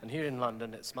 and here in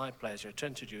London it's my pleasure to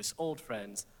introduce old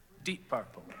friends, Deep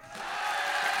Purple.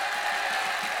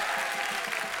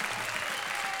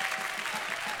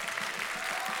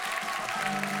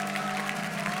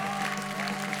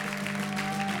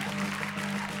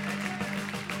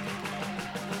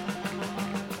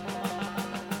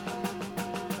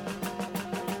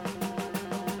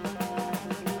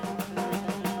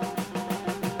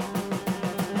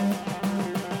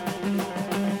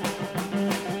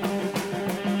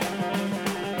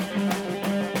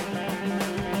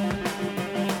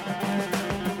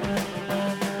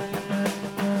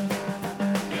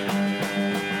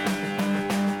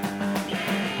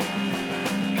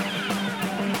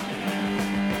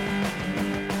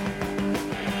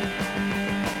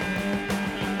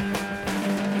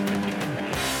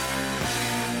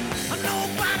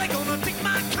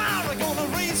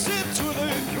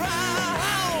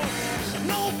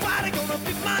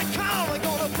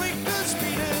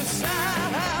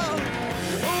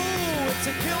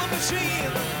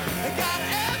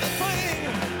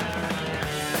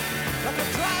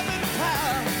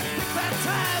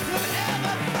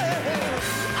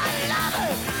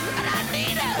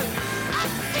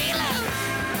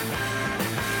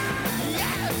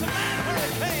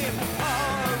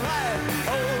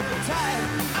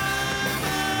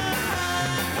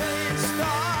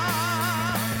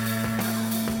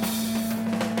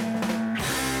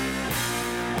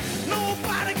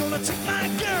 Take my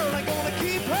girl, I'm gonna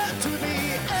keep her to the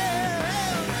end.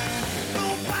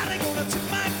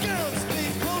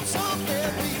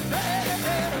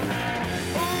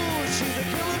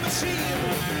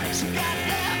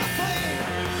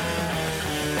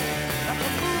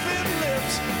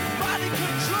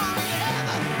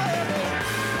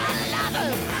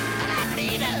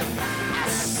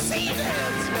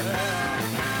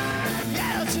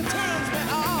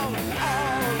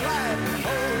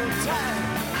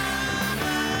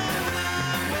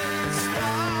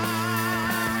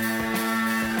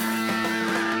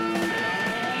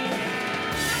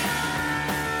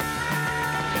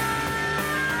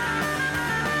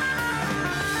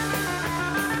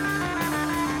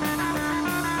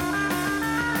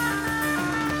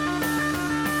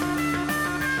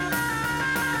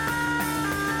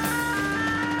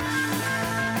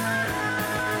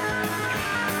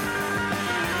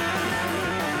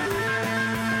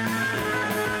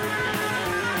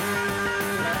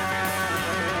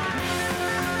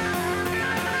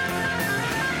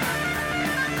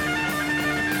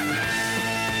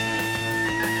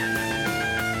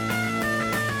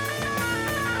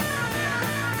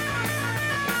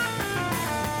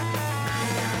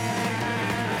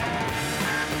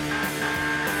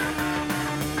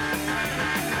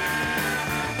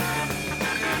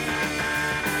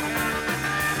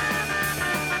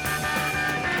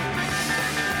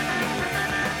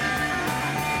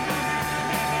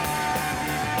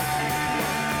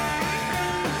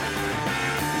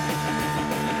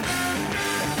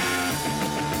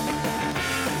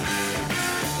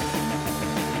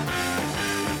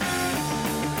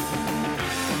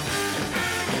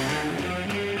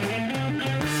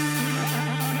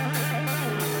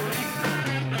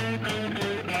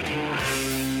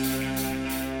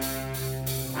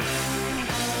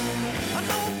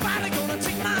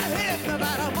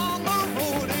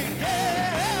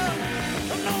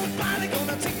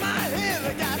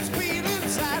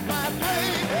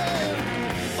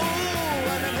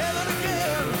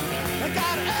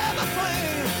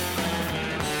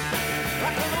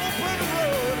 like an open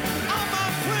road. All my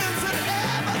friends and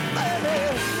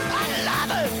everything. I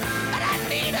love it, and I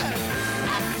need it,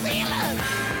 I feel it.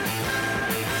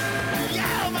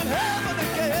 Yeah, I'm in heaven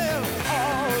again.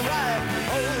 All right,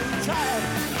 hold tight.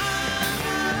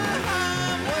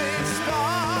 I'm wasted.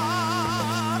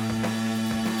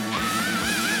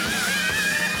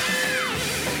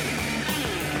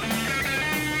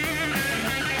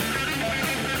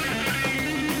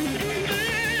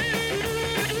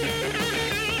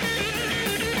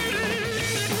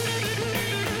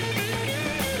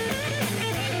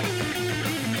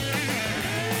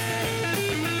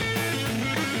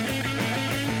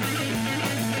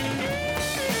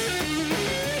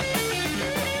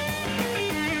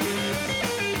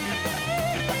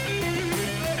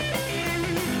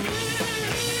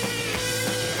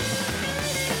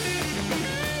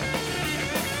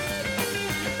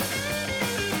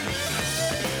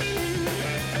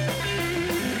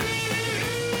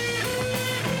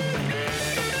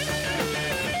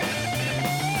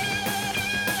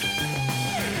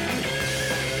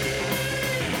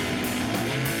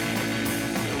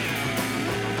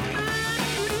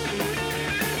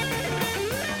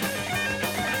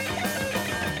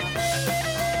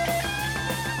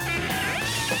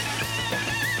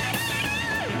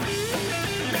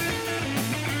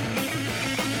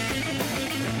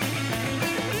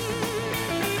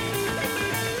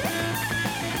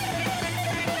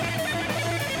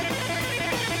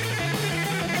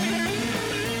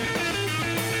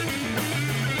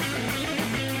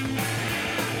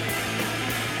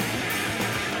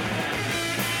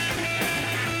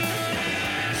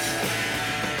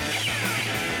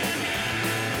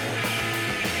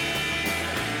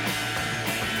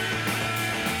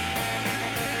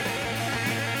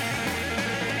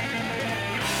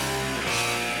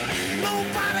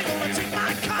 Nobody gonna take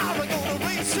my car, we're gonna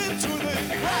race into the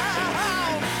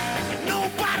ground.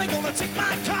 Nobody gonna take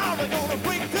my car, we're gonna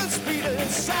break the speeding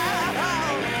sound.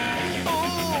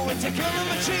 Oh, it's a killing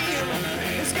machine,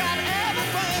 it's got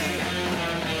everything.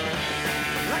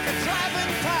 Like a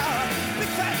driving car,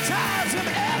 big fat tires and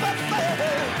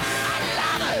everything. I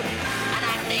love it, and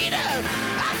I need it,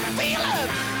 I feel it.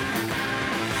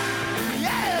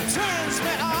 Yeah, it turns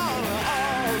me on.